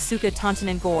kamu suka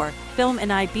tontonan gore, film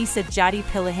ini bisa jadi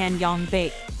pilihan yang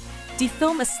baik. Di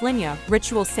film aslinya,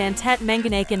 ritual santet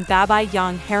menggunakan babai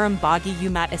yang haram bagi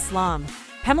umat Islam.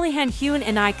 Pemilihan hewan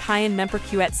ini kian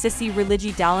memperkuat sisi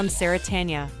religi dalam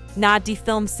ceritanya. Nah, di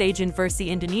film Sijjin versi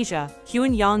Indonesia,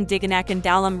 hewan yang digunakan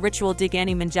dalam ritual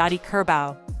digani menjadi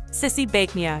kerbau. Sisi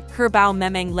baiknya, kerbau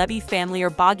memang lebih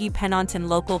familiar bagi penonton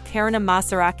lokal karena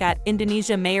masyarakat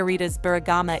Indonesia mayoritas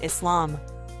beragama Islam.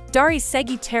 Dari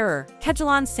segi teror,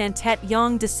 kejalan santet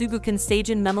yang disuguhkan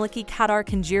Sijjin memiliki kadar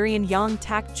kejirian yang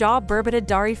tak jauh berbeda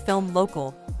dari film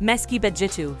lokal. Meski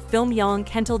begitu, film yang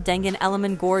kental dengan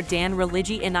elemen gore dan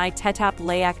religi ini tetap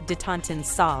layak ditonton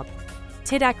sob.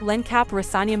 Tidak lengkap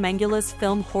rasanya mengulas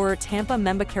film horror tanpa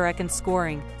membicarakan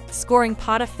scoring. Scoring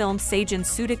pada film Sijjin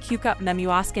sudah cukup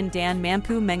memuaskan dan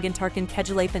mampu menggentarkan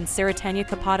kejelapan ceritanya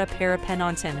kepada para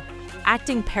penonton.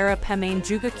 Acting para pemain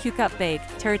juga cukup baik,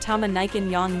 terutama Naikin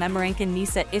yang memerankan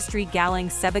Nisa istri Galang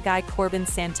sebagai korban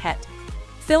santet.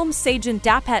 Film Sijjin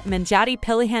dapat menjadi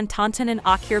pilihan tontonan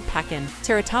akhir pekan,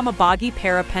 terutama bagi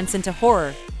para pencinta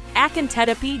horror. Akan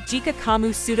tetapi, jika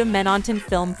kamu sudah menonton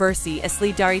film versi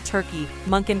asli dari Turki,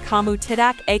 mungkin kamu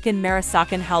tidak akan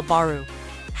merasakan hal baru.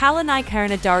 Hal ini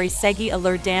karena dari segi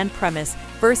alur dan premis,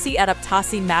 versi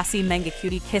adaptasi masih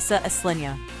mengikuti kisah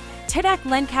aslinya. Tidak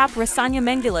lengkap rasanya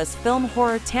mengulas film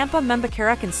horror tanpa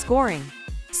membicarakan scoring.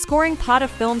 Scoring pada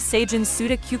film Sijjin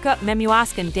sudah cukup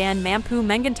memuaskan dan mampu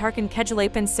menggentarkan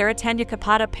kejelapan ceritanya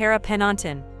kepada para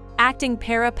penonton. Acting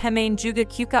para pemain juga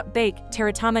cukup baik,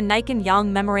 terutama Naikin yang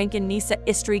memerankan Nisa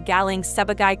istri Galang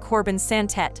sebagai korban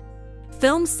santet.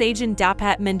 Film Sijjin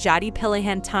dapat menjadi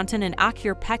pilihan tontonan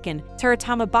akhir pekan,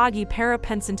 terutama bagi para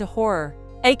pencinta horror.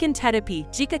 Akan tetapi,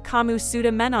 jika kamu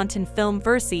sudah menonton film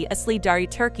versi asli dari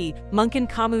Turki, mungkin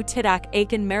kamu tidak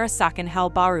akan merasakan hal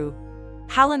baru.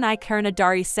 Hal ini karena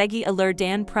dari segi alur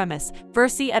dan premis,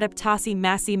 versi adaptasi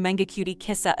masih mengikuti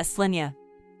kisah aslinya.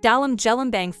 Dalam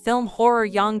gelembang film horror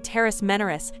yang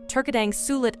terus-menerus, terkadang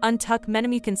sulit untuk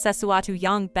menemukan sesuatu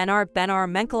yang benar-benar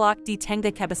mengkelak di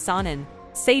tengah kebosanan.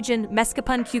 Sijjin,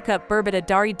 meskipun cukup berbeda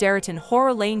dari deretan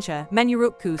horror lainnya,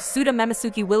 menurutku sudah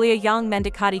memasuki wilayah yang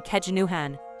mendekati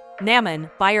kejenuhan. Namun,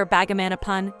 biar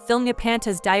bagaimanapun, filmnya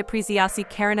pantas diapresiasi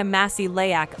karena masih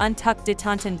layak untuk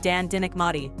ditonton dan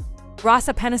dinikmati.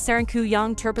 Rasa penasaranku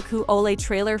yang terpaku oleh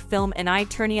trailer film ini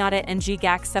ternyata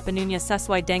enggak sepenuhnya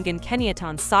sesuai dengan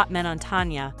kenyataan saat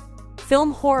menontonnya.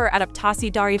 Film horror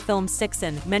adaptasi dari film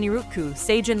Sijjin, menurutku,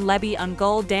 Sijjin lebih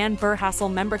unggul dan berhasil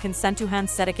memberikan sentuhan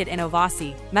sedikit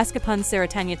inovasi, meskipun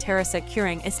ceritanya terasa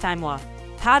kurang istimewa.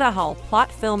 Padahal,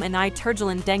 plot film ini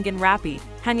terjalan dengan rapi,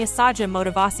 hanya saja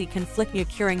motivasi konfliknya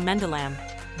kurang mendalam.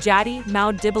 Jadi,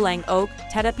 mau dibilang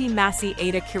tetapi masih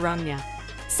ada kurangnya.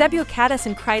 Sebio Katas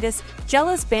and Kritis,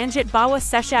 Jealous Banjit Bawa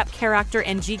Seshap character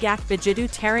and Jigak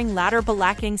Bijidu Tearing Ladder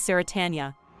Balaking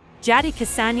Saratanya. Jadi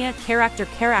Kasanya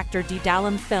character di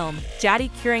dalam film,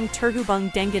 Jadi Kuring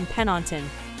Terhubung Dengan Penonton.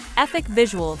 Ethic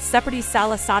visual, seperti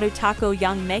salah satu tako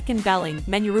yang makan beling,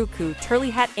 menyuruhku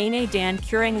terlihat aneh dan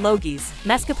kurang logis,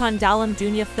 meskipun dalam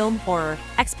dunia film horror,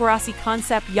 eksplorasi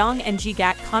konsep yang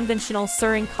enjigak konvensional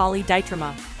sering kali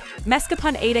diterima.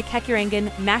 Meskipun ada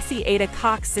kekurangan, masih ada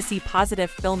kok sisi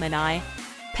positif film ini.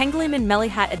 Pengliman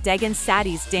melihat adegan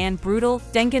sadis dan brutal,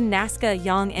 dengan naskah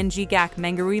yang enjigak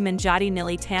mengeri menjadi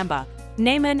nilai tambah.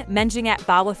 Namun, mengingat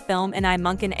bahwa film ini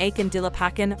mungkin akan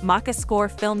dilupakan, maka skor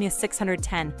filmnya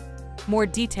 610. More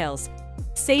details.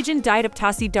 Sijjin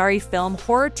diadaptasi dari film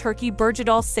horror Turki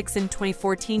berjudul Sijjin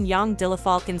 2014 yang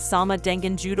dilafalkan sama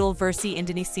dengan judul versi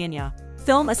Indonesianya.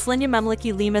 Film aslinya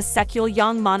memiliki 5 sekul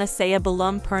yang mana saya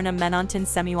belum pernah menonton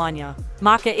semuanya.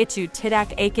 Maka itu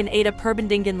tidak akan ada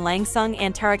perbandingan langsung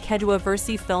antara kedua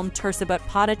versi film tersebut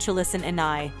pada tulisan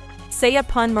ini. Saya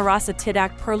pun merasa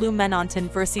tidak perlu menonton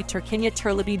versi Turkinya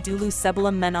terlebih dulu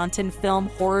sebelum menonton film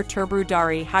horror terbaru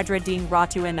dari Hadrah dan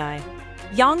Ratu ini.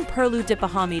 Yang perlu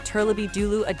dipahami terlebih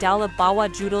dulu adalah bahwa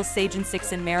judul Sijjin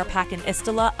Sijjin merupakan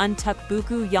istilah untuk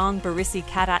buku yang berisi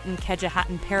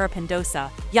kejahatan para pendosa,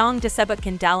 yang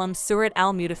disebutkan dalam surat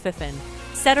Al-Mutaffifin.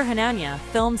 Sederhananya,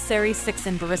 film seri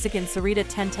Sijjin berisikan cerita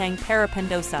tentang para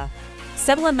pendosa.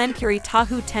 Sebelum mencari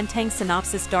tahu tentang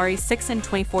sinopsis dari Sijjin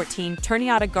 2014,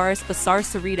 ternyata garis besar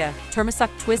cerita, termasuk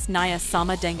twist nya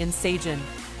sama dengan Sijjin.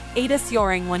 Ada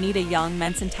seorang wanita yang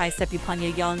mencintai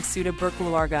sepupunya yang sudah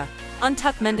berkeluarga.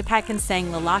 Untuk mendapatkan sang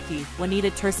lelaki,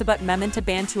 wanita tersebut meminta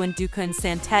bantuan dukun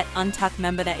santet untuk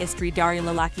membina istri dari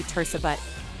lelaki tersebut.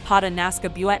 Pada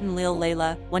naskah buatan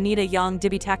Laila, wanita yang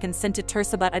dibitakan cinta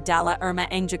tersebut adalah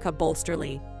Anggika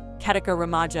Bolsterli. Ketika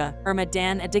remaja,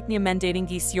 dan adiknya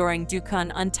mendatangi seorang dukun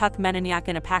untuk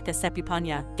menanyakan apakah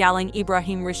sepupunya, galang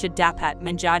Ibrahim Risyad dapat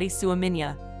menjadi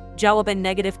suaminya. Jawaban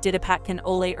negatif didapatkan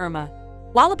oleh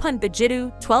Walaupun begitu,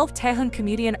 12 tahun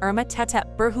kemudian tetap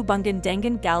berhubungan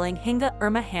dengan galang hingga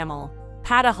hamil.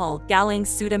 Padahal, galang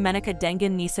sudah menikah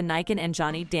dengan Nisa Naikan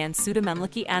Anjani dan sudah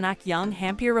memiliki anak yang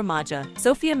hampir remaja,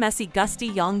 Sofia Messi Gusti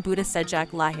yang Buddha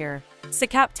sejak lahir.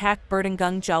 Sikap tak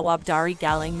bertanggung jawab dari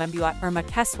galang membuat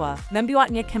keswa,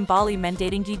 membuatnya kembali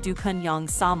mendatangi dukun yang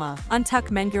sama,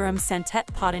 untuk mengirim santet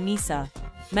pada Nisa.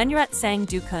 Menurut sang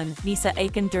dukun, Nisa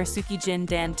akan Sijjin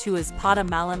dan tuas pada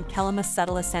malam kelima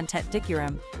setelah santet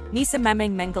dikirim. Nisa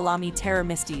memang mengalami teror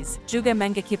mistis, juga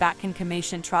mengakibatkan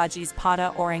kematian tragis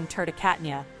pada orang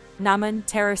terdekatnya. Namun,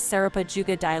 teror serupa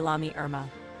juga dialami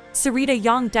Cerita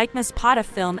yang dikemas pada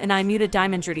film ini mudah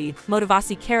dimengerti,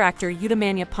 motivasi karakter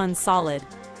utamanya pun solid.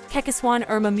 Kekasihan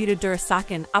mudah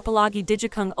dirasakan, apalagi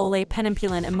didukung oleh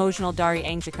penampilan emosional dari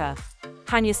Anggika.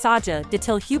 Hanya saja,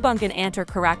 detail hubungan antar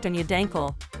karakternya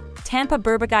dangkal. Tanpa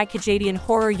berbagai kejadian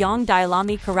horror yang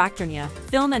dialami karakternya,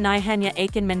 film ini hanya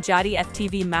akan menjadi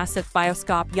FTV masif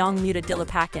bioskop yang mudah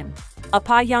dilupakan.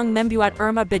 Apa yang membuat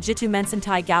begitu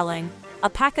mencintai galang?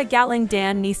 Apakah galang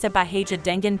dan Nisa bahagia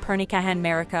dengan pernikahan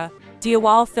mereka? Di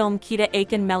awal film kita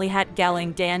akan melihat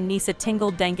galang dan Nisa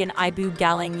tinggal dengan ibu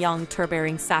galang yang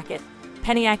terbaring sakit.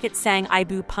 Penyakit sang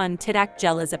ibu pun tidak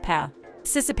jelas apa.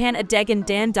 Sisipan adegan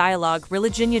dan dialog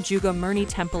religinya juga murni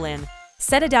tempelan.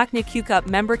 Setidaknya cukup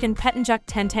memberikan petunjuk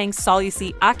tentang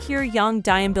solusi akhir yang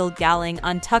diambil galang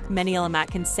untuk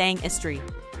menyelamatkan sang istri.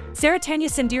 Saratanya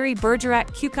sendiri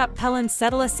bergerak cukup pelan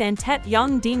setelah santet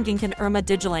yang diinginkan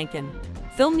dijalankan.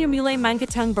 Filmnya mulai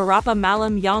menghitung beberapa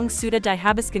malam yang sudah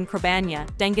dihabiskan korbannya,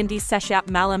 dengan di setiap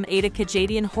malam ada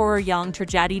kejadian horror yang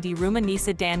terjadi di rumah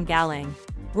Nisa dan galang.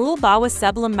 Rule bahwa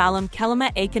sebelum malam kelima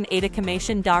akan ada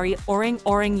kematian dari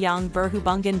orang-orang yang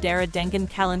berhubungan darah dengan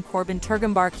kalian korban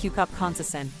tergambar cukup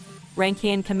konsisten.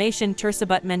 Rangkaian kematian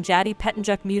tersebut menjadi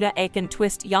petunjuk mudah akan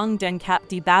twist yang diungkap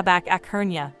di babak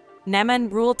akhirnya.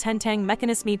 Namun rule tentang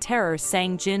mekanisme teror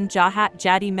sang jin jahat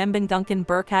jadi membingungkan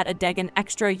berkat adegan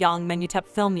ekstra yang menutup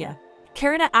filmnya.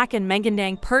 Karena akan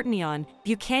mengundang pertanyaan,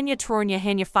 bukannya turunnya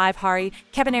hanya 5 hari,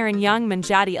 kebenaran yang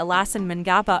menjadi alasan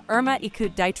mengapa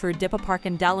ikut diatur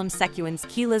dipaparkan dalam sekuens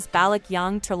kilas balik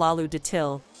yang terlalu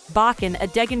detail. Bahkan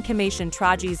adegan kematian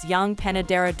tragis yang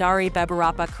penadera dari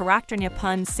beberapa karakternya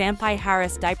pun sampai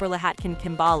harus diperlihatkan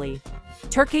kembali.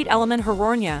 Terkait elemen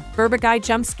horornya, berbagai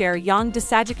jumpscare yang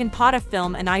disajikan pada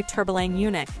film ini terbilang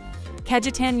unik.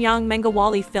 Kejahatan yang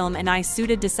mengawali film ini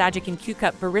sudah disajikan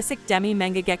cukup berisik demi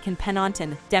mengagetkan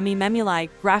penonton, demi memulai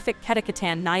grafik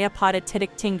kedekatan nya pada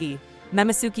titik tinggi.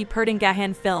 Memasuki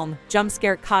pertengahan film,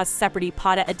 jumpscare khas seperti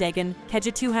pada adegan,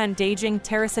 kejatuhan daging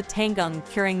terasa tanggung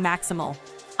kuring maksimal.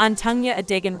 Antungnya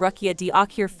adegan rukia di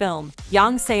akhir film,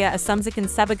 yang saya asumsikan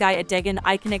sebagai adegan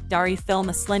ikonik dari film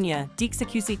aslinya,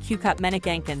 dieksekusi kukat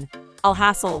menegangkan.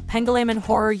 Alhasil, pengalaman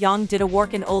horror yang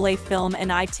ditawarkan oleh film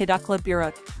ini tidaklah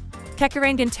buruk.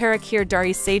 Kekurangan terakhir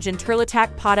dari Sijjin terletak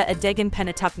pada adegan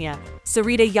penutupnya.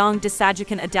 Cerita yang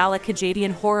disajikan adalah kejadian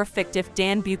horror fiktif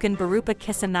dan bukan berupa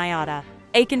kisah nyata.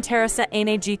 Akan terasa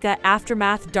aneh jika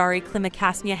aftermath dari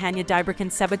klimakasnya hanya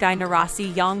diberikan sebagai narasi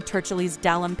yang tertulis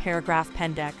dalam paragraf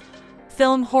pendek.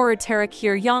 Film horror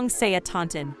terakhir yang saya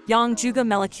tonton, yang juga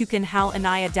melakukan hal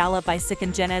ini adalah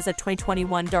Bisikan Jenazah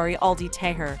 2021 dari Aldi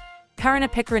Taher.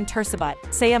 Karena pikiran tersebut,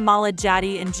 saya malah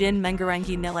jadi ingin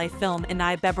mengurangi nilai film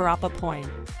ini beberapa poin.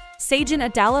 Sijjin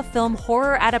adalah film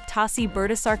horror adaptasi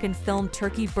berdasarkan film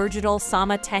Turki berjudul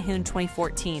sama tahun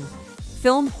 2014.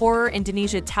 Film horror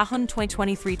Indonesia tahun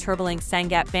 2023 terbilang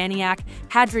sangat banyak,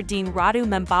 Hadrah Ratu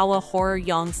membawa horror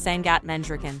yang sangat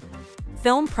menjijikan.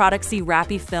 Film produksi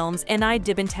Rapi Films ini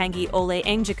dibintangi oleh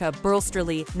Anggika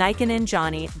Bolsterli, Niken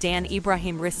Anjani, dan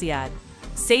Ibrahim Risyad.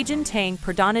 Sijjin tayang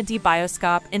perdana di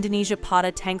bioskop Indonesia pada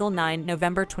tanggal 9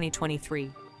 November 2023.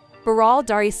 Berawal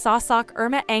dari sosok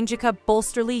Anggika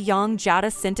Bolsterli yang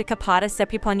jatuh cinta kepada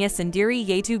sepupunya sendiri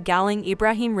yaitu galang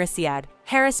Ibrahim Risyad,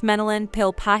 harus menelan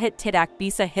pil pahit tidak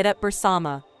bisa hidup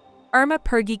bersama.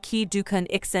 Pergi ke dukun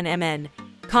iksan mn,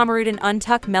 kemudian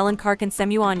untuk melancarkan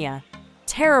semuanya.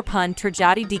 Teror pun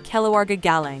terjadi di keluarga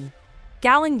galang.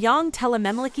 Galang yang telah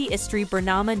memiliki istri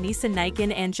bernama Nisa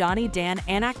Niken Anjani dan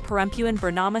anak perempuan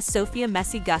bernama Sofia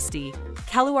Messi Gusti.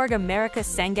 Keluarga mereka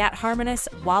sangat harmonis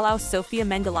walau Sofia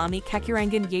mengalami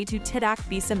kekurangan yaitu tidak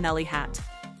bisa melihat.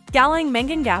 Galang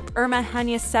menganggap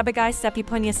hanya sebagai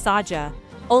sepupunya saja.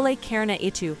 Oleh karena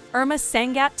itu,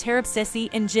 sangat terobsesi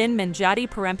ingin menjadi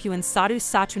perempuan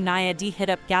satu-satunya di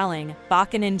hidup galang,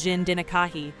 bahkan ingin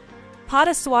dinikahi.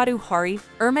 Pada suatu hari,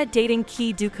 dating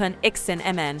ke dukun iksan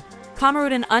mn.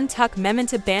 Kemudian untuk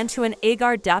meminta bantuan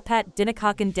agar dapat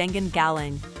dinikakan dengan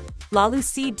galang. Lalu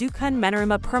si dukun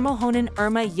menerima permohonan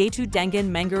yaitu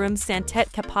dengan mengirim santet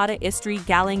kepada istri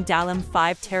galang dalam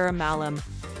 5 teror malam.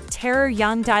 Teror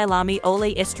yang dialami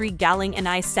oleh istri galang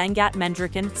ini sangat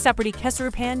menjijikan seperti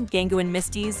kesurupan, gangguan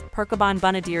mistis, percobaan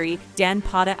bunuh diri, dan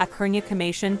pada akhirnya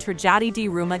kematian terjadi di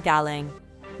rumah galang.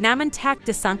 Namun tak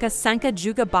disangka-sangka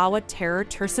juga bahwa teror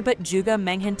tersebut juga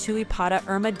menghantui pada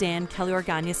dan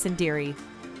keluarganya sendiri.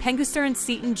 Penggusuran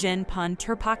Sijjin pun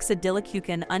terpaksa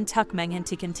dilakukan untuk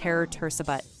menghentikan teror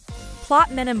tersebut.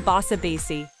 Plot minim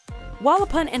basa-basi.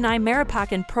 Walaupun ini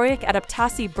merupakan proyek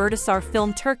adaptasi berdasar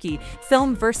film Turki,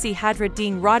 film versi Hadrah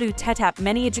Ratu tetap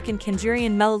menyajikan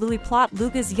kejadian melalui plot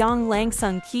lugas yang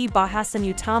langsung ke bahasan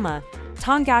utama.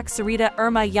 Tonggak cerita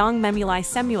yang memulai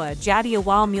semua jadi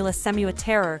awal mula semua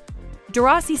teror.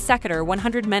 Durasi sekitar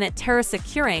 100 menit terasa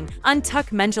kurang untuk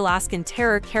menjelaskan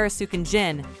teror kerasukan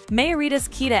jin. Mayoritas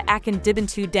kita akan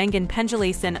dibantu dengan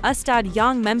penjelasan ustad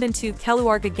yang membantu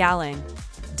keluarga galang.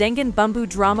 Dengan bumbu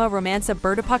drama romansa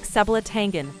berdepak sebelah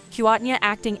tangan, kuatnya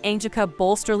acting Anggika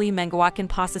Bolsterli menggunakan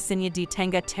posisinya di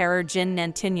tengah teror jin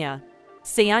nantinya.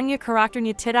 Sayangnya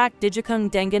karakternya tidak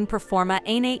didukung dengan performa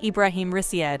aneh Ibrahim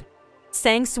Risyad.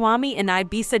 Sang suami ini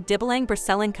bisa dibilang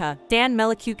berselingkuh dan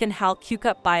melakukan hal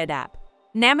kukat biadab.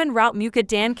 Namun raut muka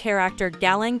dan karakter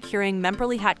galang kurang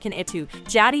memperlihatkan itu,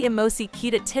 jadi emosi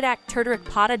kita tidak tertarik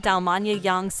pada dalmannya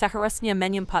yang seharusnya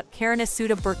menyempat karena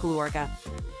sudah berkeluarga.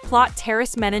 Plot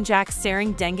terus menanjak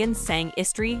sering dengan sang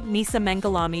istri Nisa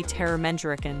mengalami teror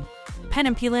menjijikan.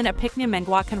 Penampilan apiknya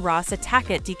menggunakan rasa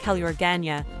takut di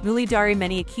keluarganya, mulai dari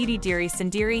menyakiti diri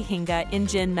sendiri hingga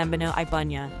ingin membunuh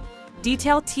ibunya.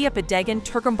 Detail tiap adegan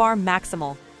tergambar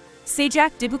maksimal.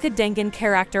 Sejak dibuka dengan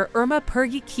karakter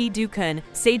pergi ke dukun,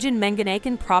 Sijjin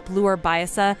menggunakan prop luar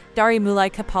biasa dari mulai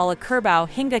kepala kerbau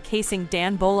hingga casing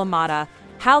dan bola mata.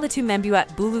 Hal itu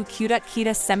membuat bulu kuduk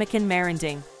kita semakin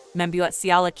merinding, membuat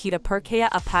siala kita percaya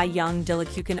apa yang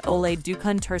dilakukan oleh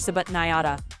dukun tersebut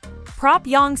nyata. Prop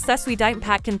yang sesuai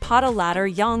ditempatkan pada ladder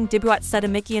yang dibuat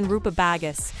sedemikian rupa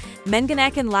bagus,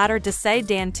 menggunakan ladder desai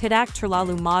dan tidak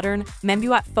terlalu modern,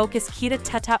 membuat fokus kita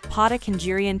tetap pada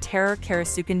kejadian teror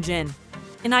kerasukan jin.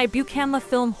 Ini bukanlah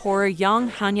film horror yang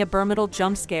hanya bermodal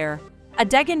jump scare.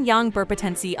 Adegan yang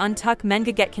berpotensi untuk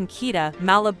mengagetkan kita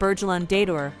malah berjalan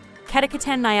dadur.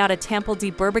 Kedekatan nyata tampil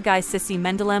di berbagai sisi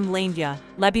mendalam lainnya,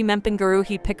 lebih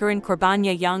mempengaruhi pikiran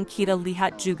korbannya yang kita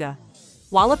lihat juga.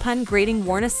 Walaupun grading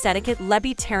warna sedikit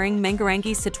lebih terang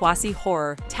mengurangi situasi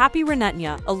horror, tapi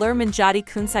renatnya alur menjadi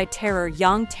kunsai teror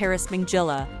yang terus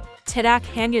menggila. Tidak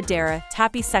hanya darah,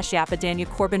 tapi sesiapa danya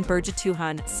korban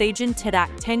berjatuhan, Sijjin tidak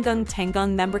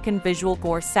tanggung-tanggung memberikan visual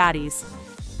gore sadis.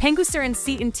 Penggusuran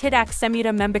Sijjin tidak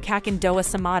semudah membekakan doa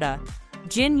semata.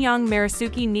 Jin Yang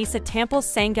Marisuki Nisa Tampal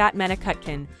Sangat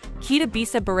Menakutkan, Kita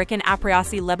Bisa Barikan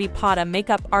Apriasi Lebi Pada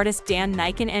makeup artist Dan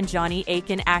Naikan and Johnny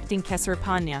Aiken acting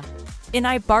Kesarpanya.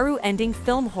 Inai Baru ending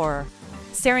film horror.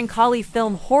 Sarangkali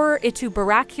film horror itu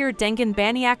berakhir dengan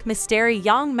banyak misteri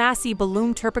yang masih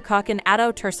belum terpecahkan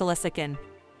atau terselesaikan.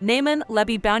 Namun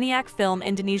lebih banyak film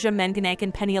Indonesia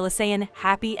menggunakan penyelesaian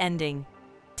happy ending.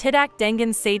 Tidak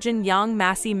dengan Sijjin yang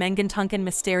masih menggantungkan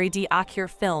misteri di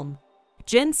akhir film.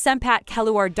 Jin sempat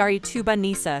keluar dari tubuh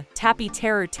Nisa, tapi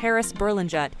terus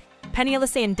berlanjut.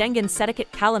 Penyelesaian dengan sedikit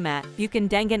kalimat, bukan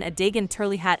dengan adegan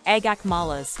terlihat agak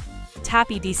malas.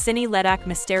 Tapi di sini letak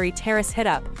misteri terus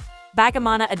hidup.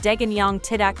 Bagaimana adegan yang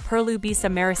tidak perlu bisa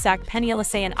merusak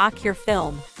penyelesaian akhir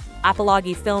film.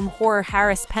 Apalagi film horror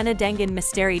harus penuh dengan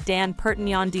misteri dan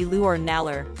pertanyaan di luar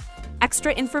nalar.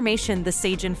 Extra information The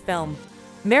Sijjin film.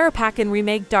 Merupakan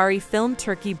remake dari film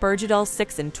Turki berjudul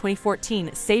Sijjin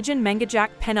 2014. Sijjin mengajak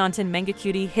penonton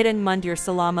mengikuti hidung mundur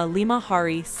selama 5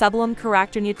 hari sebelum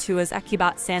karakternya tuas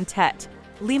akibat santet.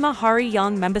 5 hari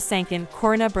yang membosankan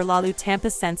karena berlalu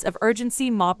tanpa sense of urgency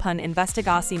maupun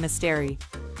investigasi misteri.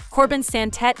 Korban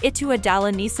santet itu adalah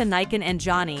Nisa Naikan and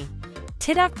Johnny.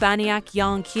 Tidak banyak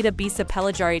yang kita bisa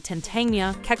pelajari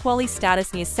tentangnya kecuali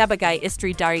statusnya sebagai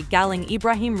istri dari Galang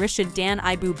Ibrahim Risyad dan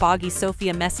ibu bagi Sofia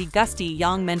Messi Gusti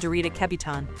yang menderita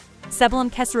kebutaan.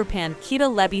 Sebelum kesurupan, kita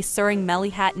lebih sering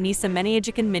melihat Nisa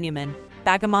menyajikan minuman,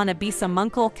 bagaimana bisa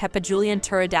muncul kepedulian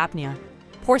terhadapnya.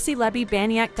 Porsi lebih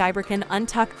banyak diberikan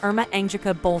untuk Anggika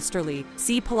Bolsterli,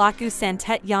 si pelaku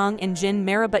santet yang ingin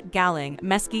merebut Galang,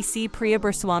 meski si pria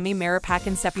bersuami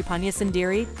merupakan sepupunya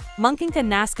sendiri. Mungkinkah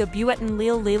naskah buatan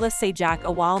Laila sejak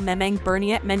awal memang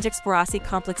berniat mengeksplorasi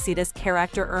kompleksitas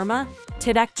karakter Irma?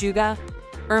 Tidak juga.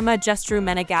 Irma justru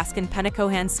menegaskan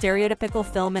penekahan stereotypical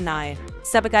film ini.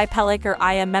 Sebagai pelakor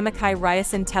ia memakai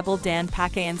riasan tebal dan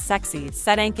pakaian seksi,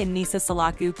 sedangkan Nisa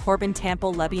selaku korban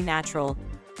tampil lebih natural.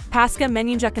 Pasca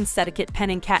menunjukkan sedikit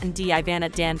peningkatan di Ivana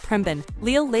dan Primban,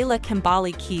 Laila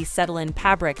kembali ke setelan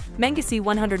pabrik, mengisi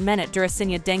 100 menit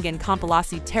durasinya dengan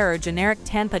kompilasi teror generik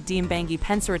tanpa diimbangi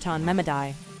pensuratan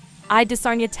memadai. I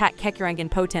dasarnya tak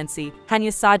kekurangan potensi,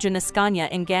 hanya saja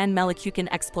naskahnya enggan melakukan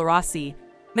eksplorasi.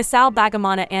 Misal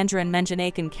bagaimana Andran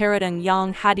menjenakan karakter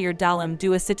yang hadir dalam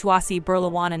dua situasi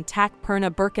berlawanan tak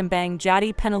pernah berkembang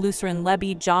jadi penelusuran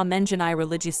lebih jauh mengenai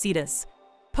religiositas.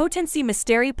 Potensi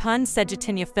misteri pun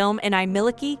sejatinya film ini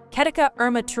miliki ketika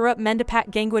Irma turut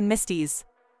mendapat gangguan mistis.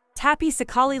 Tapi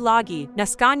sekali lagi,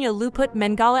 naskahnya luput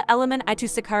menggala elemen itu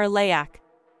secara layak.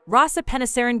 Rasa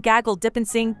penasaran gagal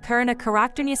dipancing karena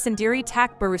karakternya sendiri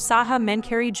tak berusaha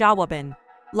mencari jawaban.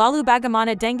 Lalu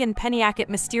bagaimana dengan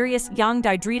penyakit misterius yang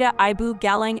diderita ibu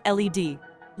Galang LED?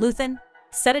 Luthan?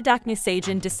 Setidaknya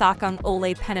Sijjin disokong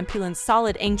oleh penampilan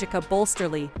solid Anggika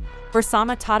Bolsterli,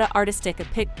 bersama tata artistik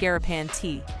apik garapan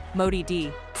T. Modi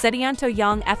D. Sedianto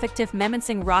yang efektif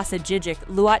memancing rasa jijik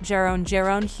luat jeron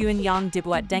huan yang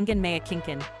dibuat dengan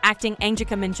meyakinkan, acting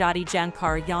Anggika menjadi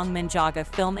jangkar yang menjaga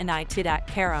film ini tidak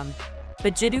karam.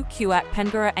 Begitu kuat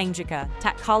penggara Anggika,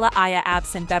 tak kala ia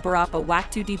absen beberapa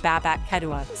waktu di babak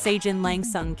kedua, Sijjin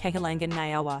langsung kehilangan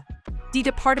nyawa. Di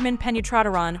Departemen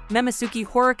Penetratoran, memasuki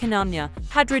horror kanamnya,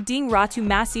 Hadrah ding Ratu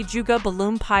masih juga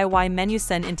belum pawai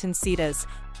menyusun intensitas.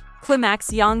 Klimaks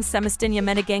yang semestinya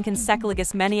menegangkan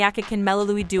sekaligus menyakitkan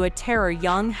melalui dua teror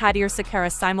yang hadir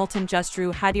secara simultan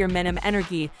justru hadir minim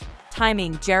energi,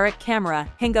 timing, jarak kamera,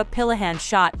 hingga pilihan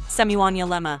shot, semuanya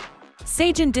lemah.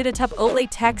 Sijjin ditutup oleh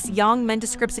teks yang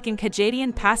mendeskripsikan kejadian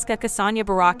pasca kesannya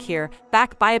berakhir,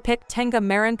 bak biopic tengah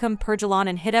merangkum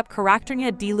perjalanan hidup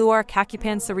karakternya di luar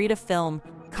cakupan cerita film.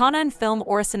 Kanan film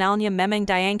orisinalnya memang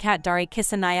diangkat dari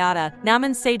kisah nyata,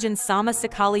 namun Sijjin sama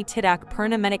sekali tidak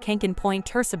pernah menekankan poin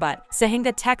tersebut,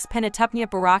 sehingga teks penutupnya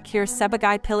berakhir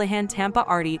sebagai pilihan tanpa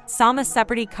arti, sama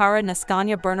seperti cara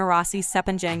naskahnya bernarasi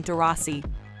sepanjang durasi.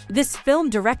 This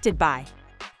film directed by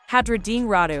Hadrah ding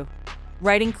Ratu.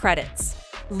 Writing credits: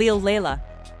 Laila,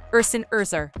 Ersan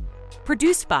Özer.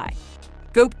 Produced by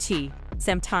Gope,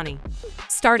 Samtani.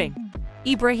 Starting: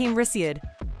 Ibrahim Risyad,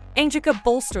 Anggika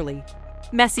Bolsterli,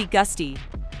 Messi Gusti,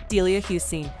 Delia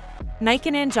Husein,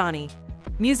 Naikan and Johnny.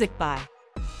 Music by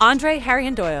Andre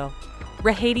Haryandoyo,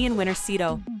 Rahadian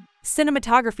Wintercedo.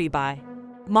 Cinematography by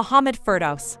Mohammed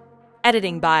Firdaus.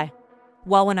 Editing by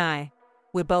Wawanai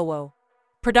Wibowo.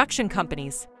 Production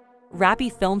companies: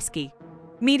 Rapi Filmski.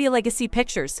 Media Legacy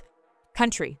Pictures.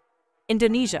 Country: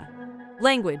 Indonesia.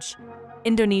 Language: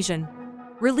 Indonesian.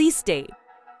 Release date: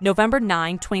 November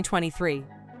 9, 2023.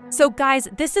 So guys,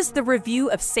 this is the review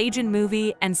of Sijjin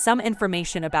movie and some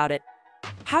information about it.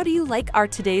 How do you like our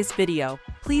today's video?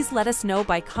 Please let us know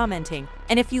by commenting.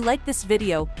 And if you like this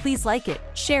video, please like it,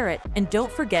 share it, and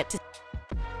don't forget to